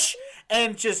selfish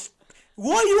and just.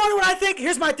 What you want? What I think?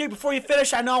 Here's my theory. Before you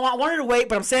finish, I know I wanted to wait,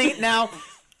 but I'm saying it now.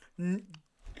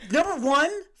 Number 1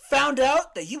 found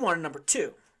out that you wanted number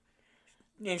 2,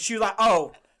 and she was like,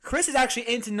 "Oh, Chris is actually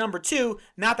into number 2,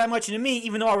 not that much into me,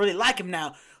 even though I really like him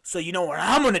now. So you know what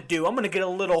I'm gonna do? I'm gonna get a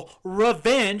little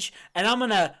revenge, and I'm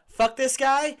gonna fuck this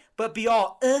guy, but be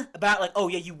all about like, oh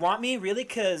yeah, you want me really?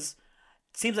 Cause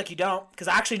it seems like you don't, cause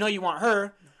I actually know you want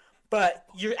her." But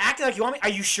you're acting like you want me. Are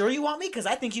you sure you want me? Because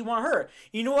I think you want her.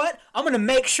 You know what? I'm going to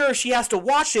make sure she has to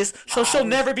watch this so she'll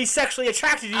never be sexually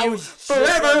attracted to you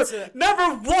forever.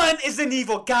 Number 1 is an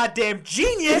evil goddamn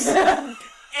genius.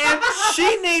 And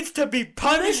she needs to be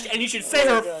punished. And you should say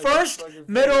her first,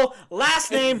 middle, last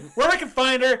name, where we can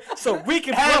find her so we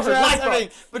can blow her life up.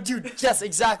 But dude, yes,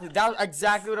 exactly. That was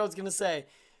exactly what I was gonna say.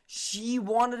 She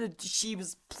wanted to. She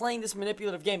was playing this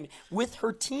manipulative game with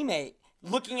her teammate,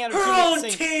 looking at her Her own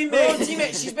teammate. Her own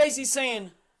teammate. She's basically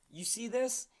saying, "You see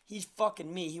this? He's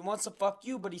fucking me. He wants to fuck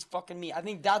you, but he's fucking me." I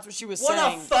think that's what she was What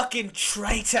saying. a fucking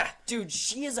traitor. Dude,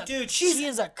 she is a. Dude, she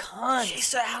is a cunt.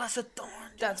 She's a Alice Thorne.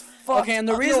 That's fucked. Okay, and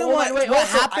the up. reason No, why wait, what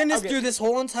also, happened is okay. through this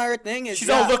whole entire thing is She's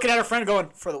that all looking at her friend going,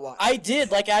 for the watch. I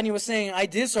did, like Adney was saying, I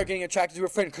did start getting attracted to her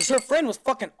friend because her friend was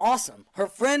fucking awesome. Her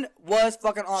friend was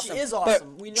fucking awesome. is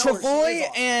awesome. But We know her. She Travoy is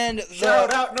awesome. and the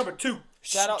Shout out number 2.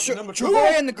 Shout out to number 2.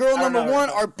 Travoy and the girl I don't number know 1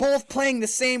 her. are both playing the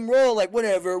same role. Like,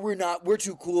 whatever, we're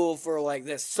too cool for like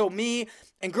this. So me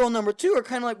and girl number 2 are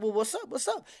kind of like, well, what's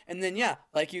up? And then, yeah,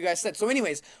 like you guys said. So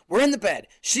anyways, we're in the bed.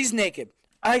 She's naked.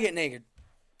 I get naked.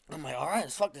 I'm like, all right,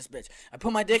 let's fuck this bitch. I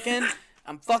put my dick in.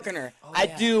 I'm fucking her. I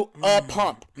do a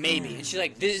pump, maybe. And she's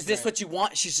like, is this what you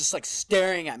want? She's just like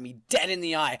staring at me dead in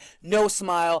the eye. No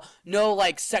smile, no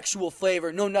like sexual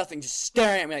flavor, no nothing. Just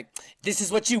staring at me like, this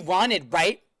is what you wanted,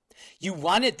 right? You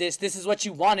wanted this. This is what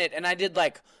you wanted. And I did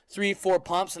like 3-4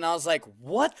 pumps, and I was like,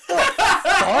 what the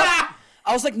fuck?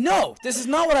 I was like, no, this is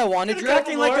not what I wanted. You're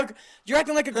acting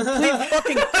like a complete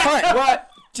fucking cunt. What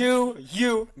do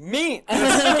you mean?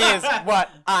 This is what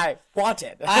I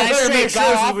wanted.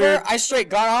 I straight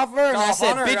got off her, and I off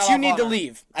said, on her or bitch, got you off need on to her?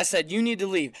 leave. I said, you need to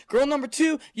leave. Girl number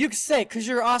 2, you can stay, because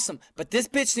you're awesome. But this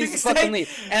bitch needs to can fucking stay.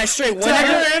 leave. And I straight went Tag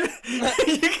in. her in.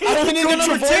 I went into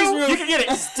number Travoy's 2, room. you can get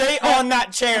it. Stay on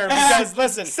that chair because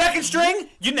listen. Second string,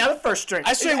 you now the first string.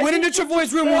 I straight went into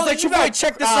Travoy's room and was like, you Travoy, got-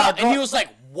 check this out. And girl- he was like,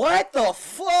 what the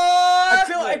fuck? I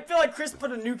feel like Chris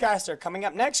put a Newcaster coming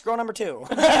up next. Girl number 2.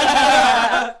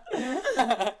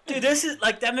 Dude, this is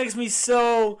like that makes me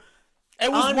so. It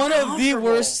was one of the uncomfortable.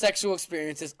 worst sexual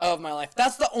experiences of my life.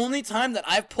 That's the only time that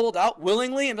I've pulled out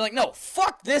willingly and be like, no,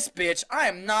 fuck this bitch. I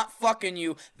am not fucking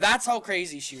you. That's how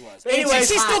crazy she was. Anyways, And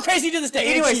she's hot. still crazy to this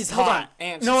day. Anyways, she's hold hot. on.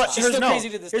 And No, she's here's, hot. She's still no, crazy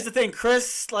to this here's day. the thing.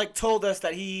 Chris like told us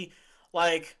that he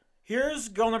like. Here's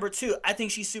girl number 2. I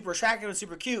think she's super attractive and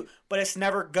super cute, but it's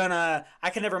never gonna. I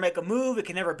can never make a move. It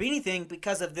can never be anything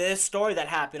because of this story that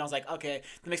happened. I was like, okay,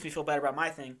 that makes me feel better about my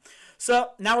thing. So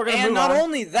now we're gonna And move not on.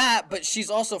 only that, but she's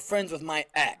also friends with my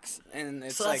ex. And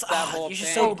it's So like that's- that whole you're thing.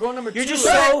 just so girl number You're 2. just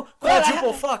so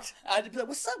quadruple fucked. I'd be like,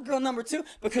 what's up, girl number 2?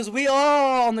 Because we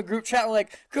all on the group chat were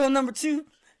like, girl number 2,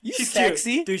 you She's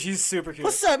sexy. cute. Dude. She's super cute.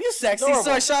 What's up? You sexy. Adorable.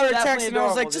 So I shot her a text Definitely and I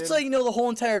was like, adorable, just dude. to let you know, the whole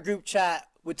entire group chat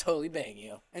would totally bang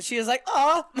you. And she was like,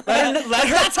 aw. Let her-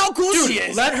 That's how cool Dude, she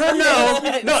is. let her know.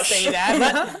 didn't No, say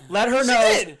that. Let her know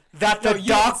did. that the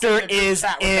doctor is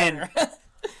in.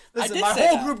 Listen, did my say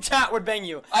whole that. group chat would bang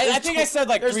you. I There's think I said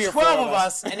like There's 3 or 4 12 of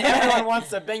us, and everyone wants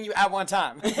to bang you at one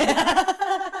time.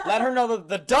 Let her know that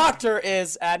the doctor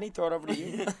is. Adney, throw it over to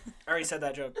you. I already said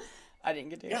that joke. I didn't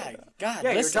get to hear Yeah, that. God, Yeah,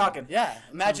 you were listen. talking. Yeah,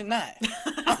 imagine that.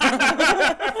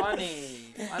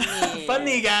 Funny.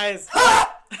 Funny guys.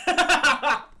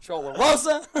 Troller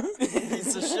Rosa.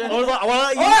 Piece of shit. Hold on, I wanna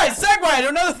let you- All right, segue to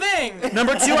another thing.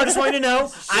 Number 2, I just want you to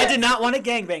know, I did not want to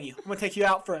gangbang you. I'm gonna take you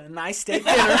out for a nice steak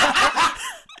dinner.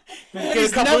 Get a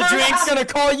He's couple never of drinks. gonna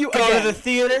call you Go again. to the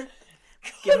theater.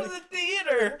 Go to the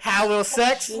theater. Have a little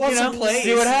sex. You Want some know, plays?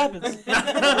 see what happens.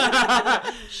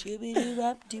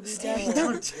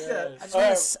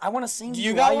 I want to sing. You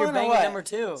you got while you're one or banging what? number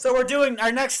two. So we're doing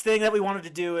our next thing that we wanted to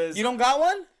do is You don't got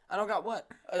one? I don't got what?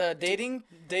 Dating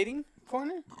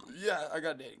corner? Yeah, I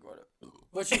got dating quarter.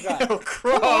 What you got? Oh,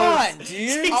 gross. Come on,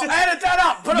 dude. I'll edit that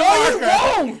out. Put No, a you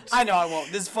marker. won't. I know I won't.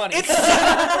 This is funny.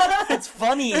 It's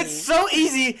funny. It's so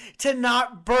easy to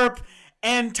not burp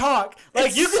and talk. Like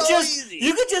It's you could so just easy.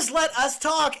 you could just let us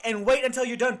talk and wait until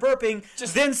you're done burping,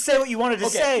 then say what you wanted to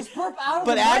say.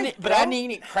 But I need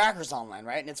to eat crackers online,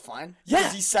 right? And it's fine. Yeah.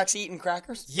 Is he sucks eating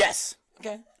crackers? Yes.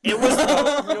 Okay. It was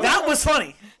that was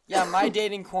funny. Yeah, my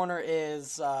dating corner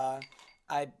is I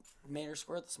made her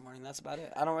squirt this morning. That's about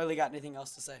it. I don't really got anything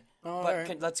else to say. But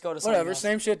alright. let's go to something Whatever, else.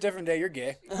 same shit, different day. You're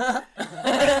gay.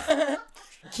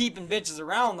 Keeping bitches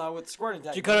around though with squirting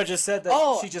technique. You could have just said that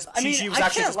Oh, she just I mean, she was I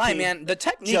actually can't just lie, peeing. man. The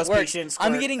technique Just works. peeing, I'm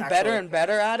squirt, getting actually. better and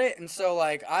better at it, and so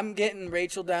like I'm getting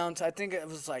Rachel down to I think it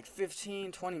was like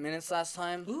 15, 20 minutes last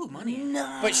time. Ooh, money.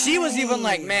 But she was even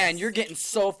like, man, you're getting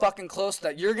so fucking close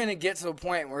that you're gonna get to a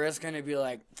point where it's gonna be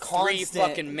like 3 Constant.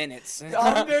 fucking minutes.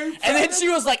 I'm very And then she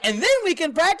was like, and then we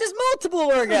can practice multiple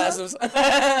orgasms.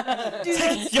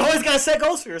 You always gotta set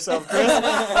goals for yourself, Chris.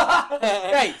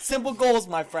 Hey, simple goals,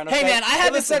 my friend. Hey okay? man, I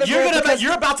had to set a You're goal because-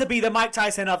 you're about to be the Mike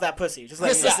Tyson of that pussy. Just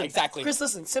like Chris, Yeah, listen, exactly. Chris,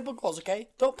 listen. Simple goals, okay?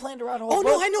 Don't plan to write a whole Oh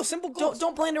book. no, I know simple goals.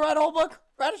 Don't plan to write a whole book.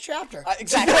 Write a chapter.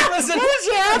 Exactly.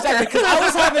 Exactly. Because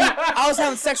I was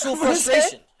having sexual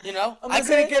frustration. You know, I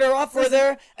couldn't get her off for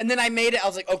there, and then I made it. I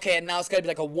was like, okay, and now it's gotta be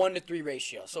like a 1 to 3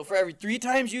 ratio. So for every 3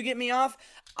 times you get me off,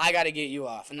 I gotta get you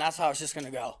off, and that's how it's just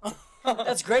gonna go.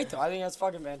 That's great though. I think that's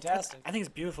fucking fantastic. I think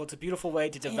it's beautiful. It's a beautiful way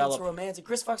to Damn, develop. it's romantic.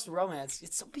 Chris fucks with romance.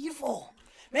 It's so beautiful.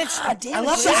 Man, damn I it,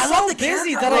 love she's her. I so love the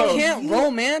busy that I character. can't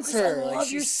romance her. I Like, love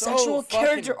she's your so sexual fucking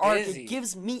character arc. busy. It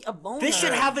gives me a boner. This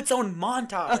should have its own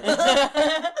montage.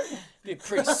 Be a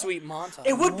pretty sweet montage.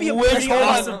 It would be a Which pretty hold on.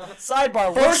 awesome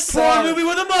Sidebar. first porn movie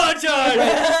with a montage.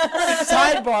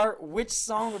 Sidebar. Which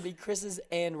song would be Chris's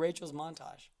and Rachel's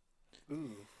montage?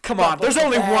 Come on, there's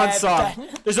only one Bad, song.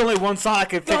 bad. There's only one song I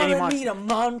could fit any Gonna montage. need a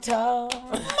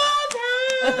montage.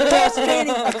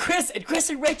 Montage. Chris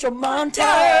and Rachel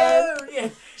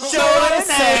montage. Showing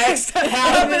sex,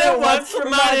 having it once,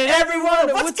 reminding everyone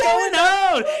of what's going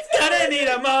on. Gonna need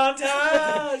a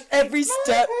montage. Every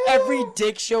step, every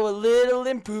dick show a little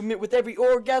improvement. With every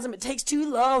orgasm, it takes too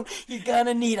long. You're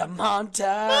gonna need a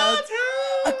montage.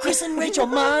 A Chris and Rachel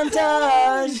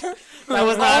montage. That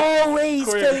was not Always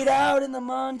choreographed. fade out in the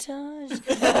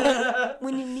montage.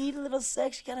 When you need a little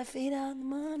sex, you gotta fade out in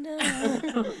the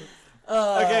montage.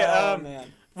 Okay, Oh,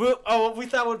 man. we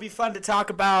thought it would be fun to talk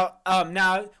about.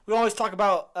 Now we always talk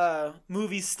about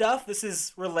movie stuff. This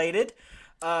is related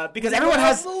because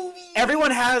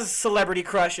everyone has celebrity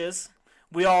crushes.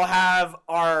 We all have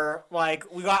our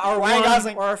we got our Ryan one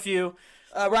Gosling. or a few.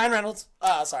 Ryan Reynolds.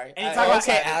 Sorry. And you talk about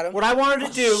Adam. What I wanted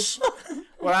to do,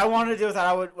 what I wanted to do, that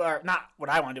I would, or not what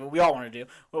I want to do, but we all want to do.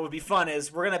 What would be fun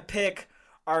is we're gonna pick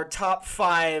our top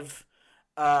 5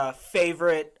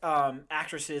 favorite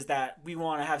actresses that we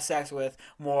want to have sex with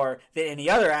more than any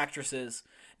other actresses.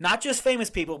 Not just famous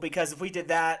people, because if we did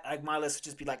that, like my list would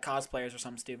just be like cosplayers or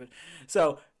something stupid.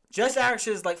 So just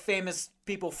actresses like famous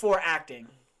people for acting.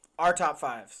 Our top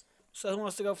 5s. So who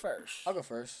wants to go first? I'll go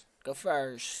first. Go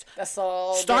first. That's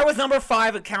all. Start with number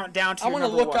 5 and count down to I your want to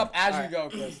number look 1. up as you go,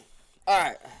 Chris. All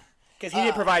right. Because he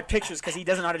didn't provide pictures because he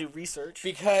doesn't know how to do research.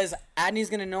 Because Adney's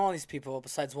gonna know all these people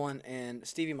besides one, and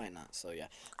Stevie might not. So yeah.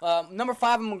 Number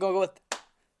 5, I'm gonna go with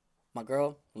my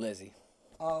girl Lizzie.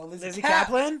 Oh, Lizzie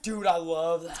Kaplan? Dude, I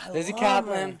love that. Lizzie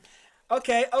Kaplan.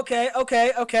 Okay.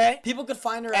 People could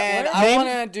find her And at I Name-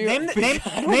 wanna do.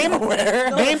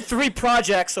 Name 3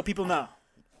 projects so people know.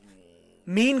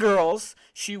 Mean Girls.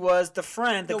 She was the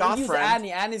friend, the goth friend.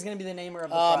 Adney's gonna be the namer of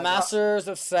the project. Masters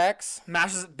of Sex.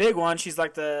 Master's a big one. She's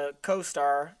like the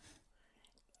co-star.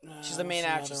 She's the main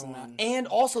What's actress in another that. one? And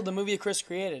also the movie Chris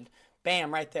created.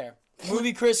 Bam, right there.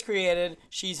 Movie Chris created.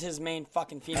 She's his main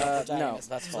fucking female No, protagonist.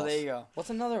 that's so false. there you go. What's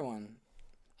another one?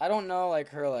 I don't know, like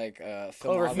her, Cloverfield.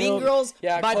 filmography. Mean Girls.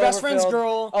 Yeah, My Best Friend's Cloverfield.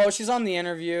 Girl. Oh, she's on The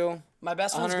Interview. My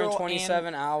Best Friend's Girl.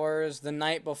 127 hours. The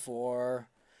Night Before.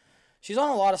 She's on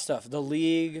a lot of stuff. The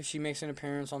League. She makes an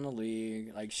appearance on The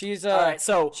League. Like she's All right,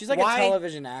 so she's like why- a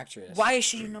television actress. Why is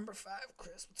she your number 5,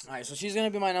 Chris? All right, so she's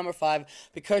gonna be my number 5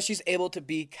 because she's able to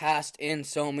be cast in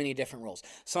so many different roles.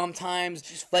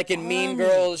 Sometimes, like in Mean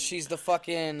Girls, she's the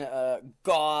fucking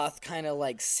goth kind of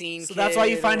like scene. So that's why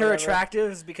you kid find or her whatever.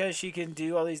 attractive, is because she can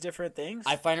do all these different things?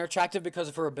 I find her attractive because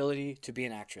of her ability to be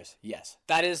an actress. Yes,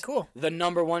 that is Cool. the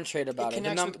number 1 trait about her.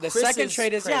 connects with The second Chris's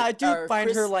trait is trait, I do or find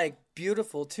her Chris- like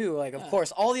beautiful too. Like of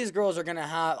course, all these girls are gonna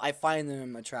have. I find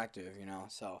them attractive, you know.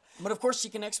 So But of course, she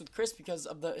connects with Chris because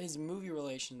of his movie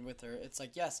relation with her. It's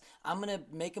like, yes, I'm gonna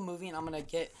make a movie and I'm gonna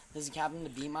get Lizzie Caplan to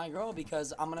be my girl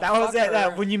because I'm gonna. that was fuck it. her,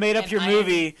 That when you made up and your I am-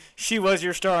 movie, she was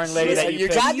your starring lady that you you're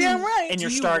picked. goddamn right. In your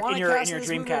Do you start, wanna in your cast in your this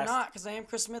dream movie or cast. not? Because I am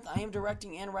Chris Smith. I am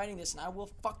directing and writing this, and I will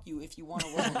fuck you if you want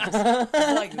to work on this. I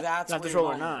feel like that's Not where this role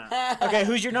or you want not. it. Okay,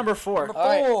 who's your number 4? Number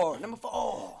right. 4. Number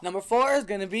 4. number 4 is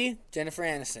gonna be Jennifer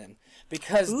Aniston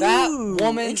because Ooh, that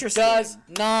woman interesting. does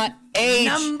not age.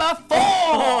 Number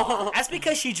 4. That's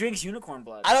because she drinks unicorn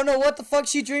blood. I don't know what the fuck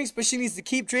she drinks, but she needs to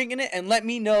keep drinking it and let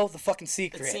me know the fucking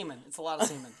secret. It's semen. It's a lot of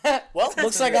semen. Well,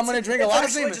 looks like I'm gonna drink a lot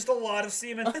of semen. just a lot of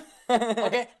semen.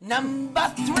 Okay.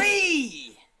 Number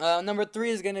 3. Number 3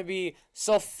 is gonna be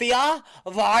Sofia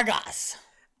Vargas.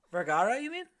 Vergara,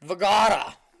 you mean?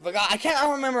 Vergara. I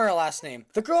can't remember her last name.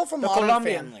 The girl from Modern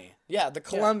Colombian. Family. Yeah, the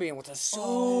Colombian with a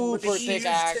super with the thick huge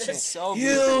accent. titties. So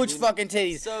beautiful, Huge dude. fucking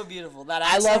titties. So beautiful. That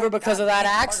I love her accent, because of God, that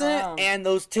fuck accent around. and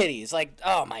those titties. Like,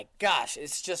 oh my gosh,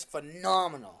 it's just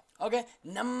phenomenal. Okay,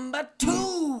 number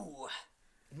 2.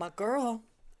 My girl,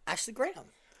 Ashley Graham.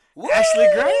 Ashley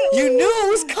Graham. You knew it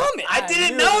was coming. I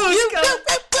didn't knew know it it. was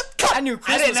coming. I knew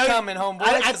Chris didn't was know- coming,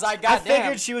 homeboy, because I I got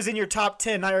figured she was in your top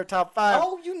 10, not your top 5.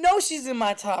 Oh, you know she's in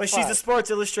my top but 5. she's a Sports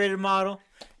Illustrated model,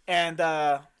 and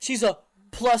She's a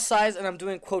plus size, and I'm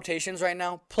doing quotations right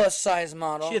now. Plus size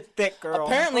model. she's a thick girl.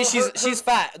 Apparently, she's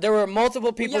fat. There were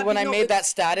multiple people yeah, when but I no, made it- that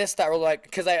status that were like,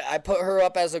 because I put her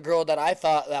up as a girl that I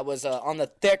thought that was on the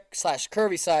thick /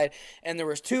 curvy side, and there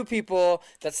was 2 people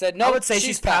that said no. I would say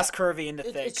she's fat. past curvy into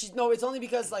thick. It's only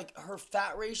because like her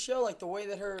fat ratio, like the way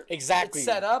that her Exactly. it's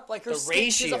set up, like her The skin,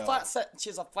 she has a ratio. she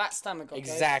has a flat stomach. Okay?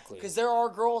 Exactly. Because there are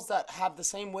girls that have the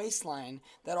same waistline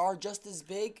that are just as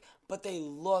big, but they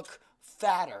look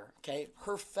fatter. Okay,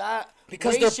 her fat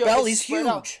Because their ratio belly's is spread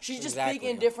out. huge. She's just Exactly. big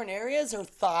in different areas. Her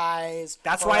thighs.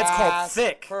 That's her why it's called ass,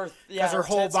 thick. yeah, her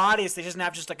whole tits. body is. They just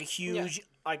have just like a huge,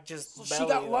 like just. She belly.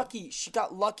 got lucky. She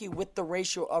got lucky with the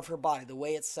ratio of her body, the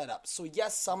way it's set up. So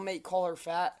yes, some may call her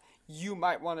fat. You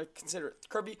might want to consider it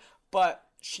curvy, but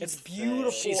she's beautiful.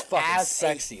 She's fucking as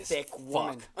sexy a as thick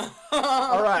woman.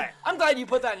 All right. I'm glad you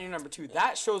put that in your number 2.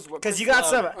 That shows what. Because Chris you got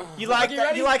some. loved. You like you that.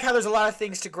 ready? You like how there's a lot of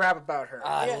things to grab about her.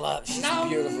 I love. She's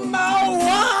beautiful.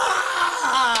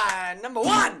 Number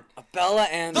 1. Bella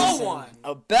Anderson. one.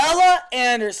 Bella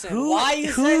Anderson. Why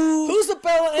you say? Who's the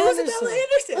Bella Anderson?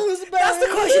 Who's the Bella That's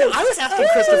the question I was asking,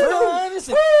 Christopher. Bella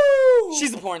Anderson.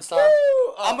 She's a porn star.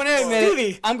 I'm gonna admit Stevie,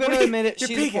 it. I'm gonna what are you- admit it. you're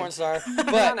She's peeking. a porn star. Trying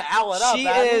But to owl it up, she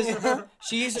man. is.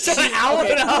 She's. owl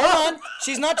it okay, up. hold on.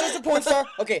 She's not just a porn star.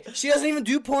 Okay, she doesn't even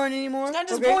do porn anymore. She's not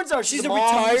just a porn star, she's She's a a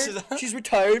mom, retired. She's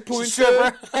retired porn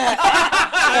stripper.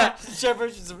 star. She's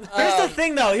Here's the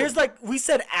thing, though. Here's like we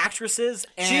said, actresses.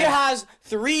 And She has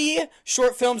 3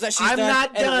 short films that she's I'm done, not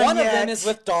and done one of yet. them is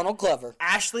with Donald Glover.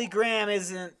 Ashley Graham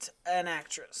isn't an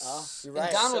actress. You're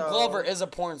right. Donald So- Glover is a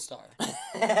porn star.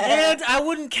 And I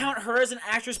wouldn't count her as an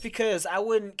actress because I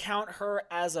wouldn't count her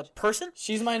as a person.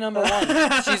 She's my number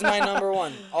 1. She's my number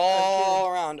 1 all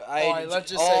around.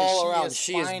 let's just say all she around. is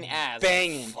She is fine as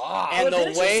banging, fuck. and But the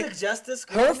didn't way you suggest this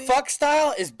girl her to me? fuck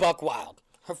style is buck wild.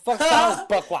 Her fuck style is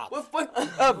buck wild.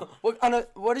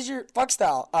 What is your fuck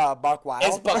style? Buck Wild.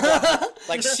 It's buck wild.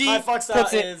 Like she My fuck style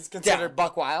puts it is considered down.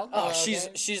 Buck Wild. Oh,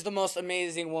 she's the most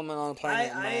amazing woman on the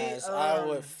planet. I- in my eyes. I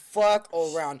would um, fuck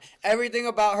around everything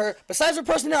about her besides her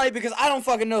personality because I don't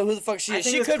fucking know who the fuck she I is.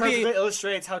 think She this could perfectly be.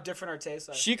 illustrates how different our tastes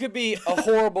are. She could be a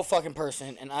horrible fucking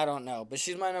person, and I don't know. But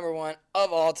she's my number 1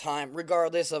 of all time,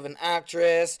 regardless of an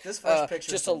actress. This first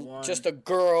picture just is a the one. just a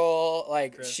girl.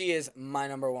 Like Chris. she is my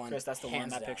number 1. Chris, that's the one.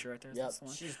 hands That down. picture right there. Yep. That's the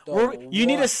one. She's You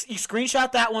need one. you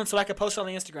screenshot that one so I can post it on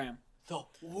the Instagram.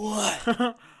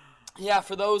 What? Yeah,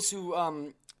 for those who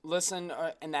listen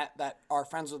and that are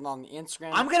friends with on the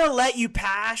Instagram. I'm gonna let you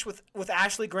pass with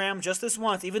Ashley Graham just this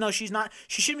once, even though she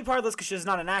shouldn't be part of this because she's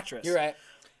not an actress. You're right.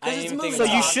 I it's didn't even movie think So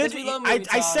about you it. talk. should. 'cause we love I movie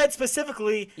talk. said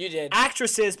specifically You did.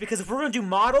 actresses because if we're gonna do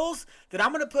models, then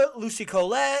I'm gonna put Lucy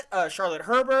Collette, Charlotte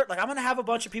Herbert. Like I'm gonna have a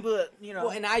bunch of people that Well,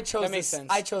 and I chose That makes this.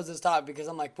 sense. I chose this topic because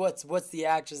I'm like, what's the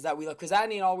actress that we love? Because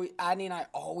Adney and I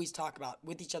always talk about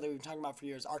with each other. We've been talking about for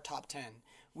years our top 10.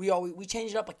 We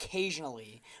change it up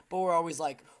occasionally, but we're always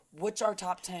like, what's our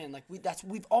top 10? Like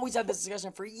we've always had this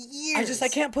discussion for years. I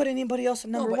can't put anybody else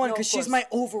at number but one no, because of she's course. my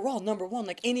overall number one.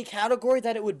 Like any category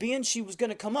that it would be in, she was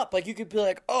gonna come up. Like you could be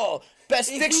like, oh, best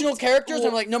fictional characters.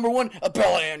 I'm like number one,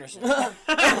 Bella Anderson.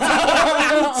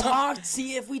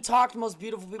 If we talked most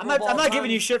beautiful people. I'm not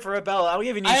giving you shit for Rebella. I'm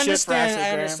giving you shit for Ashley I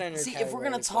Graham. understand. Your See, if we're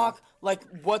gonna categories, talk like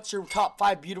what's your top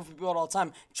 5 beautiful people at all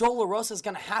time, Joel LaRosa is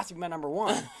gonna have to be my number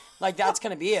one. Like that's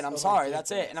gonna be it. I'm sorry,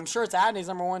 that's it. And I'm sure it's Adney's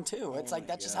number one too. It's like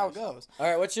that's just how it goes. All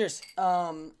right, what's yours?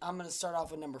 I'm gonna start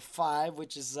off with number 5,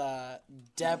 which is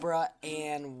Deborah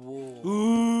Ann Wool.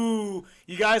 Ooh,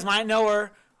 you guys might know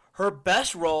her. Her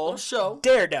best role, show.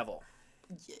 Daredevil.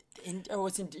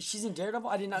 She's in Daredevil.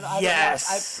 I did not know.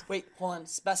 Yes. Wait, hold on.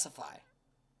 Specify.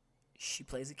 She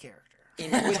plays a character.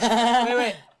 In which?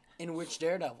 wait. In which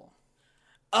Daredevil?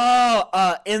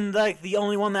 Oh, in like the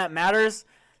only one that matters,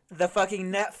 the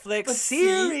fucking Netflix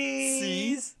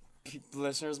series.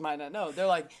 Listeners might not know. They're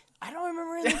like, I don't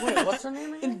remember in wait, what's her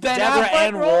name again? Ben Deborah Affleck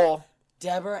Ann role? Wool.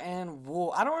 Deborah Ann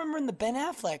Wool. I don't remember in the Ben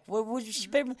Affleck. What was she?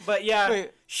 But yeah,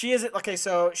 Wait. she is okay.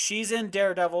 So she's in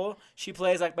Daredevil. She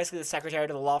plays like basically the secretary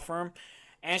to the law firm,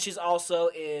 and she's also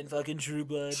in fucking True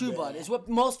Blood. True Blood is what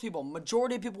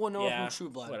majority of people will know her Yeah, from True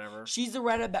Blood. whatever. She's the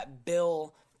redhead that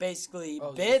Bill basically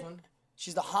this bit. one?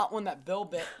 She's the hot one that Bill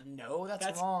bit. No,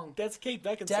 that's wrong. That's Kate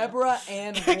Beckinsale. Deborah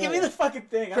Ann Wool. Give me the fucking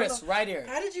thing. I don't Chris, know. right here.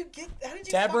 How did you?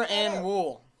 Deborah fuck that Ann up?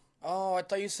 Wool. Oh, I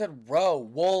thought you said Row,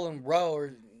 Wool and Row,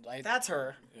 or like That's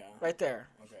her. Yeah. Right there.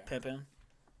 Okay. Pippin.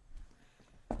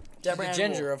 Deborah the Ann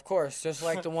ginger, Wool. of course, just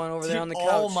like the one over there on the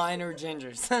All couch. mine are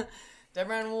gingers.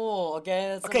 Deborah Ann Wool. Okay.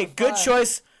 That's Okay, number good 5.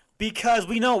 choice because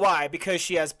we know why. Because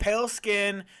she has pale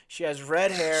skin, she has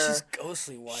red hair, She's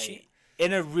ghostly white. she,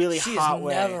 in a really She hot is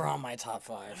way. never on my top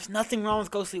 5. There's nothing wrong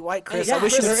with ghostly white, Chris. Yeah, I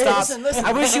wish you would Chris, stop. listen.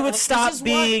 I wish you would This stop is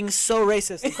being so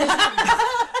racist.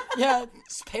 Yeah,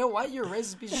 it's pale white. You're a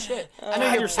racist piece of shit. I know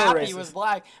you're your so pappy racist. was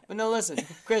black, but no, listen,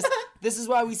 Chris. This is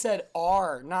why we said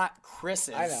R, not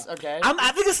Chris's. I know. Okay.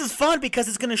 I think this is fun because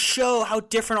it's going to show how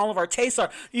different all of our tastes are.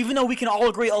 Even though we can all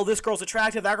agree, oh, this girl's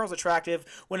attractive, that girl's attractive,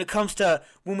 when it comes to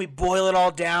when we boil it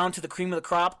all down to the cream of the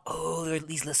crop, oh,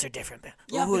 these lists are different.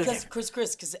 Yeah, Ooh, they're because different.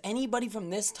 Chris, because anybody from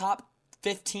this top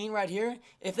 15 right here,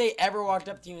 if they ever walked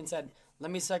up to you and said,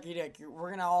 "Let me suck your dick," we're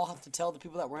gonna all have to tell the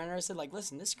people that we're interested, like,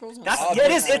 listen, this girl's gonna. That's, suck yeah, it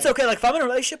your is. dick. It's okay. Like, if I'm in a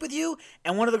relationship with you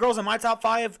and one of the girls in my top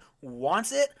 5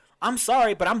 wants it, I'm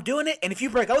sorry, but I'm doing it. And if you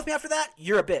break up with me after that,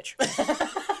 you're a bitch.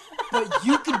 But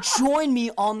you could join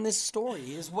me on this story,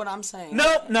 is what I'm saying.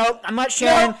 Nope, I'm not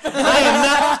sharing. I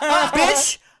am not.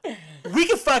 Bitch, we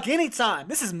can fuck anytime.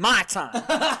 This is my time.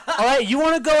 All right, you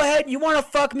want to go ahead? You want to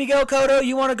fuck Miguel Cotto?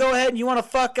 You want to go ahead and you want to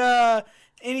fuck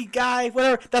any guy,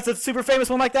 whatever, that's a super famous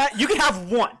one like that? You can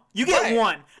have one. You get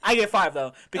one. I get 5,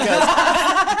 though, because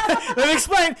let me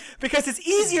explain. Because it's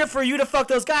easier for you to fuck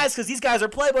those guys because these guys are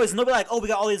playboys and they'll be like, oh, we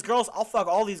got all these girls. I'll fuck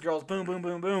all these girls. Boom, boom,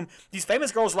 boom, boom. These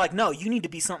famous girls are like, no, you need to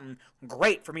be something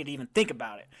great for me to even think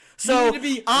about it. So need to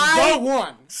be the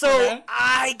one. So Okay?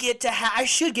 I get to I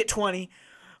should get 20.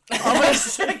 I'm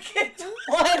gonna get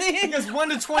 20. Because 1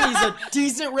 to 20 is a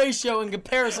decent ratio in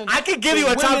comparison. I could give you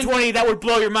a top 20 that would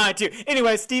blow your mind, too.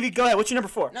 Anyway, Stevie, go ahead. What's your number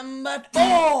 4? Number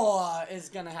 4 is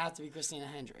gonna have to be Christina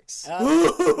Hendricks.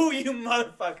 Ooh, you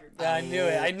motherfucker. Yeah, I knew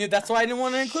it. I knew that's why I didn't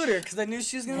want to include her because I knew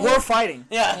she was gonna. We're fighting.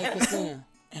 Hey, Christina,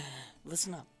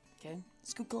 listen up, okay?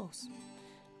 Scoot close.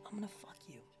 I'm gonna fuck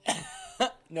you.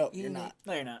 No, you're not.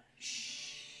 No, you're not.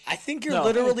 I think you're No.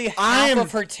 literally half I'm-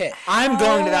 of her tit. I'm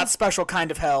going to that special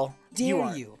kind of hell. Dare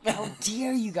aren't. you? How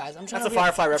dare you guys? I'm trying That's a to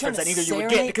Firefly I'm reference trying that to neither you would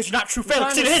serenade- get because you're not true fan I'm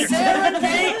of trying to Christina Hendricks.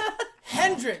 serenade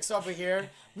Hendrix over here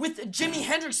with a Jimi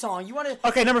Hendrix song. You want to?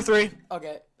 Okay, number 3.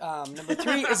 Okay. Number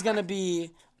 3 is gonna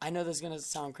be. I know this is gonna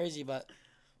sound crazy, but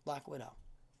Black Widow.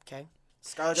 Okay.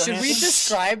 Scarlett Should we Johansson.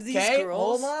 describe these Okay.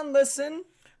 girls? Hold on. Listen.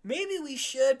 Maybe we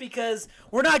should because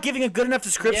we're not giving a good enough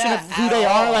description Yeah, of who at they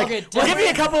all. are. Like Okay, we're giving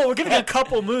a couple. We're giving a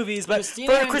couple movies, but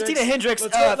Christina for Christina Hendricks,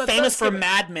 Let's famous for skip it.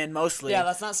 Mad Men mostly. Yeah,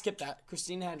 let's not skip that.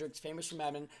 Christina Hendricks, famous from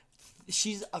Mad Men.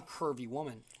 She's a curvy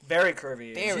woman. very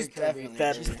curvy. Very She's curvy. definitely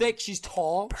that- She's thick. She's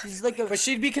tall. She's like a. But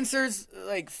she'd be considered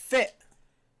like fit.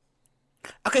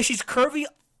 Okay, she's curvy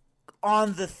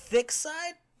on the thick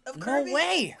side of curvy. No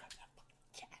way.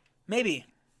 Maybe.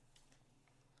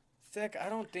 Thick? I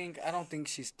don't think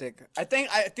she's thick. I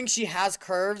think she has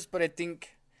curves, but I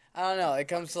don't know. It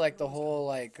comes to like the whole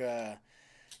like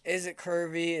is it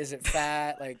curvy? Is it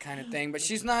fat? Like kind of thing. But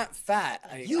she's not fat.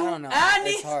 Like, I don't know. Annie!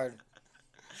 It's hard.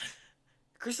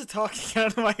 Chris is talking. I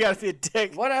don't know why I gotta be a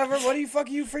dick. Whatever. What are you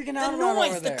freaking out The about over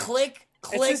noise, the there? click.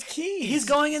 click. It's his keys. He's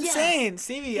going Yes. insane,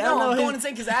 Stevie. I No, don't know. I'm going his-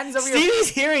 insane because Adney's over here. Stevie's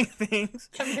hearing things.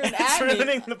 I'm hearing It's Adney.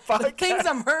 ruining the podcast. The things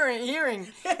I'm hearing.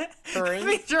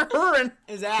 Things you're hearing.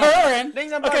 Is Adney.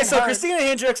 Things I'm Okay, hearing so heard. Christina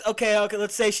Hendricks. Okay,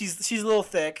 let's say she's a little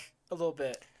thick, a little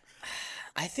bit.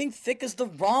 I think thick is the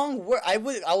wrong word. I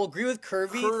will agree with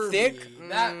curvy. Thick.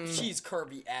 She's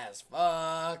curvy as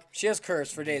fuck. She has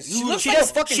curves for days. She looks she like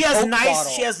has a fucking she has Coke nice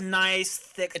bottle. she has nice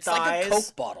thick It's thighs, like a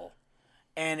Coke bottle.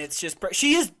 and it's just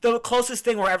she is the closest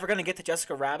thing we're ever gonna get to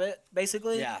Jessica Rabbit,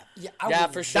 basically. Yeah. Yeah,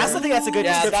 For sure. That's the thing. That's a good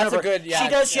Yeah, description. that's of a her. good.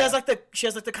 Yeah. She has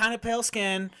like the kind of pale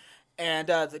skin, and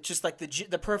just like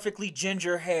the perfectly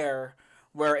ginger hair,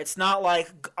 where it's not like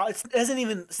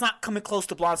it's not coming close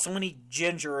to blonde. So many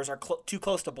gingers are too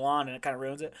close to blonde, and it kind of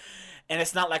ruins it. And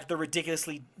it's not like the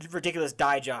ridiculous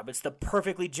dye job. It's the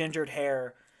perfectly gingered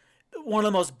hair. One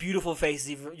of the most beautiful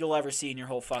faces you'll ever see in your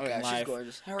whole fucking yeah, life. she's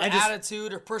gorgeous. Her And just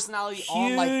attitude, her personality,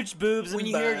 huge boobs when and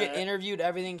you hear her butt. get interviewed,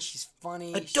 everything, she's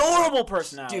funny. Adorable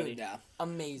personality. Dude, Yeah.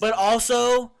 amazing. But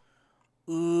also,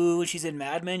 when she's in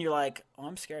Mad Men, you're like, oh,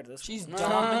 I'm scared of this. she's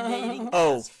dominating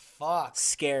Oh. as fuck.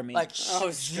 Scare me. Like,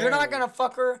 you're not gonna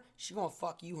fuck her. She gonna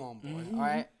fuck you, homeboy. All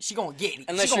right? She gonna get it.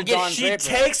 Unless she gonna you're get Don it. she Draper.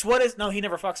 takes what is no. He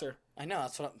never fucks her. I know.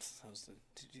 That's what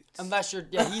Unless you're,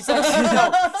 yeah, he said,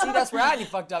 no. See, that's where Adney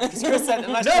fucked up because Chris said,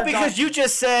 unless No, you're because Don. you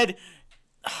just said.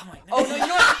 Oh my. Oh no, you know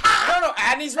what? No,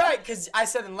 Adney's right because I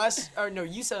said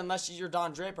you said unless you're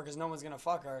Don Draper because no one's gonna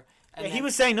fuck her. And He then-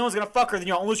 was saying no one's gonna fuck her. Then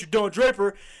you're unless you're Don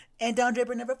Draper, and Don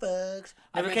Draper never fucks.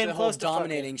 Never I came the close whole to fucking.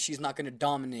 dominating. She's not going to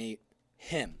dominate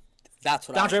him. That's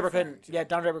what Don I was Draper referring couldn't. to. Yeah,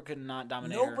 Don Draper could not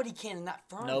dominate her. Nobody can in that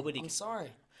firm. Nobody I'm can.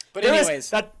 sorry. But There is-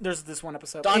 anyways, there's this one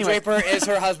episode. Don Anyways. Draper is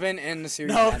her husband in the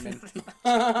series No. Mad Men.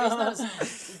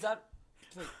 Is that?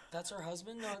 Wait, that's her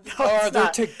husband? No, Or It's they're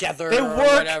not. together They or work.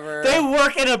 whatever. They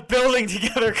work in a building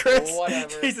together, Chris.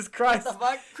 Whatever. Jesus Christ. What the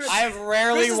fuck? Chris, I've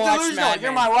rarely Chris is watched delusional. Mad Men.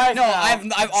 You're my wife No, now. I've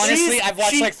honestly She's-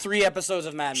 watched she- like 3 episodes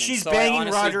of Mad Men. She's so I banging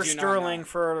honestly Roger do not Sterling know.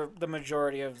 for the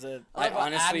majority of the. I love how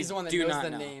honestly Adney's the one that do knows not the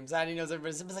know. names. Adney knows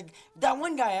everybody. It's like that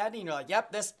one guy, Adney. And you're like,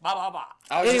 yep, this, blah blah blah.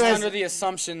 I was Anyways- just under the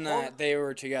assumption that they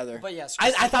were together. But yes,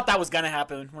 I thought that was gonna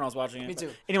happen when I was watching it. me but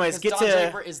too. Anyways, get Don to.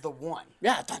 Draper is the one.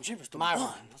 Yeah, Don Draper's the My one.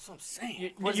 one. That's what I'm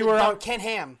saying. What is You it? were Don- on- Ken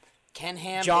Ham. Ken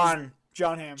Ham. John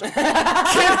Hamm. Ken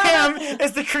Ham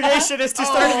is the creationist who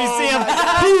started Museum,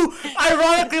 who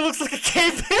ironically looks like a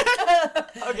caveman.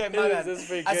 Okay, my bad. This is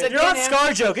pretty I good. said You're Ken on Ham.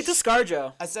 ScarJo. Get to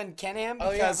ScarJo. I said Ken Ham Oh,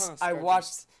 yeah, because huh, I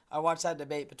Scarface. watched that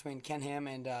debate between Ken Ham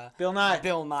and Bill Nye.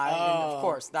 Bill Nye, and Oh. of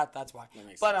course that's why.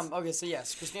 makes But sense. okay, so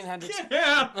yes, Christina Hendricks,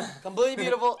 Yeah. completely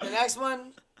beautiful. The next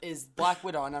one is Black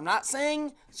Widow, and I'm not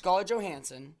saying Scarlett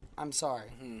Johansson. I'm sorry,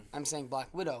 I'm saying Black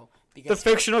Widow The because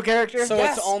fictional character. So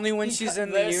yes, it's only when she's in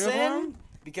the listen, uniform?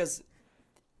 because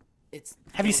it's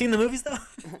Have you seen the movies though?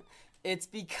 It's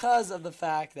because of the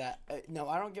fact that no,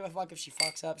 I don't give a fuck if she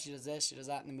fucks up, she does this, she does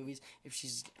that in the movies. If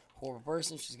she's a horrible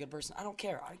person, if she's a good person, I don't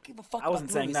care. I don't give a fuck. I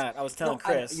wasn't about the saying movies. that. I was telling No,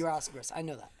 Chris. You're asking Chris. I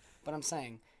know that, but I'm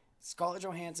saying Scarlett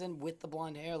Johansson with the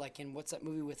blonde hair, like in what's that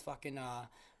movie with fucking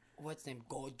what's his name?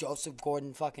 Joseph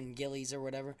Gordon fucking Gillies or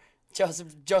whatever.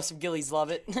 Joseph Gillies,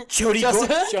 love it. Jody Joseph-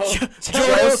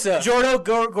 Joseph.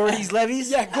 Jordo Gordy's Levies.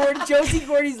 Yeah, Josie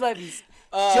Gordy's Levies.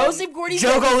 Joseph Gordy's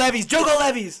Jogo Levies. Jogo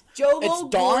Levies. Jogo It's Dawn?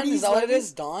 Gordy's Is that what it Levies?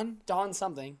 is? Dawn? Don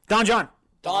something. Don John.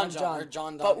 Don John. Or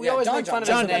John Don. But we Yeah, always Don make fun of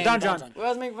John. his name. Don John. We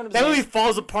always make fun of his That name. movie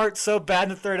falls apart so bad in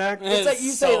the third act. It's like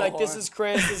you say, so like, this hard. is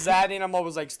Chris, this is Zaddy, and I'm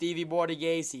always like Stevie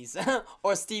Borghesi's.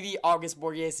 or Stevie August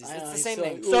Borghesi's. I It's know, the he's same so-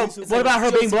 name. So It's what like about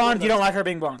her being Josie blonde? You Gordon. don't like her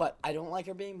being blonde. But I don't like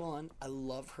her being blonde. I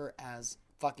love her as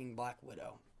fucking Black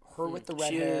Widow. Her with the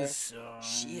red She hair. is,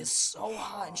 She is so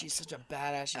hot, and she's such a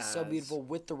badass. She's so beautiful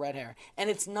with the red hair. And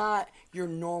it's not your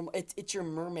normal, it's your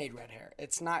mermaid red hair.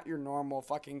 It's not your normal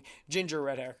fucking ginger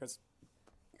red hair, because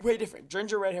way different.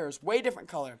 Ginger red hair is way different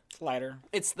color. lighter.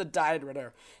 It's the dyed red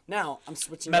hair. Now, I'm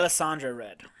switching. Melisandre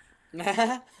red.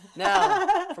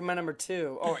 Now, for my number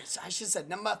 2. Oh, wait, I should have said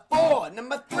number 4,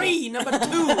 number 3, number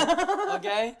 2.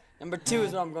 Okay? Number 2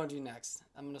 is what I'm going to do next.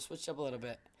 I'm going to switch up a little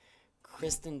bit.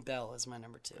 Kristen Bell is my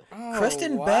number 2.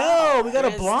 Kristen Bell. We got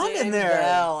a blonde in Kristen there.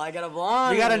 Bell. I got a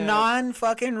blonde. We got a in there.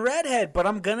 non-fucking redhead, but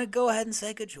I'm gonna go ahead and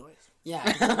say good choice. Yeah,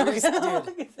 dude.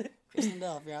 Kristen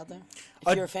Bell, if you're out there,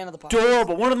 if you're a fan of the podcast,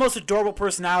 Adorable. One of the most adorable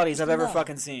personalities I've ever Bell.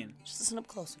 fucking seen just listen up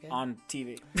close, okay? on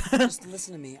TV. Just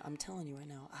listen to me. I'm telling you right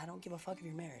now. I don't give a fuck if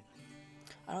you're married.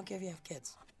 I don't care if you have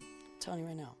kids. I'm telling you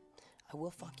right now. I will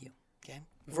fuck you. Okay.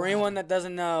 For anyone that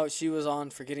doesn't know, she was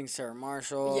on Forgetting Sarah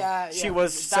Marshall. Yeah, She yeah.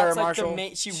 was That's Sarah like the Marshall.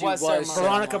 she She was Sarah was Marshall.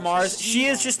 Veronica Marshall. Mars. She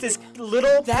is just this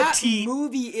little That petite.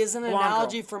 movie is an blonde girl.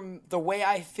 analogy from the way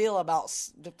I feel about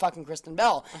the fucking Kristen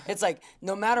Bell. It's like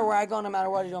no matter where I go, no matter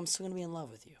what I do, I'm still gonna be in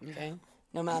love with you. Okay.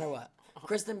 No matter what.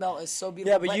 Kristen Bell is so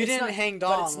beautiful. Yeah, but you it's didn't not- hang but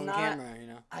dong it's on not- camera, you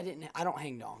know. I don't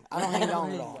hang dong. I don't hang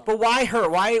dong at all. But why her?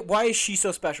 Why is she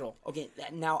so special? Okay,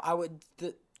 now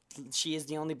she is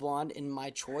the only blonde in my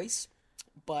choice,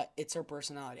 but it's her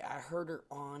personality. I heard her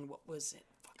on, what was it?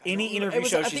 Fuck, I Any don't remember. interview It was-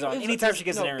 show I she's think it on. was- Anytime she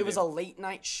gets an no, it was interview. a late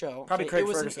night show. Probably Okay, Craig it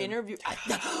was Ferguson. an interview.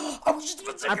 I was just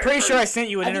about to say I'm Craig pretty sure I Ferguson. sent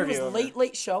you an I think interview. It of was her.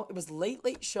 late show. It was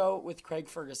late show with Craig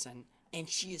Ferguson. And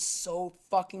she is so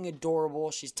fucking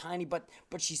adorable. She's tiny, but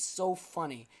she's so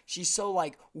funny. She's so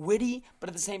like witty, but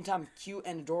at the same time cute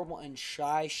and adorable and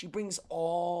shy. She brings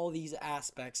all these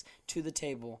aspects to the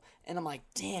table, and I'm like,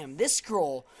 damn, this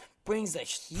girl brings the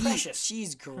heat. Precious.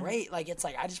 She's great. Like it's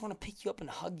like I just want to pick you up and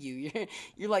hug you.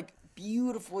 You're like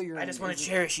beautiful. I just want to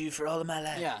cherish you for all of my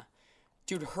life. Yeah.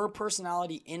 Dude, her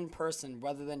personality in person,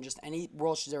 rather than just any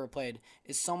role she's ever played,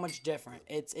 is so much different.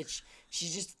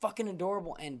 She's just fucking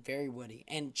adorable and very witty.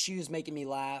 And she was making me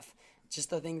laugh, just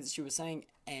the things that she was saying,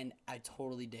 and I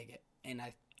totally dig it. And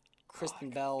Kristen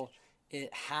Bell,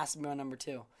 it has to be my number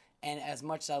 2. And as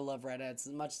much as I love redheads,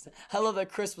 as much as I love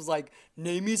that Chris was like,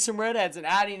 name me some redheads, and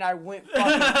Addie and I went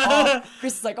fucking off.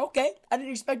 Chris is like, okay, I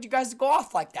didn't expect you guys to go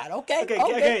off like that. Okay.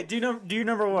 Okay. Do you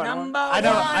number 1? Number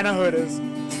I know who it is.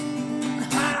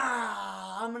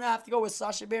 I'm gonna have to go with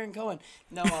Sacha Baron Cohen.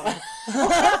 No,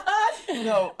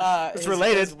 It's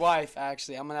related. His wife,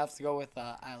 actually. I'm gonna have to go with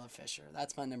Isla Fisher.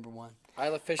 That's my number 1.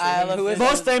 Isla Fisher. Isla Who is Fisher.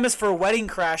 Most famous for Wedding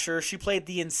Crasher, she played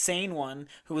the insane one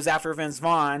who was after Vince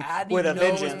Vaughn Addy with a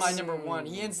knows vengeance. my number 1.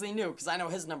 He instantly knew because I know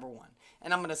his number 1,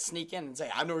 and I'm gonna sneak in and say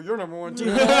I know your number 1 too.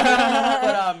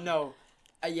 But no,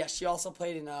 yeah, she also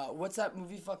played in what's that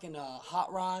movie? Fucking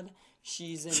Hot Rod.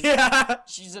 She's in. Yeah.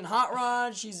 She's in Hot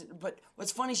Rod. But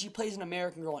what's funny? She plays an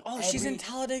American girl. In she's in every-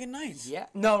 Talladega Nights. Yeah.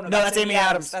 No, that's Amy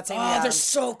Adams. That's Amy Oh, Adams. they're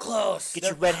so close. Get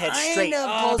your redhead kind straight. of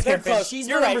Oh, close. they're They're close. She's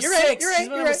You're my right, number you're right, 6. you're right, She's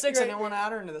my you're number right, 6. you're I didn't want to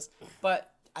add her into this,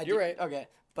 but You're right. Okay,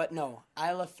 but no,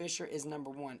 Isla Fisher is number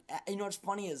 1. You know what's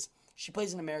funny is she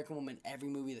plays an American woman in every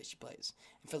movie that she plays,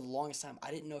 and for the longest time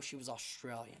I didn't know she was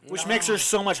Australian. Which makes her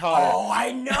so much hotter. Oh,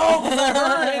 I know. 'Cause I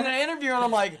heard her in an interview, and I'm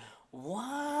like,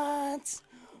 what?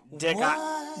 Dick, What?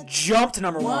 I jumped to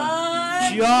number 1.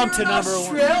 What? Jump You're to an number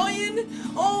 1. Australian?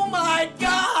 Oh my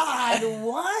god!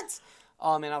 What?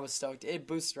 Oh man, I was stoked. It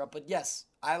boosted her up. But yes,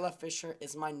 Isla Fisher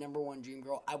is my number 1 dream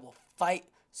girl. I will fight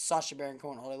Sacha Baron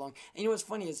Cohen all day long. And you know what's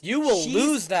funny is You will she's-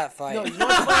 lose that fight. No, you know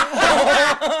what's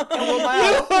funny?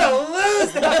 You will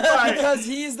lose that fight. Because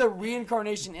he is the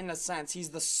reincarnation in a sense. He's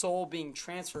the soul being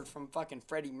transferred from fucking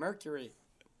Freddie Mercury,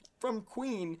 from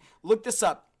Queen. Look this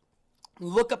up.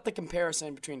 Look up the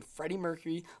comparison between Freddie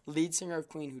Mercury, lead singer of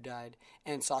Queen who died,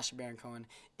 and Sacha Baron Cohen.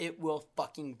 It will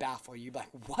fucking baffle you. You'll be like,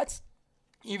 what?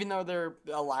 Even though they're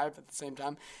alive at the same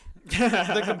time.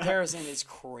 The comparison is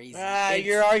crazy. It's-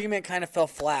 Your argument kind of fell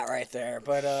flat right there,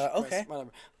 but okay. Whatever.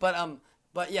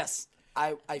 But yes,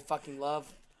 I fucking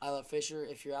love Isla Fisher.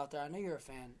 If you're out there, I know you're a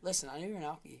fan. Listen, I know you're an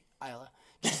alkie, Isla.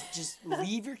 Just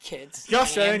leave your kids.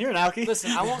 Josh Shane, and- you're an alkie.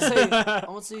 Listen, I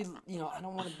won't say, you know, I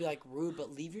don't want to be like rude,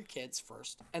 but leave your kids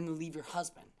first, and then leave your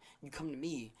husband. You come to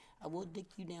me, I will dick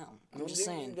you down. I'm just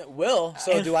saying. Will.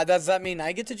 So does that mean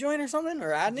I get to join or something?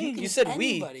 Or Adney? You said we.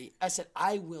 anybody. I said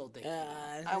I will dick you down.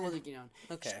 I will dick you down.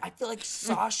 Okay. I feel like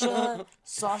Sasha,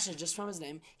 just from his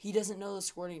name, he doesn't know the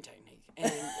squirting technique,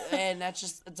 and that's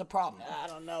just it's a problem. I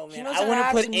don't know, man. He knows I how to wouldn't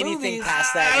act put in anything movies.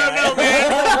 past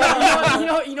that guy.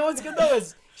 You know what's good though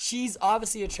is she's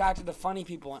obviously attracted to funny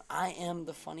people, and I am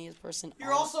the funniest person.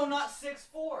 You're also not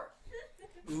 6'4".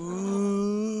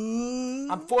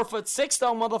 I'm 4'6"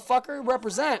 though, motherfucker.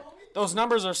 Represent. Those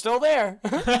numbers are still there.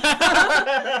 You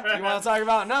want to talk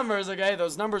about numbers, okay?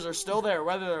 Those numbers are still there,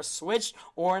 whether they're switched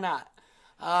or not.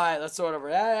 All right, let's sort over.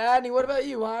 Adney, what about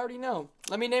you? I already know.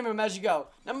 Let me name them as you go.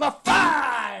 Number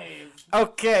 5.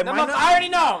 Okay, I already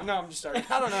know. No, I'm just starting.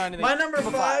 I don't know anything. my number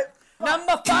 5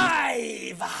 Number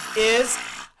 5 is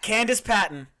Candace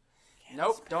Patton.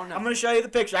 Nope, don't know. I'm gonna show you the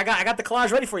picture. I got the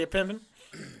collage ready for you, pimpin'.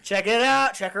 Check it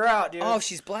out. Check her out, dude. Oh,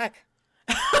 she's black.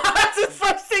 That's the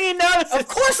first thing you notice. Of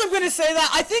course I'm going to say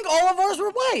that. I think all of ours were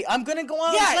white. I'm going to go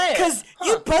on and say Yeah, it. because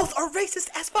you both are racist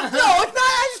as fuck. No, it's not.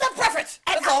 I just have preference.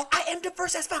 That's all. I am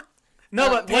diverse as fuck. No,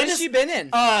 but What has Candace, she been in?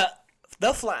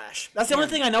 The Flash. That's the only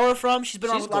thing I know her from. She's been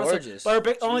on She's a lot of gorgeous. stuff.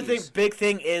 But her only Jeez. big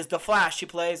thing is The Flash. She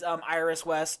plays Iris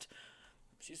West,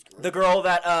 the girl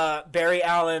that Barry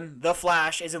Allen, The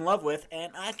Flash, is in love with,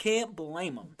 and I can't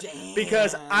blame him.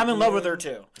 Because I'm in love with her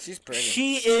too. She's pretty.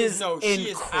 She is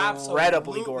incredibly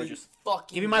absolutely gorgeous.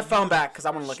 fucking Give me my phone back because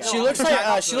I want to look at She it. looks Check out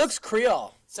like she this. looks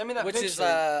Creole, Send me that which picture. is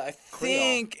I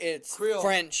think it's Creole.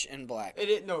 French and black.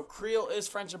 No, Creole is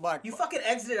French and black. You fucking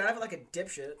exited out of it like a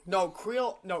dipshit. No,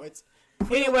 Creole. No, it's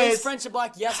Anyways, It's French and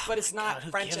black, yes, but it's not God,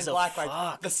 who French gives and a black fuck?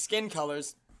 like the skin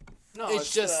colors. No,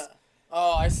 It's just-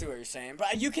 Oh, I see what you're saying.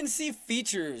 But you can see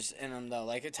features in them though.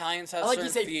 Like Italians have I like certain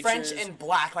you say features. French and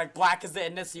black, like black is the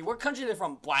ethnicity. What country are they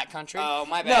from? Black country? Oh,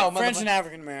 my bad. No, French motherfucker. and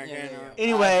African American. Yeah, yeah, yeah.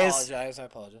 Anyways. I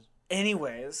apologize.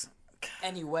 anyways,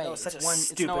 Anyway, that was such a it's one,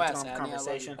 stupid it's no S, dumb Adney,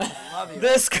 conversation. I love you.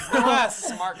 This No girl. S,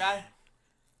 smart guy.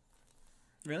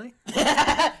 Really?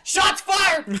 Shots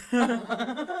fired!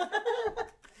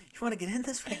 You want to get in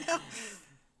this right now?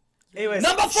 Anyways,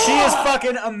 Number 4! she is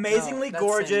fucking amazingly No, that's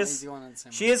gorgeous. the same, one and the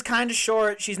same She is kind of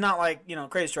short. She's not like,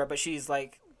 crazy short, but she's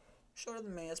like shorter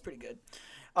than me. That's pretty good.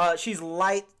 She's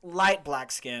light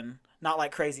black skin, not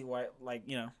like crazy white,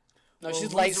 No, Well, she's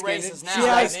who's light skinned. racist now, She's Adney?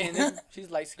 light skinned. She's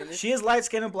light skinned. She is light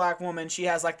skinned black woman. She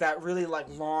has like that really like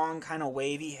long kind of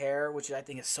wavy hair, which I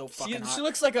think is so fucking hot. She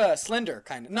looks like a slender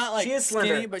kind of. Not like She is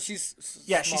slender. skinny, but she's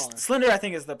Yeah, smaller. she's slender. I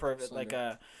think is the perfect. Slender.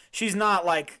 Like, she's not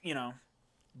like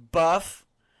buff,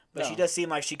 but she No. does seem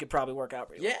like she could probably work out.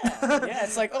 Really Yeah.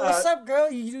 It's like, oh, what's up,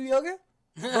 girl? You do yoga?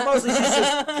 well. Mostly she's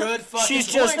just. Good fucking She's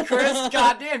point, just- Chris.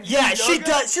 Goddamn. you Yeah, do she yoga?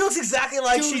 does. She looks exactly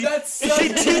like Dude, she. that's She such a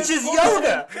good teaches point.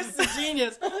 yoga. Chris is a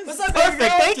genius. What's up, Perfect, baby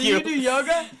girl? thank do you. you do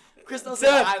yoga? Chris does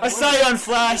I saw you on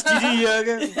Flash. Do you do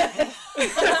yoga?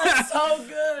 so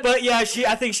good. But yeah, I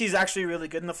think she's actually really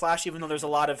good in the Flash, even though there's a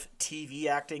lot of TV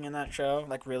acting in that show,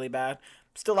 like really bad.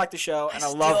 Still like the show, and I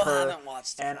love still her, haven't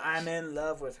watched The and Flash. I'm in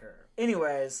love with her.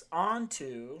 Anyways, on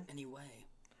to. Anyway.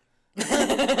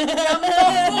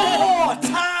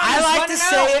 I like to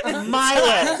say it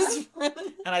my way.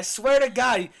 And I swear to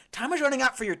God, time is running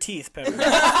out for your teeth, Pepper. You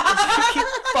keep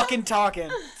fucking talking.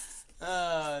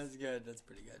 That's good. That's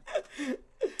pretty good.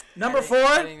 Number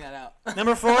Editing that out.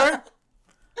 Number 4,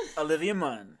 Olivia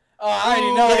Munn. Oh, I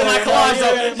already know. Look at my collage,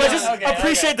 though. Yeah, But just okay,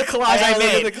 appreciate the collage I I look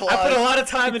at made. the I put a collage. lot of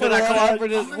time into that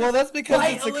collage. Well, that's because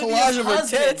Right, it's a Olivia's collage of her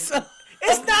husband. tits.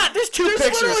 It's not. There's 2 There's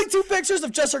pictures. literally 2 pictures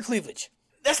of just her cleavage.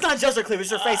 That's not just her cleavage.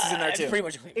 Her face is in there, It's too. pretty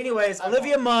much cleavage. Anyways,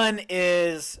 Olivia Munn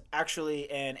is actually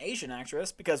an Asian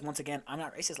actress because, once again, I'm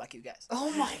not racist like you guys.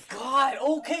 Oh my god.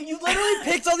 Okay, you literally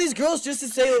picked all these girls just to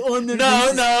say, oh, I'm the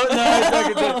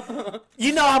No.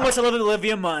 You know how much I love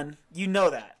Olivia Munn. You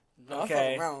know that.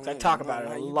 Okay? fuck around, 'Cause I talk about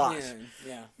it a lot.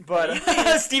 Yeah.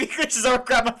 But Stevie Chris is over.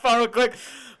 Grab my phone real quick.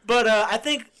 But I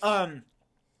think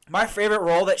my favorite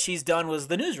role that she's done was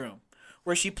The Newsroom,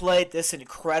 where she played this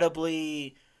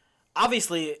incredibly,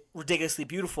 obviously ridiculously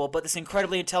beautiful, but this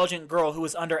incredibly intelligent girl who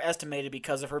was underestimated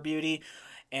because of her beauty.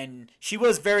 And she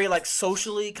was very like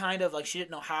socially kind of like she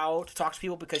didn't know how to talk to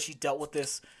people because she dealt with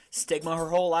this stigma her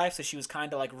whole life. So she was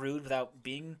kind of like rude without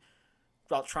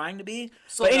trying to be.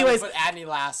 So But anyways, put Adney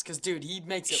last, because dude, he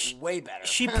makes it way better.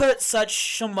 she put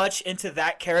so much into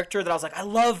that character that I was like, I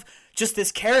love just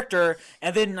this character.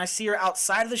 And then I see her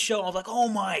outside of the show, and I was like, oh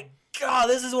my god,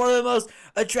 this is one of the most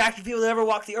attractive people that ever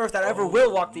walked the earth, that ever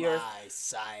will walk the earth. My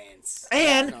science.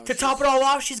 And to top it all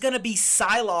off, she's gonna be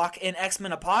Psylocke in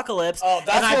X-Men Apocalypse. Oh,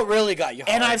 that's and what really got you.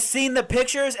 And hard. I've seen the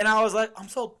pictures, and I was like, I'm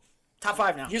sold. Top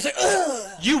 5 now. He was like, ugh.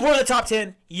 You were the top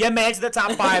 10. You made it to the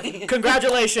top 5.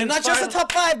 Congratulations. Not just the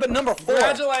top 5, but number 4.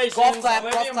 Congratulations. Golf clap,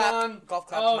 Olivia golf clap, Munn. golf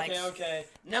clap. Okay, mics. okay.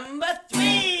 Number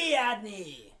 3,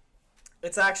 Adney.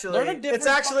 It's actually. Learn a different It's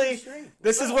actually. fucking string.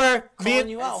 This is where me Calling and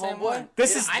you out, Same homeboy. one.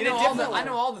 This is. I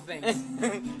know all the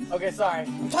things. Okay, sorry.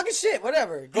 I'm talking shit.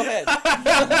 Whatever. Go ahead.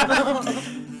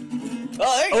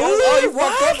 Oh, there you go. Ooh, Oh, you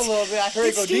fucked what? up a little bit. I heard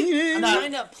it go Steve- ding. I'm No.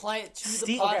 trying to apply it to the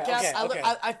Steve- podcast. okay, okay.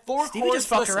 I 4 Stevie chords. just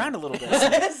fucked listen, around a little bit.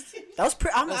 That was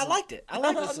pretty. I liked it. I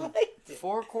liked it.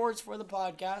 4 chords for the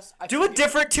podcast. I Do a figured-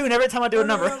 different tune every time I do a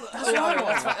number. That's fine.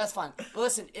 That's fine. But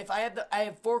listen, if I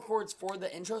have 4 chords for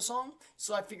the intro song,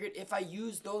 so I figured if I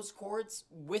use those chords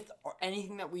with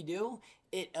anything that we do,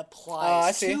 it I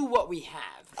applies see. to what we have.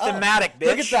 Thematic, bitch.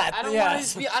 Look at that. I don't Yeah. want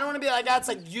to be. I don't want to be like that's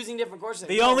like using different chords.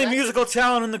 The only musical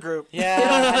talent in the group.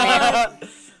 Yeah.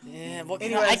 Yeah. Well,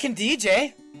 Anyways. I can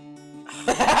DJ.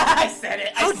 I said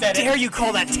it. How dare you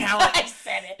call that talent? I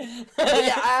said it.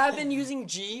 Yeah, I have been using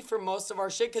G for most of our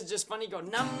shit because it's just funny. Go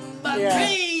number Yeah,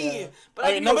 3. yeah. But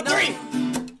Okay, I can go number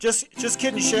 3. Just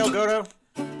kidding, Shale Goto.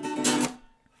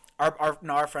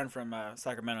 Our friend from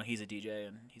Sacramento, he's a DJ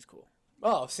and he's cool.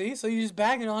 Oh, see? So you just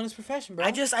bagging on his profession, bro. I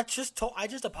just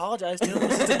apologized to him.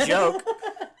 This is a joke.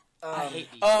 I hate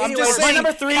you. I'm Anyways, just my saying,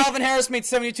 number 3. Calvin Harris made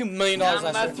 $72 million last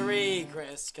Number year. 3,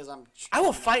 Chris, because I'm. I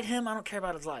will fight him. I don't care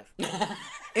about his life.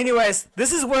 Anyways,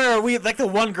 this is where we like the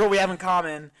one girl we have in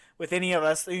common, with any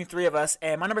three of us,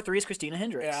 and my number 3 is Christina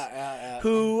Hendricks. Yeah.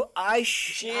 Who I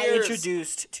Cheers.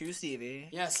 introduced to Stevie.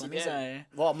 Yes, let you me did. say.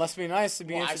 Well, it must be nice to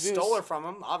be Well, I introduced. stole her from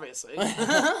him, obviously.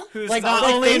 Who's Like, not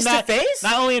like only face in to face?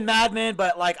 not only in Mad Men,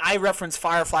 but like I referenced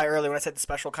Firefly earlier when I said the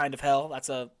special kind of hell. That's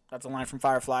a line from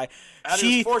Firefly. That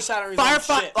is foreshadowing his own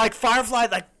Firefly, shit. like Firefly,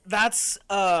 like that's.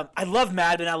 I love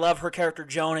Mad Men. I love her character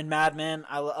Joan in Mad Men.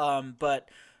 But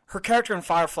her character in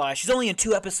Firefly, she's only in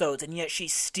 2 episodes, and yet she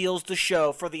steals the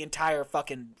show for the entire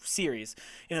fucking series.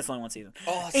 And it's only 1 season.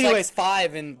 Oh, it's Anyways, like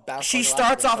 5 in Battlestar she Galactica,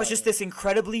 starts off as sorry. just this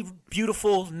incredibly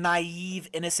beautiful, naive,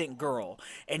 innocent girl.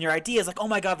 And your idea is like, oh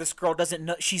my god, this girl doesn't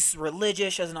know, she's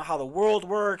religious, she doesn't know how the world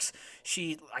works.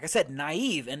 She, like I said,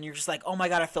 naive. And you're just like, oh my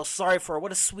god, I feel sorry for her.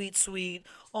 What a sweet,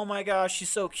 oh my gosh, she's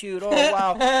so cute. Oh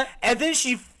wow. And then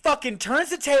she fucking turns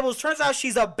the tables. Turns out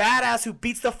she's a badass who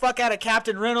beats the fuck out of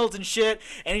Captain Reynolds and shit.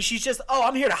 And she's just, oh,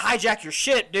 I'm here to hijack your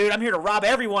shit, dude. I'm here to rob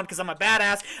everyone because I'm a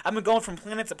badass. I've been going from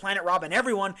planet to planet robbing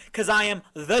everyone because I am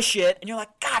the shit. And you're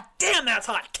like, god damn, that's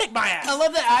hot. Kick my ass. I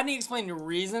love that Adney explained the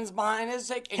reasons behind his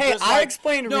take. and Hey, Chris is I like,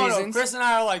 explained no, reasons. No, Chris and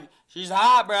I are like, she's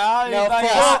hot, bro. No,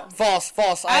 Like, false.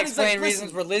 I Adam's explained like,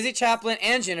 reasons listen. for Lizzie Chaplin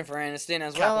and Jennifer Aniston,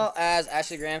 as well as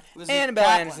Ashley Graham Lizzie and Bella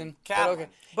Kaplan. Anderson. Kaplan. But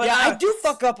okay. But, yeah, I uh, do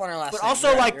fuck up on her last But name. also,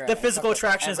 You're right, like, you're the right. I physical fuck up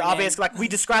attraction is every obvious. name. Like, we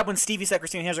described when Stevie said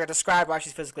Christina Hendricks, I described why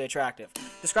she's physically attractive.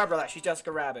 Described her like she's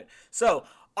Jessica Rabbit. So,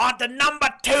 on to number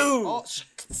 2.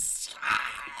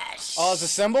 Oh, it's a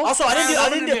symbol? Also, I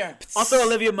Love didn't it do. here. Also,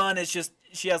 Olivia Munn is just,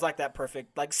 she has like that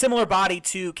perfect, like similar body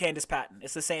to Candace Patton.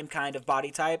 It's the same kind of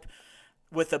body type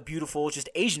with a beautiful, just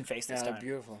Asian face this Yeah, time. they're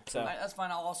beautiful. So, Alright, that's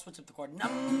fine. I'll switch up the chord.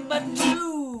 Number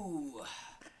 2.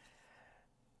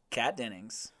 Kat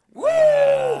Dennings. Woo!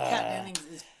 Kat Dennings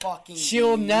is fucking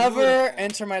She'll beautiful. never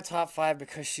enter my top 5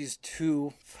 because she's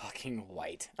too fucking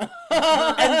white.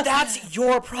 And that's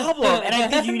your problem. And I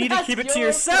think you need to keep it to your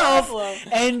yourself problem.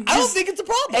 and I don't just, think it's a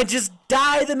problem. and just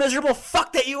die the miserable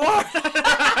fuck that you are.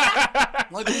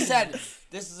 Like we said,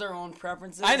 this is our own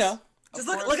preferences. I know. Just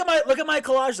Of look at my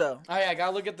collage though. Oh yeah, I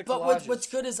gotta look at the But collages. what's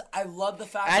good is I love the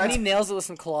fact Adney that nails it with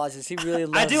some collages. He really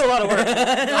loves I do a lot of work.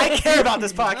 I care about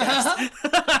this podcast.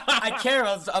 I care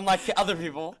about, unlike the other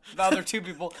people, the other 2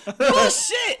 people.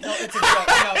 Bullshit! No, it's a joke.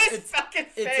 No,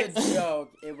 it's a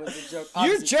joke. It was a joke. Your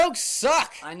Obviously, jokes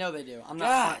suck. I know they do. I'm God,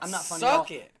 not. I'm not funny. suck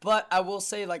at all. it. But I will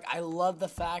say, like, I love the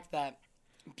fact that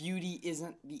beauty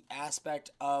isn't the aspect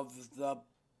of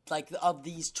of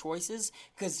these choices,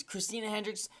 because Christina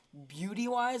Hendricks,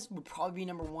 beauty-wise, would probably be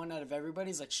number 1 out of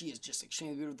everybody's. Like, she is just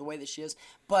extremely beautiful the way that she is.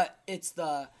 But it's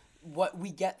what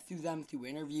we get through them, through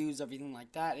interviews, everything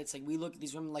like that. It's like we look at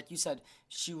these women, like you said,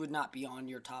 she would not be on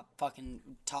your top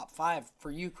 5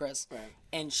 for you, Chris. Right.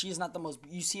 And she's not the most.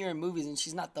 You see her in movies, and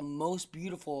she's not the most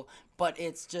beautiful. But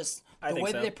it's just I the think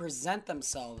way so. that they present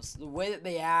themselves, the way that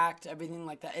they act, everything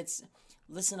like that. It's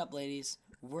listen up, ladies.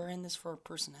 We're in this for our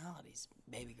personalities,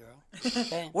 baby girl.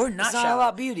 Okay? We're not It's not shallow.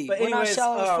 about beauty. But We're anyways, not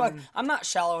shallow as fuck. um, I'm not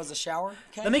shallow as a shower.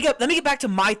 Okay. Let me get back to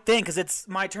my thing because it's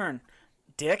my turn.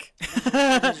 Dick.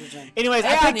 Here's your turn. Anyways,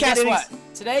 Hey, I Adney, picked Kat guess Dennings.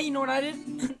 what? Today, you know what I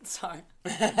did? Sorry.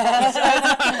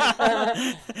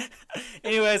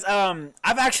 Anyways,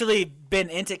 I've actually been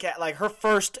into Kat. Like her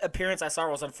first appearance I saw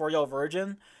was on 4-Year-Old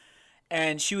Virgin,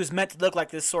 and she was meant to look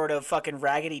like this sort of fucking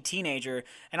raggedy teenager.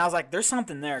 And I was like, "There's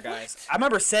something there, guys." I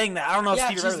remember saying that. I don't know if Yeah,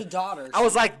 Steve she's remembers. the daughter. I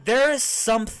was like, "There is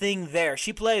something there."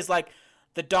 She plays like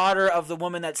the daughter of the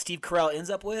woman that Steve Carell ends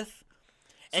up with.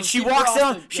 And she Steve walks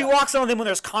Carell's in. the- She yeah. walks in with him when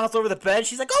there's condoms over the bed.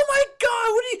 She's like, "Oh my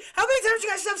god, what do you? How many times do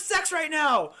you guys have sex right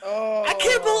now? I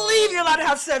can't believe you're allowed to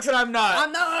have sex and I'm not."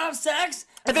 I'm not gonna have sex.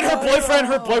 And then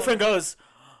her boyfriend goes,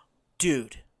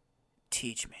 "Dude,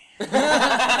 teach me."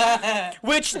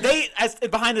 Which as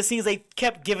behind the scenes, they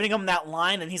kept giving him that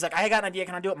line, and he's like, "I got an idea.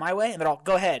 Can I do it my way?" And they're all,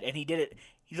 "Go ahead." And he did it.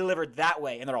 He delivered that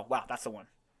way, and they're all, "Wow, that's the one.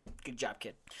 Good job,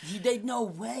 kid." They no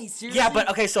way. Seriously. Yeah, but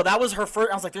okay, so that was her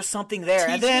first. I was like, "There's something there,"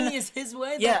 Teach and then me is his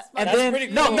way. yeah, That's and That's then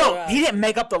pretty no, cool, no, yeah. he didn't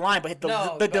make up the line, but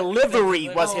No, the but delivery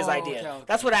the was his Oh, idea. okay, okay.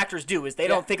 That's what actors do is they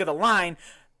don't think of the line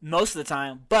most of the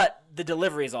time, but the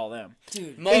delivery is all them.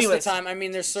 dude. Most Anyways. of the time, I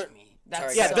mean, there's certain. That's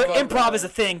Sorry, Yeah, so the good, improv is a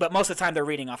thing, but most of the time they're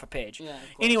reading off a page. Yeah, of course.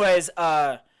 Anyways,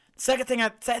 second thing I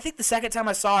think the second time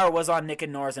I saw her was on Nick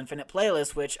and Nora's Infinite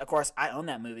Playlist, which of course I own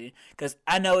that movie because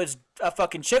I know it's a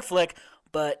fucking chick flick,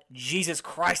 but Jesus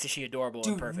Christ is she adorable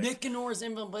and Dude, perfect. Nick and Nora's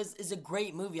Infinite Playlist is a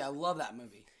great movie. I love that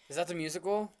movie. Is that the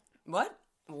musical? What?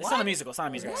 It's not a musical. It's not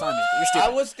a musical. It's not a musical. You're stupid. I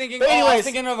was thinking. But I anyways, was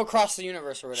thinking of Across the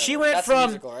Universe or whatever. she went That's from a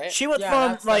musical, right? she went Yeah,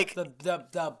 from that's like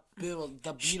the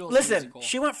The Beatles Listen, musical.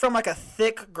 she went from like a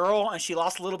thick girl and she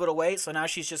lost a little bit of weight, so now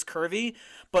she's just curvy.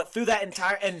 But through that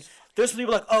entire and there's some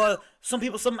people like, oh,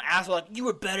 some asshole like you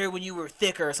were better when you were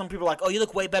thicker. Some people are like, oh, you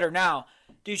look way better now,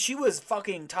 dude. She was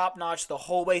fucking top notch the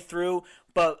whole way through.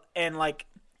 But I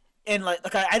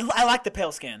like the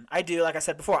pale skin. I do, like I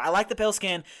said before, I like the pale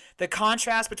skin. The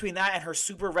contrast between that and her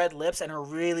super red lips and her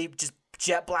really just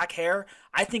jet black hair,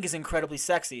 I think is incredibly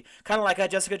sexy. Kind of like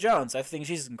Jessica Jones. I think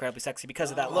she's incredibly sexy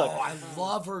because of that look. Oh, I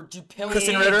love her. Dude, pale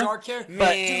Kristen skin, Ritter? dark hair.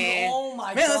 But- Dude, oh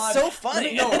my Man, god. that's so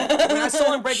funny. No, when I saw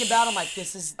her in Breaking Bad, I'm like, she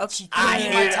could be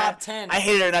in my top 10. I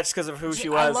hated her not just because of who she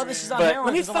was. I love that she's on but heroin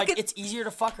let me because I'm like, fucking it's easier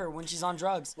to fuck her when she's on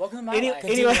drugs. Welcome to my Any- life.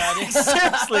 anyway,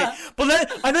 seriously.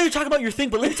 But I know you're talking about your thing,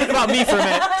 but let me talk about me for a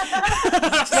minute.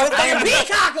 I am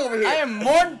peacock over here. I am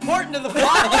more important to the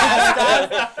podcast,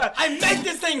 guys. I make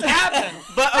this thing happen.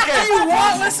 But okay, Do you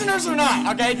want listeners or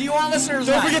not? Okay, do you want listeners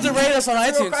or Don't not? forget to rate us on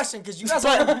It's a real iTunes. question because you guys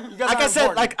but are, you guys like are I said,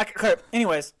 important.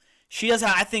 anyways, she does.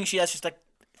 I think she has just like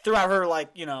throughout her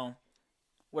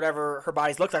whatever her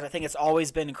body's looked like. I think it's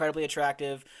always been incredibly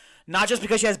attractive, not just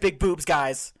because she has big boobs,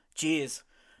 guys. Jeez,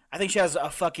 I think she has a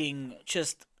fucking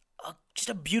just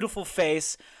a beautiful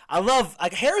face. I love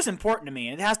hair is important to me,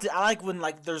 and it has to. I like when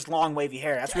there's long wavy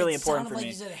hair. That's really important for like me.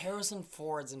 You said Harrison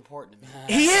Ford's important to me.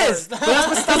 He is. But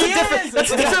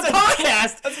that's a different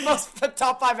podcast. That's the most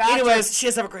top 5 actors. Anyways, she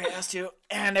does have a great ass too,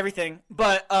 and everything.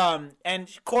 But and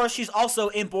of course she's also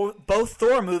in both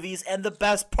Thor movies, and the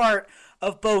best part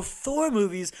of both Thor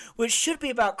movies, which should be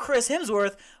about Chris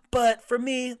Hemsworth, but for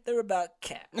me they're about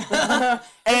Kat.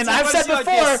 And I've said like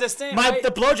the before, assistant, right? the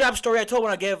blowjob story I told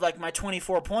when I gave my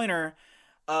 24 pointer.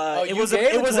 Oh, it you was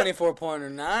gave it a was 24 pointer.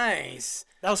 Nice.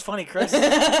 that was funny, Chris.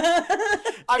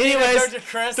 I mean, anyways, go to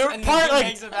Chris, the and part, then he like-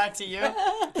 makes it back to you.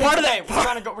 part of Hey,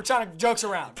 that. we're trying to jokes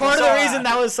around. Part of It's the all reason right.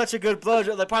 that was such a good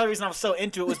blowjob, part of the reason I was so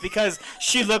into it was because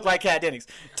she looked like Kat Dennings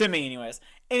to me, anyways.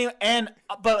 Anyway,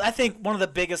 but I think one of the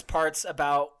biggest parts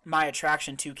about my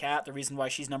attraction to Kat, the reason why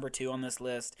she's number 2 on this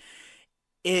list,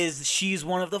 is she's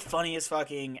one of the funniest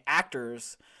fucking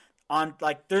actors.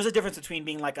 There's a difference between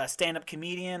being like a stand-up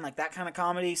comedian, like that kind of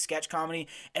comedy, sketch comedy,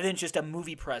 and then just a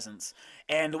movie presence.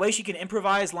 And the way she can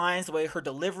improvise lines, the way her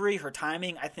delivery, her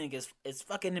timing, I think is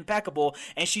fucking impeccable.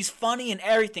 And she's funny in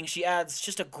everything. She adds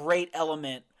just a great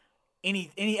element.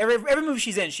 Every movie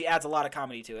she's in, she adds a lot of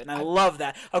comedy to it, and I love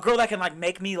that. A girl that can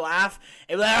make me laugh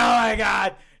and be like, oh my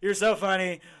god, you're so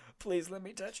funny. Please let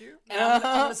me touch you. And I'm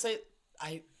gonna say,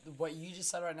 what you just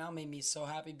said right now made me so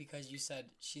happy because you said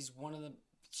she's one of the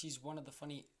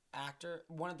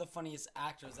funniest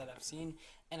actors that I've seen,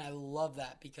 and I love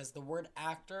that because the word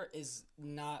actor is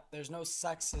not. There's no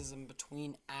sexism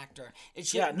between actor. It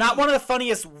should Yeah, not one of the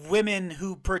funniest women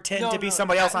who pretend to be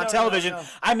somebody else on television. no.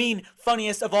 I mean,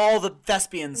 funniest of all the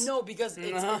thespians. No, because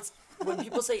it's when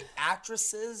people say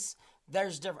actresses.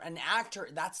 There's different. An actor,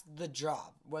 that's the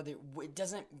job. Whether it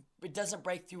doesn't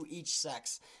break through each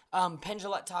sex. Penn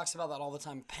Jillette talks about that all the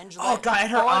time. Penn Jillette. Oh god,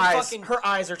 and her on eyes. fucking- Her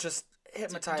eyes are just Dude,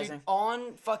 hypnotizing.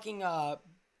 on fucking Penn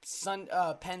Sunday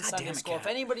damn it, School. If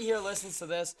Kat. anybody here listens to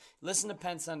this, listen to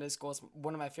Penn Sunday School. It's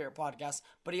one of my favorite podcasts.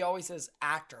 But he always says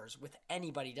actors with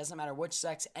anybody. Doesn't matter which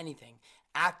sex, anything.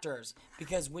 Actors,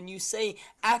 because when you say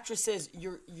actresses,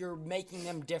 you're making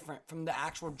them different from the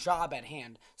actual job at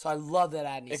hand. So I love that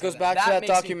Adney. It said goes that. back to that makes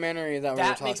me- documentary that we were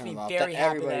That makes talking me about. very that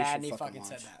happy everybody that should Adney fucking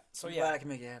said watch. that. So Glad yeah, I can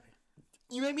make you happy.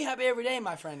 you make me happy every day,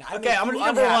 my friend. I Okay, make I'm gonna you do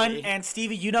number unhappy. 1, and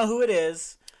Stevie, you know who it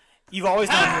is. You've always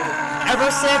known who it is.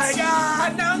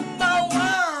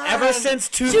 Ever since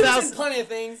She was in 2000. plenty of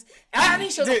things. Annie,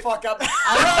 shut the fuck up.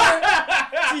 I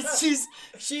love her.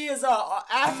 She is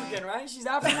African, right? She's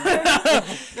African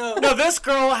American. No,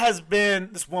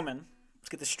 this woman. Let's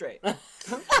get this straight.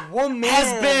 Woman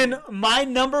Has been my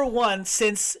number 1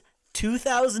 since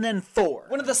 2004.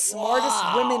 one of the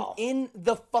smartest women in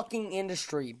the fucking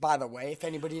industry. By the way, if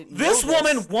anybody didn't This know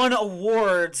woman won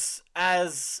awards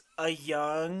as a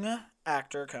young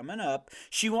actor coming up.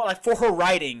 She won for her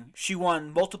writing. She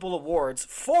won multiple awards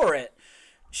for it.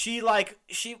 She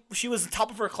was the top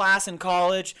of her class in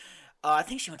college. I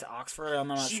think she went to Oxford. I'm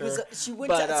not sure. She went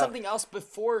But, to something else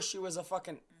before she was a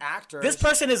fucking actor. This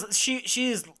person is she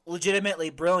is legitimately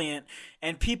brilliant,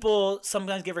 and people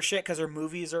sometimes give her shit because her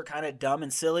movies are kind of dumb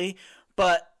and silly.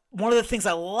 But one of the things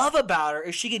I love about her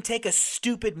is she can take a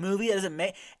stupid movie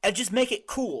and just make it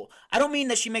cool. I don't mean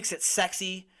that she makes it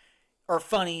sexy or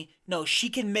funny. No, she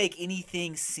can make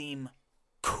anything seem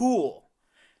cool.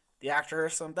 The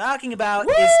actress I'm talking about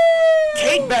is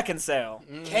Kate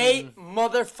Beckinsale. Kate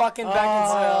motherfucking Oh,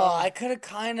 Beckinsale. I could have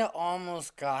kind of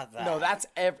almost got that. No, that's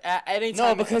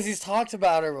anytime. no, because he's talked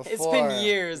about her before. It's been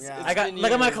years. Yeah. It's I got been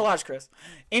look at my years. collage, Chris.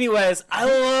 Anyways, I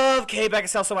love Kate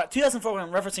Beckinsale so much. 2004, when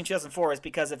I'm referencing 2004, is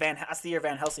because of that's the year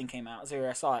Van Helsing came out. That's the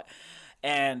year I saw it,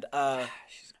 and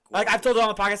like I've told it on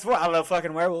the podcast before, I love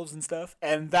fucking werewolves and stuff,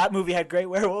 and that movie had great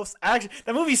werewolves. Actually,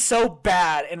 that movie's so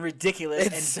bad and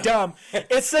ridiculous and dumb.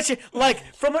 It's such a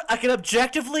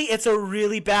objectively, it's a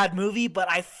really bad movie,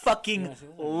 but I fucking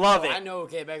love it. I know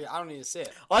Kate Beckinsale. I don't need to see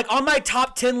it. Like on my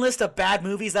top 10 list of bad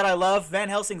movies that I love, Van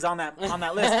Helsing's on that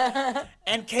list.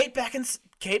 And Kate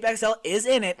Beckinsale is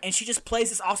in it, and she just plays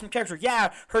this awesome character.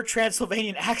 Yeah, her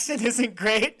Transylvanian accent isn't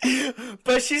great,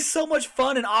 but she's so much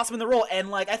fun and awesome in the role. And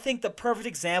like I think the perfect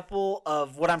example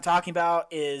of what I'm talking about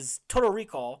is Total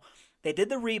Recall. They did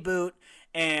the reboot,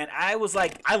 and I was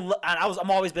like, I'm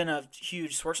always been a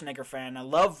huge Schwarzenegger fan. I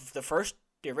love the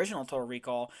original Total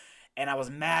Recall, and I was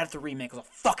mad at the remake. It was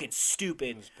fucking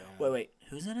stupid. Wait,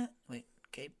 who's in it? Wait,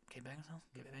 Kate Beckinsale?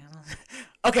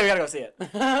 Okay, we gotta go see it.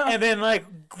 And then like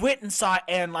went and saw it,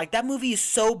 and like that movie is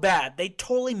so bad. They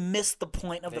totally missed the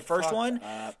point of the first one.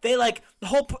 They like the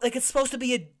whole like it's supposed to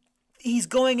be he's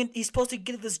supposed to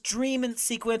get this dream and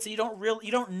sequence, and you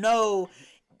don't know.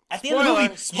 At the end of the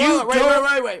movie,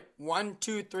 Spoiler. Wait. 1,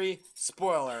 2, 3.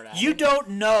 Spoiler. You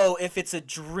don't know if it's a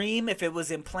dream, if it was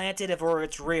implanted, or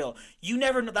it's real. You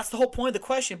never know. That's the whole point of the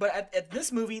question. But at this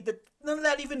movie, none of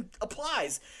that even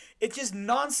applies. It's just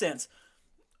nonsense.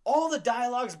 All the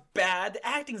dialogue's bad, the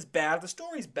acting's bad, the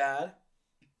story's bad.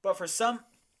 But for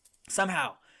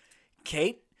somehow,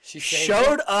 Kate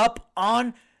showed up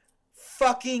on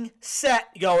fucking set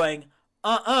going,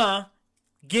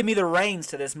 give me the reins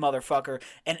to this motherfucker.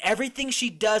 And everything she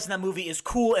does in that movie is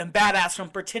cool and badass, from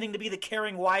pretending to be the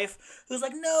caring wife who's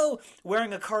like, no,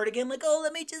 wearing a cardigan, like, oh,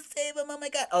 let me just save him, oh my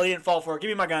god. Oh, he didn't fall for it, give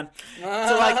me my gun. So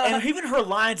like, and even her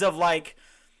lines of like,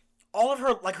 all of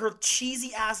her, like her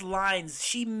cheesy ass lines,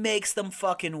 she makes them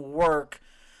fucking work.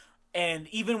 And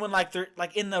even when like they're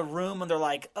like in the room and they're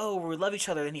like, oh, we love each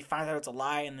other, then he finds out it's a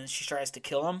lie, and then she tries to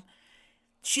kill him.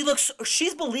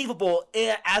 She's believable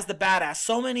as the badass.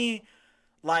 So many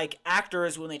like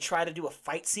actors, when they try to do a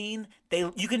fight scene,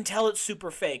 you can tell it's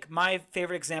super fake. My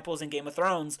favorite example is in Game of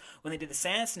Thrones when they did the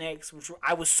Sand Snakes, which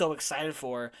I was so excited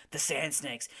for. The Sand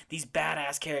Snakes, these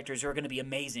badass characters are going to be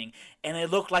amazing, and they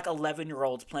looked like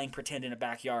 11-year-olds playing pretend in a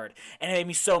backyard, and it made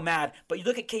me so mad. But you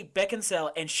look at Kate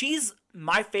Beckinsale, and she's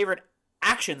my favorite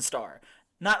action star.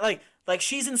 Not like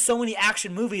she's in so many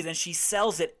action movies, and she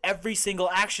sells it every single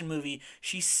action movie.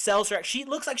 She sells her. She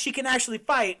looks like she can actually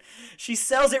fight. She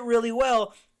sells it really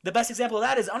well. The best example of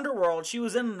that is Underworld. She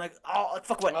was in like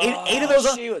eight of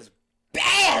those. She was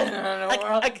bad.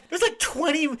 Like there's like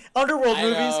 20 Underworld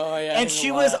movies, and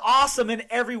she was awesome in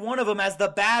every one of them as the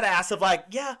badass of like,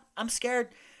 yeah, I'm scared.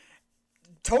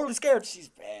 Totally scared. She's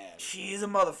bad. She's a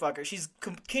motherfucker. She's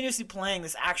continuously playing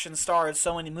this action star in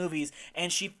so many movies,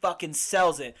 and she fucking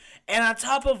sells it. And on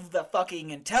top of the fucking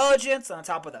intelligence, on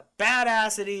top of the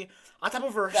badassity, on top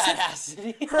of her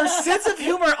her sense of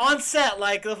humor on set,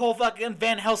 like the whole fucking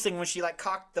Van Helsing when she like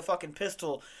cocked the fucking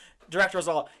pistol. Director was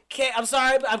all, "Okay, I'm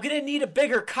sorry, but I'm gonna need a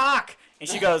bigger cock." And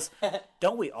she goes,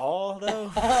 "Don't we all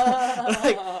though?"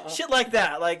 Like shit like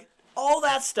that. Like all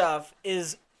that stuff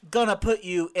is gonna put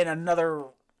you in another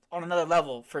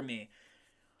level for me.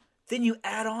 Then you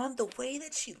add on the way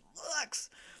that she looks,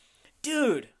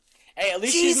 dude. Hey, at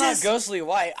least Jesus she's not ghostly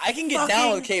white. I can get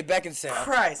down with Kate Beckinsale.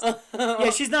 Christ.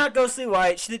 Yeah, she's not ghostly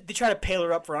white. They try to pale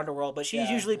her up for Underworld, but she's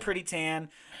usually pretty tan.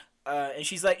 And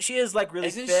she is like really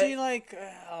Isn't fit. she like?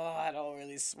 I don't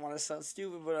really want to sound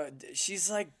stupid, but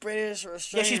she's like British or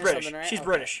Australian. Yeah, she's or British. something, right? She's Okay.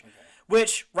 British.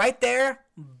 Which right there,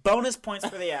 bonus points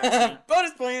for the accent.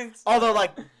 Bonus points. Although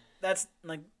like that's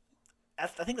like. I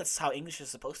think that's how English is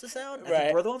supposed to sound. I think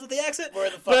Right. we're the ones with the accent. We're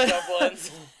the fucked up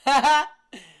ones.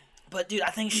 But dude, I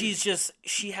think she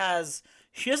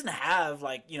doesn't have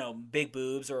like, you know, big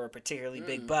boobs or a particularly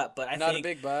big butt, but I Not a think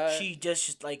big butt. she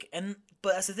just like,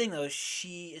 but that's the thing though,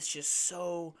 she is just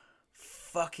so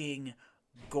fucking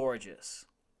gorgeous.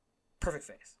 Perfect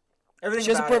face. Everything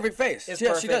She has a about it perfect face. is She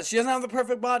perfect. does. She doesn't have the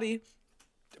perfect body,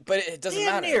 but it doesn't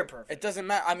Damn matter. near perfect. It doesn't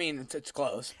matter. I mean, it's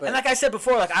close. But And like I said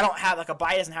before, like I don't have like a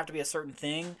body doesn't have to be a certain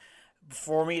thing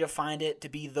for me to find it to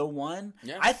be the one.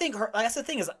 Yeah. I think that's the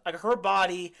thing is like her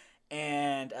body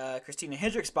and Christina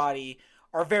Hendricks' body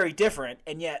are very different,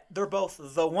 and yet they're both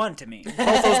the one to me. Both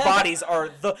those bodies are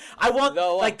the one.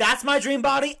 Like that's my dream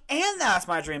body, and that's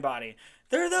my dream body.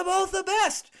 They're both the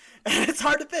best. And it's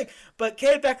hard to pick, but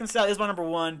Kate Beckinsale is my number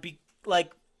one. Look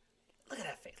at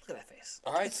that face. Look at that face. face.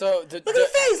 All right, so Look at the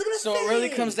face. Look at his so face. it really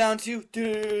comes down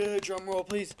to drum roll,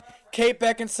 please. Kate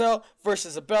Beckinsale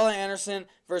versus Abella Anderson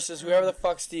versus whoever the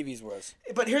fuck Stevie's was.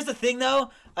 But here's the thing,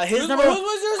 though. His Who number was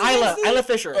yours again, Isla Steve?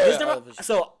 Fisher. Oh, His yeah, number, Isla Fisher.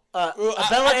 so I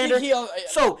Abella think Anderson.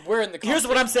 So we're in the here's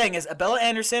what I'm conversation. saying: is Abella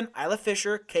Anderson, Isla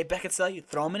Fisher, Kate Beckinsale. You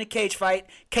throw them in a cage fight.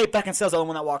 Kate Beckinsale's the only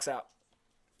one that walks out.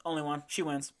 Only one. She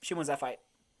wins. She wins that fight.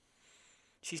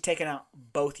 She's taking out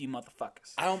both you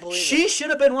motherfuckers. I don't believe She should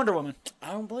have been Wonder Woman.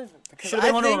 I don't believe it. Because Should've been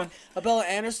I Wonder think Woman. Abella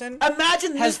Anderson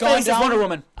Imagine has this gone face down as Wonder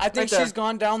Woman. I think right there. she's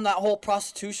gone down that whole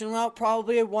prostitution route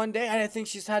probably one day, and I think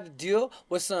she's had to deal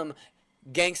with some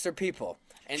gangster people.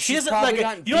 And She she's doesn't probably like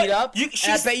gotten you know beat what? up. You- And I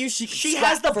she's- bet you she she scrap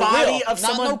has the for body real. of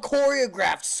not someone- no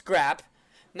choreographed scrap.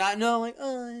 Not no like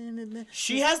oh.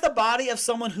 She has the body of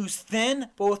someone who's thin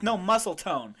but with no muscle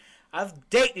tone. I've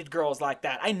dated girls like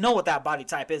that. I know what that body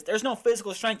type is. There's no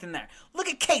physical strength in there. Look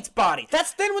at Kate's body.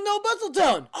 That's thin with no muscle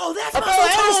tone. Oh, that's Abella muscle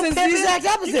tone, Anderson's the Pippin. exact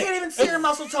opposite. You can't even see her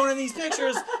muscle tone in these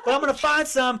pictures, but I'm gonna find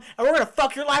some, and we're gonna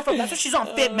fuck your life up. That's why she's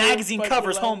on Fit magazine fuck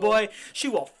covers, your life homeboy. She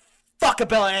will fuck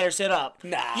Abella Anderson up.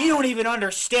 Nah. You don't even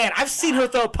understand. I've seen her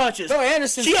throw punches. Abella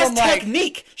Anderson's she has from, like-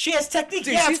 technique. She has technique.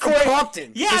 Dude, yeah, she's it's from choreo-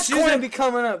 Compton. Yeah, so it's she's gonna choreo- be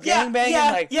coming up Yeah, gangbanging.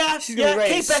 yeah, like yeah, she's gonna yeah. be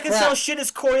ready Kate to Beckinsale scrap. shit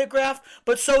is choreographed,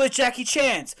 but so is Jackie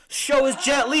Chan's. So is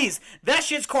Jet Li's. That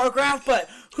shit's choreographed, but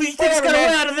who you think's Whatever, gonna man.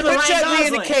 win out of them? Put Ryan Jet Li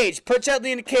in the Gosling? cage. Put Jet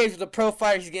Li in the cage with a pro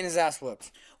fighter. He's getting his ass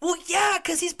whooped. Well, yeah,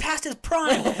 because he's past his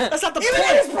prime. That's not the Even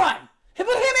point. in his prime. He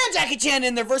put him and Jackie Chan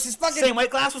in there versus fucking Same weight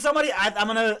class with somebody. I'm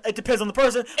gonna. It depends on the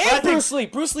person. But I and think- Bruce Lee.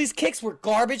 Bruce Lee's kicks were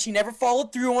garbage. He never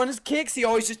followed through on his kicks. He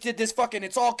always just did this fucking.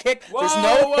 It's all kick. There's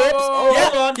no whoa, hips. whoa, yeah,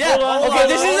 hold on, yeah. hold on, Okay, hold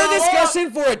this on, is a hold on.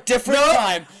 discussion for a different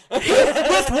time.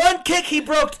 with one kick, he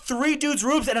broke 3 dudes'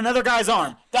 ribs and another guy's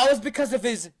arm. That was because of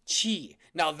his chi.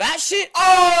 Now that shit.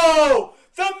 Oh,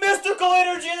 the mystical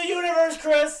energy of the universe,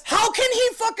 Chris. How can he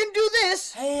fucking do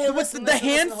this Hey, with listen, the listen,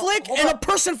 hand listen, flick hold and on. a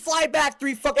person fly back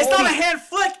 3 fucking It's not a feet? hand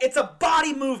flick. It's a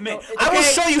body movement. No, I will okay.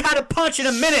 show you how to punch in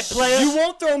a minute, player. You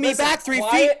won't throw me Listen, back 3 feet.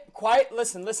 quiet, Quiet,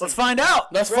 listen. Let's find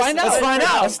out. Let's find out. Let's find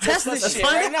out. Let's test this Let's shit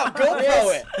find right now. out.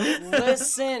 GoPro it.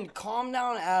 Listen, calm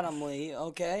down, Adam Lee,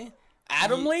 okay?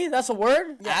 Adam Lee? That's a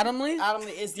word? Adam Lee? Adam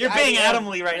Lee is the You're being idea of- Adam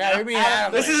Lee right Yeah, now. you're being Adam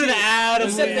Adam This Lee. is an Adam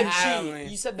You said Lee. the Adam chi. Lee.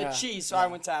 You said the Yeah. chi, so I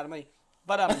went to Adam Lee.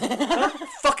 But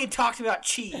Fucking talk to me about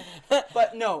chi.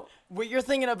 but no, what you're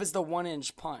thinking of is the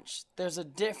 1-inch punch. There's a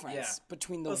difference Yeah.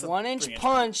 between the Well, it's a 1-inch 3-inch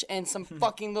punch and some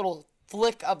fucking little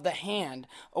flick of the hand.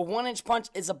 A 1-inch punch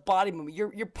is a body movement.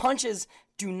 Your punches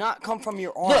do not come from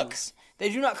your arms. They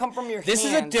do not come from your This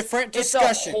is hands. a different It's a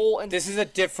discussion. whole and This is a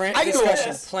different I can do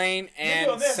discussion. this. Plain doing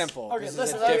and this. simple. Okay, This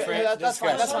listen, is a different that's fine.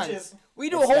 That's discussion. fine. We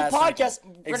do a whole That's podcast.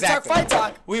 simple. We're gonna talk fight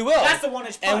talk. We will. That's the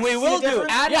 1-inch punch. And we See will the do.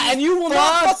 difference? Yeah, and you will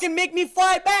not Frauds. fucking make me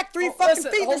fly back 3 fucking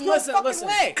listen, feet. There's no listen, fucking listen.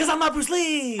 way. Because I'm not Bruce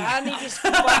Lee. Andy just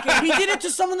fucking. He did it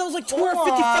to someone that was like Hold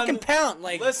 250 on. fucking pounds.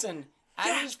 Like, Listen,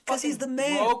 I just 'cause he's fucking the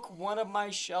man. broke one of my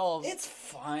shelves. It's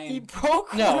fine. He broke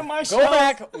one no, of my go shelves.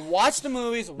 back, watch the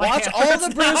movies, watch hand all hurts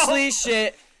the Bruce now. Lee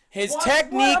shit. His What?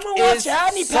 technique I'm gonna watch is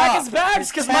Adney pack his suck. bags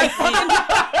because my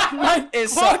fucking my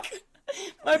is book, suck.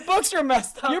 my books are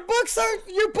messed up. Your books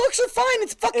are fine.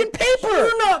 It's fucking paper.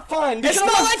 You're not fine. It's Because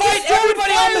not I'm like gonna he's fight throwing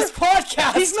everybody on fire. this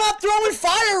podcast. He's not throwing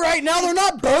fire right now. They're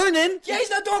not burning. Yeah, he's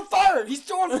not throwing fire. He's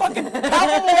throwing fucking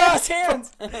palpable ass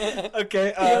hands.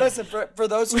 Okay. Yeah, listen. For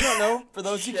those who don't know, for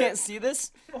those who can't see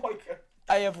this, Oh my God.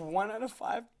 I have 1 out of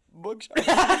 5 bookshelves.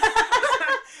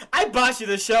 I bought you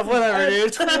the shelf. Whatever,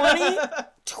 dude. 20,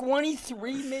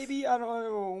 23 maybe. I don't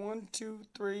know. 1, 2,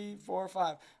 3, 4,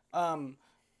 5.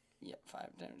 Yeah, 5,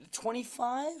 10,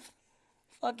 25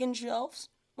 fucking shelves.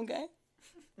 Okay.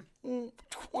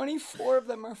 24 of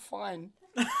them are fine.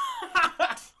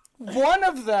 One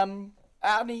of them,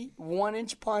 Adney,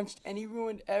 1-inch punched, and he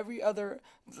ruined every other.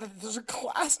 Those are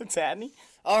classics, Adney.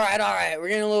 All right. We're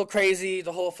getting a little crazy.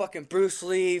 The whole fucking Bruce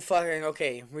Lee fucking.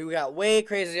 Okay, we got way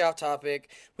crazy off topic.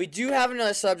 We do have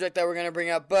another subject that we're gonna bring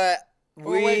up, but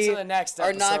We'll wait till the next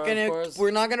are not episode, gonna. of course.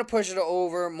 We're not gonna push it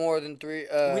over more than 3.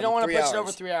 We don't want to 3 push hours. it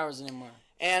over 3 hours anymore.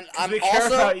 And I'm We care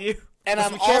also. about you. And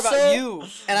I'm we care also, about you.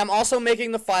 And I'm also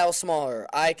making the file smaller.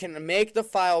 I can make the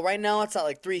file right now. It's at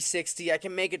like 360. I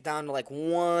can make it down to like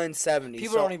 170.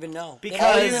 People So don't even know. Because-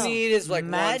 all All you you need is like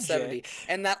magic. 170.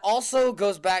 And that also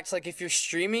goes back to like if you're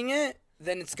streaming it,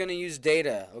 then it's gonna use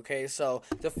data. Okay, so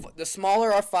the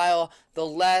smaller our file, the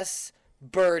less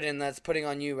burden that's putting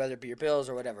on you, whether it be your bills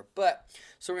or whatever. But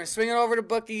so we're gonna swing it over to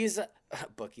Bookies.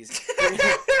 Bookies.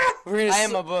 We're gonna I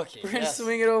am a bookie. We're gonna yes.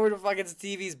 swing it over to fucking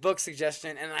Stevie's book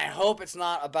suggestion, and I hope it's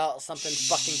not about something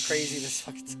fucking crazy this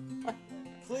fucking time.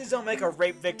 Please don't make a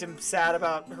rape victim sad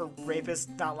about her rapist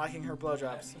not liking her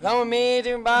blowjobs. Come with me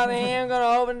to my body. I'm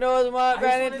gonna open doors and walk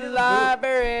right into the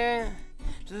library.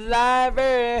 To the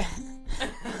library.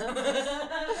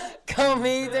 Come with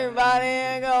me to my body.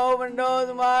 I'm gonna open doors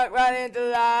and walk right into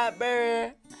the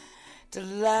library. To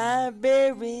the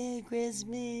library, Christmas,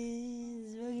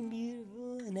 fucking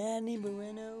beautiful, and Annie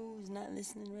Moreno's not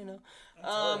listening right now.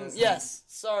 Yes,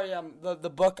 sorry. The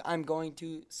book I'm going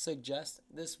to suggest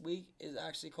this week is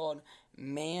actually called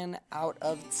 "Man Out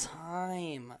of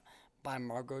Time" by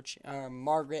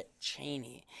Margaret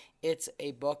Cheney. It's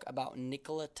a book about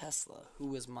Nikola Tesla, who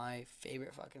was my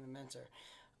favorite fucking inventor.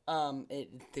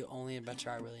 The only inventor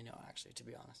I really know, actually, to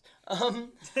be honest.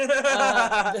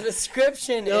 The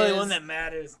description The is only one that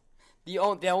matters. the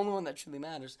only one that truly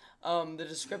matters. The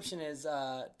description is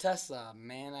Tesla,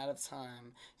 Man Out of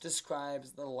Time,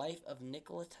 describes the life of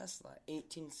Nikola Tesla,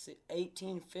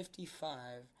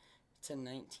 1855 to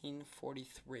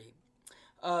 1943.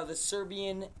 The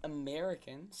Serbian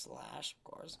American / of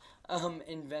course,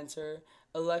 inventor,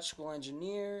 electrical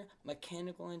engineer,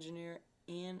 mechanical engineer,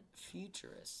 and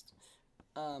futurist.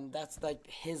 That's like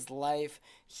his life.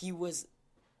 He was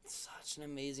such an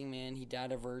amazing man. He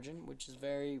died a virgin, which is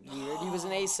very weird. He was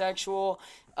an asexual.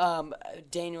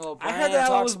 Daniel O'Brien I heard that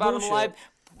talks was about him bullshit.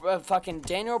 live. Fucking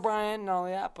Daniel O'Brien, not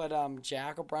only that, but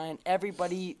Jack O'Brien.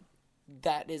 Everybody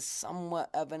that is somewhat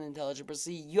of an intelligent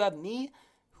person. You have me,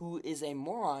 who is a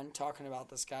moron, talking about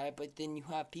this guy, but then you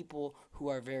have people who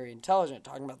are very intelligent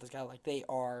talking about this guy like they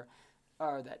are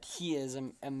that he is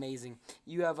amazing.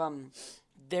 You have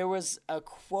there was a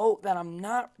quote that I'm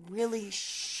not really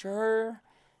sure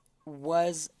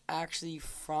was actually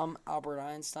from Albert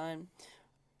Einstein.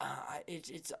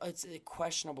 It's a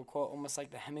questionable quote, almost like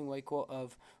the Hemingway quote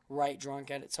of "Write drunk,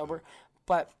 edit sober,"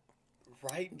 but.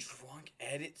 Right, drunk,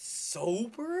 edit,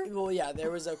 sober? Well, yeah,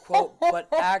 there was a quote, but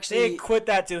They actually, quit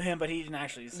that to him, but he didn't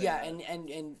actually say yeah, that.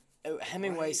 and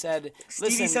Hemingway said,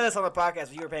 Stevie "Listen, said this on the podcast,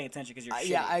 but you were paying attention because you're shitty.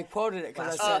 yeah, I quoted it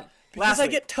because I said." Because Last I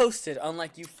week. get toasted,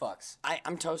 unlike you fucks.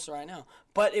 I'm toasted right now.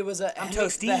 But it was I'm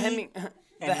toasty.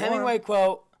 The Hemingway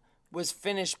quote was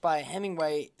finished by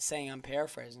Hemingway saying, I'm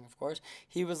paraphrasing, of course.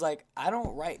 He was like, I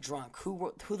don't write drunk.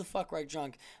 Who the fuck write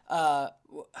drunk? I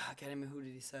can't remember, who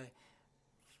did he say?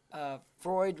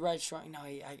 Freud writes drunk. No,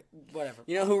 whatever.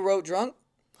 You know who wrote drunk?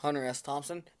 Hunter S.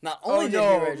 Thompson. Not only Oh, did he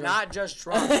no, write drunk. not just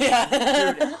drunk.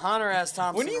 Dude, Hunter S.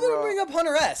 Thompson When are you going to wrote- bring up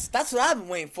Hunter S? That's what I've been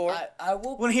waiting for. I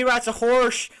will... When he writes a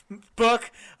horror book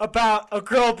about a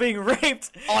girl being raped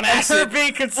On and her acid.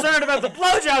 being concerned about the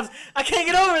blowjobs, I can't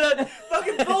get over that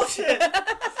fucking bullshit.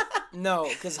 No,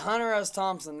 because Hunter S.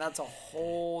 Thompson, that's a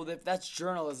whole... That's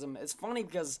journalism. It's funny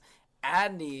because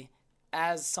Adney,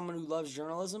 as someone who loves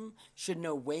journalism, should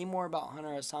know way more about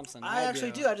Hunter S. Thompson than I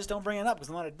actually do. I just don't bring it up because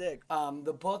I'm not a dick.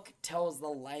 The book tells the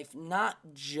life, not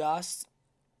just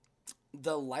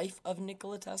the life of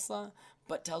Nikola Tesla,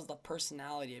 but tells the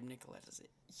personality of Nikola Tesla.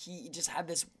 He just had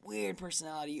this weird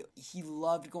personality. He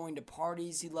loved going to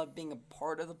parties. He loved being a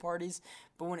part of the parties.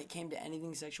 But when it came to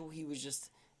anything sexual, he was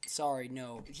just... Sorry,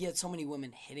 no. He had so many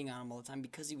women hitting on him all the time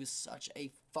because he was such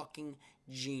a fucking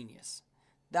genius.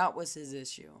 That was his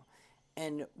issue.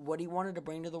 And what he wanted to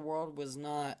bring to the world was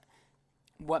not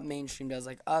what mainstream does.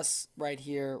 Like us right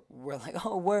here, we're like,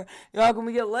 oh, how can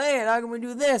we get laid? How can we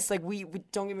do this? Like we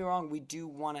don't get me wrong, we do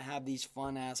want to have these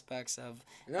fun aspects of,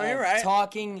 you're right.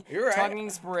 talking You're right.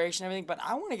 inspiration, everything. But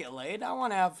I want to get laid. I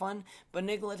want to have fun. But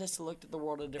Nikola Tesla looked at the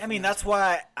world a different. I mean, that's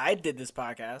why I did this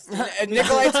podcast. If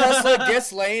Nikolai Tesla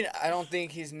gets laid, I don't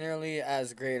think he's nearly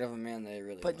as great of a man that he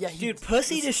really But was. yeah, he Dude,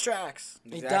 pussy distracts.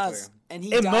 It does, and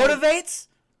It motivates,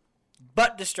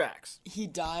 but distracts. He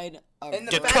died. And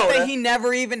the Dakota. fact that he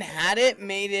never even had it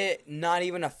made it not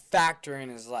even a factor in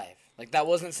his life. Like, that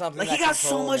wasn't something Like, that he got so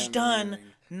controlled much him or done anything.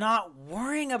 not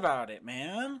worrying about it,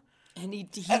 man. and he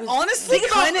And was, honestly,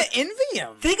 Think about- kind of envy him.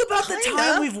 Think about the Kinda.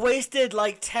 time we've wasted,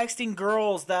 like, texting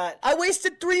girls that... I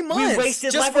wasted 3 months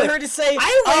wasted just life for with- her to say,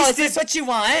 I oh, is wasted- this what you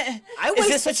want? I Is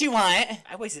wasted- this what you want?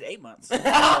 I wasted 8 months.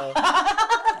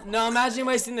 no, imagine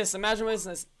wasting this. Imagine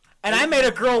wasting this. And I made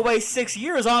a girl waste 6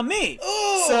 years on me.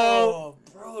 So...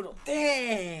 brutal.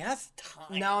 Dang, that's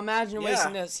time. Now imagine Yeah.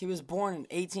 wasting this. He was born in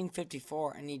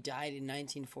 1854 and he died in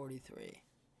 1943.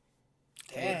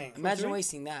 Dang. Imagine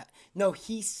wasting that. No,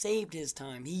 he saved his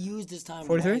time. He used his time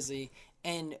 43? wisely,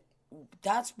 and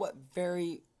that's what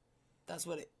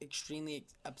extremely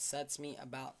upsets me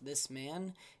about this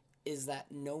man is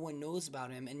that no one knows about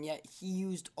him, and yet he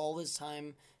used all his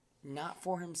time not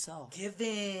for himself,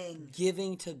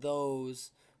 giving to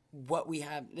those what we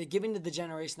have, giving to the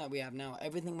generation that we have now.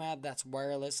 Everything we have that's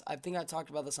wireless. I think I talked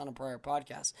about this on a prior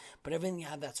podcast, but everything we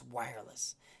have that's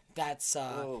wireless. that's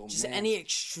just man. any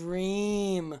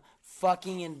extreme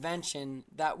fucking invention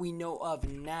that we know of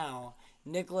now.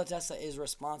 Nikola Tesla is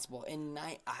responsible.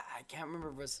 I can't remember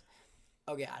if it was.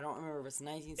 Okay, I don't remember if it's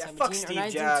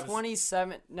 1917 or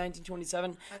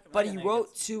 1927, but he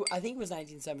wrote to, I think it was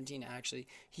 1917 actually,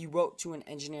 he wrote to an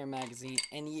engineer magazine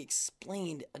and he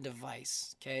explained a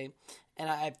device, okay? And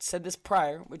I've said this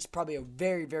prior, which is probably a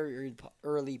very, very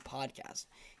early podcast.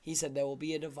 He said there will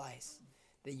be a device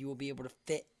that you will be able to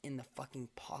fit in the fucking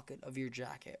pocket of your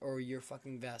jacket or your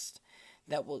fucking vest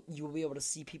you will be able to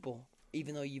see people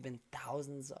even though you've been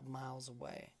thousands of miles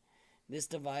away. This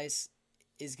device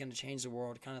is going to change the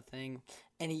world kind of thing.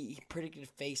 And he predicted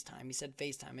FaceTime. He said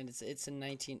FaceTime, and it's in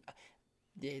 1917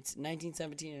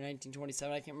 or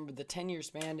 1927. I can't remember the 10-year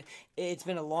span. It's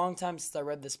been a long time since I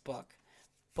read this book.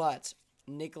 But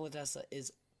Nikola Tesla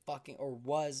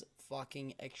was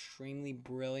fucking extremely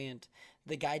brilliant.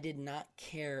 The guy did not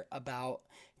care about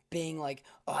being like,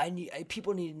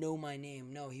 people need to know my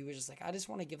name. No, he was just like, I just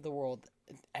want to give the world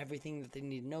everything that they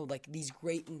need to know. Like these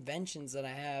great inventions that I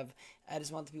have, I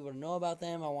just want the people to know about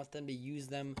them. I want them to use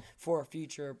them for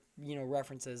future,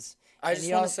 references. I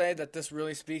just want to say that this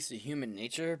really speaks to human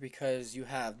nature, because you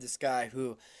have this guy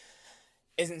who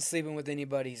isn't sleeping with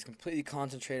anybody. He's completely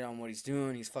concentrated on what he's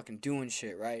doing. He's fucking doing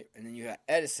shit, right? And then you got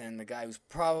Edison, the guy who's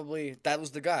that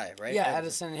was the guy, right? Yeah,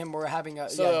 Edison and him were having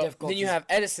difficulties. Then you have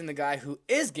Edison, the guy who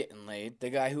is getting laid, the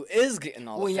guy who is getting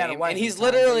all the fame, and he's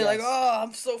literally like, oh,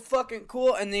 I'm so fucking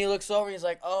cool. And then he looks over and he's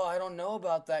like, oh, I don't know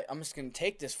about that. I'm just going to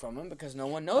take this from him because no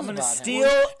one knows about him. I'm going to steal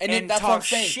and that's talk what I'm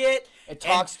saying. shit. It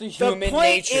talks to human nature. The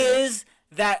point is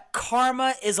that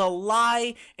karma is a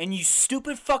lie, and you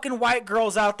stupid fucking white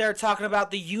girls out there talking about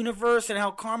the universe and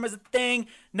how karma's a thing.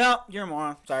 No, you're a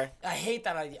moron. Sorry. I hate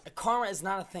that idea. Karma is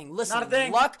not a thing. Listen, not a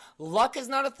thing. Luck is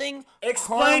not a thing.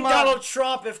 Explain Donald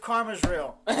Trump if karma's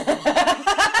real.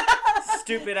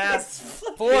 Stupid ass.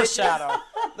 Foreshadow.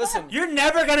 Listen. You're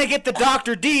never going to get the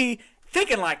Dr. D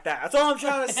thinking like that. That's all I'm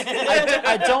trying to say.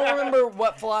 I don't remember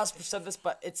what philosopher said this,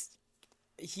 but this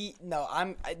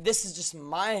is just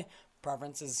my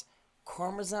preference is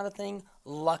karma's not a thing,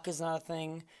 luck is not a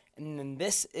thing, and then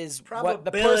this is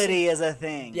probability is a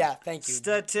thing. Yeah, thank you.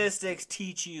 Statistics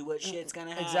teach you what shit's gonna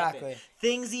happen. Exactly.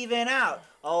 Things even out.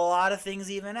 A lot of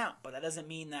things even out, but that doesn't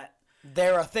mean that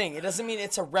they're a thing. It doesn't mean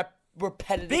it's a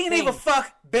repetitive being thing. able to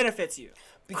fuck benefits you.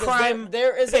 Because crime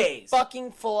there is pays. A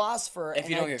fucking philosopher, if and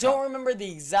you don't I don't remember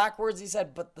the exact words he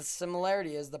said, but the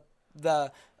similarity is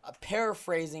the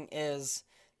paraphrasing is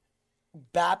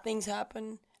bad things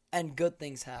happen and good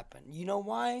things happen. You know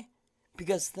why?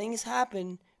 Because things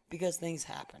happen.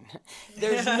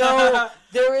 There is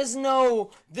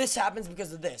no, this happens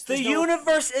because of this. The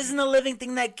universe isn't a living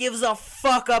thing that gives a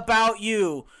fuck about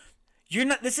you.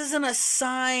 This isn't a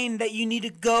sign that you need to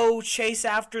go chase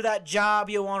after that job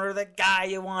you want or that guy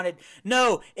you wanted.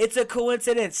 No, it's a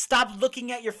coincidence. Stop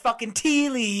looking at your fucking tea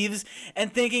leaves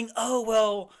and thinking, oh,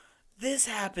 well, this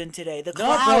happened today. The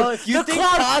cloud, if you think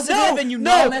positive and you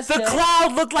know the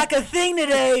cloud looked like a thing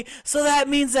today, so that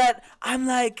means that I'm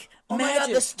like, oh magic. my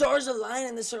God, the stars align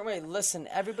in a certain way. Listen,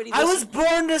 everybody. I was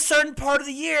born in a certain part of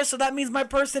the year, so that means my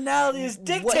personality is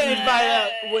dictated by that.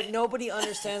 What nobody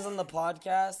understands on the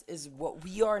podcast is what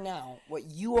we are now, what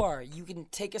you are. You can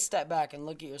take a step back and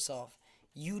look at yourself.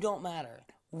 You don't matter.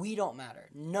 We don't matter.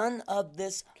 None of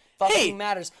this fucking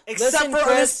matters. Except for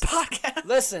Chris, this podcast.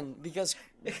 Listen, because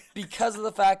of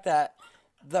the fact that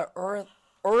the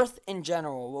Earth in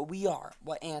general, what we are,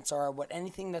 what ants are, what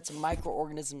anything that's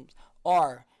microorganisms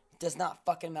are, does not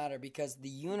fucking matter, because the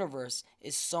universe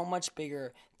is so much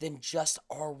bigger than just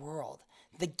our world.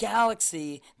 The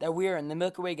galaxy that we're in, the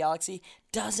Milky Way galaxy,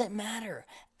 doesn't matter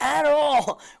at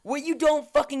all. What you don't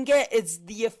fucking get is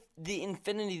the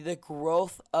infinity, the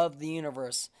growth of the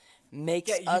universe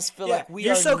makes us feel like we are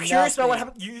You're so curious nothing. about what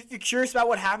happens. You're curious about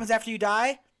what happens after you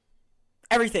die.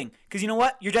 Everything. Because you know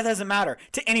what? Your death doesn't matter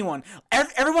to anyone.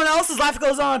 Everyone else's life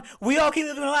goes on. We all keep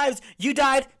living our lives. You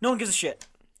died. No one gives a shit.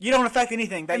 You don't affect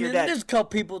anything that you're dead. There's a couple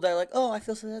people that are like, oh, I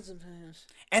feel sad sometimes.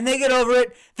 And they get over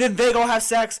it. Then they go have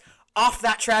sex. Off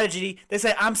that tragedy. They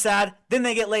say, I'm sad. Then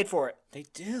they get laid for it. They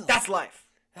do. That's life.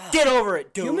 Get over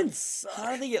it, dude. Humans.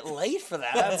 How do they get laid for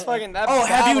that? That's fucking. That Oh,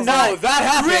 have you not? No, that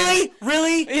happens.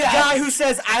 Really? Yeah. Guy who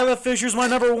says Isla Fisher's my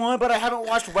number one, but I haven't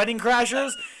watched Wedding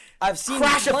Crashers. I've seen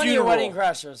Crash a plenty of funeral. Wedding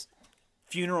Crashers.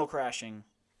 Funeral crashing.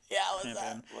 Yeah,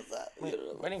 what's that?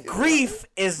 Wedding Grief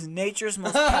is nature's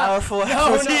most powerful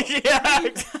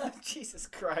act. Jesus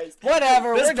Christ.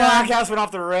 Whatever. This We're done. podcast went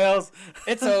off the rails.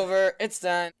 It's over. It's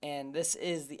done. And this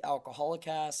is the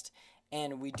Alcoholicast,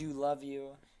 and we do love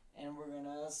you. And we're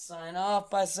gonna sign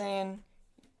off by saying,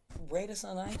 rate us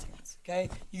on iTunes. Okay,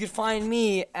 you can find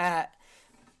me at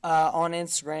on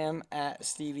Instagram at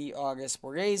Stevie August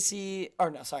Borghese.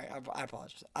 Or no, sorry, I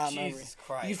apologize. Jesus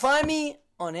Christ. You can find me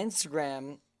on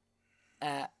Instagram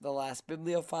at The Last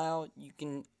Bibliophile. You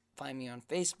can find me on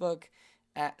Facebook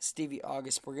at Stevie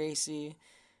August Borghese.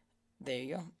 There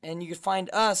you go. And you can find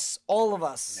us, all of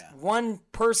us, one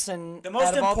person. The most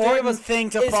out of all three of important us thing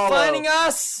to is follow. finding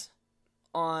us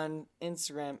on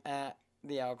Instagram at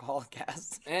The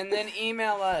Alcoholcast. And then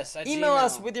email us. At Email Gmail.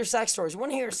 us with your sex stories. We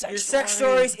want to hear Your sex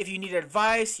stories, if you need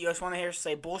advice, you just want to hear us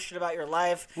say bullshit about your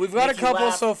life. We've got a make you couple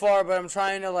laugh. so far, but I'm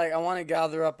trying to I want to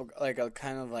gather up a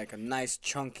kind of a nice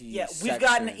chunky. Yeah, we've section.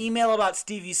 got an email about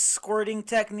Stevie's squirting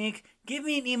technique. Give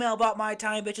me an email about my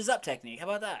tying bitches up technique. How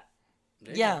about that?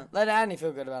 Yeah, let Adney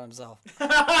feel good about himself.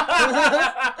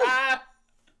 I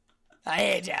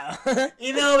hate you.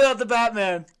 Email about the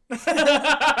Batman.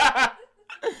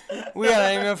 We got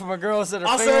an email from a girl who said her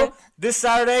Also, favorite. this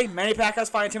Saturday, Manny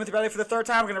Pacquiao's fighting Timothy Bradley for the third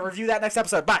time. We're going to review that next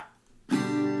episode. Bye.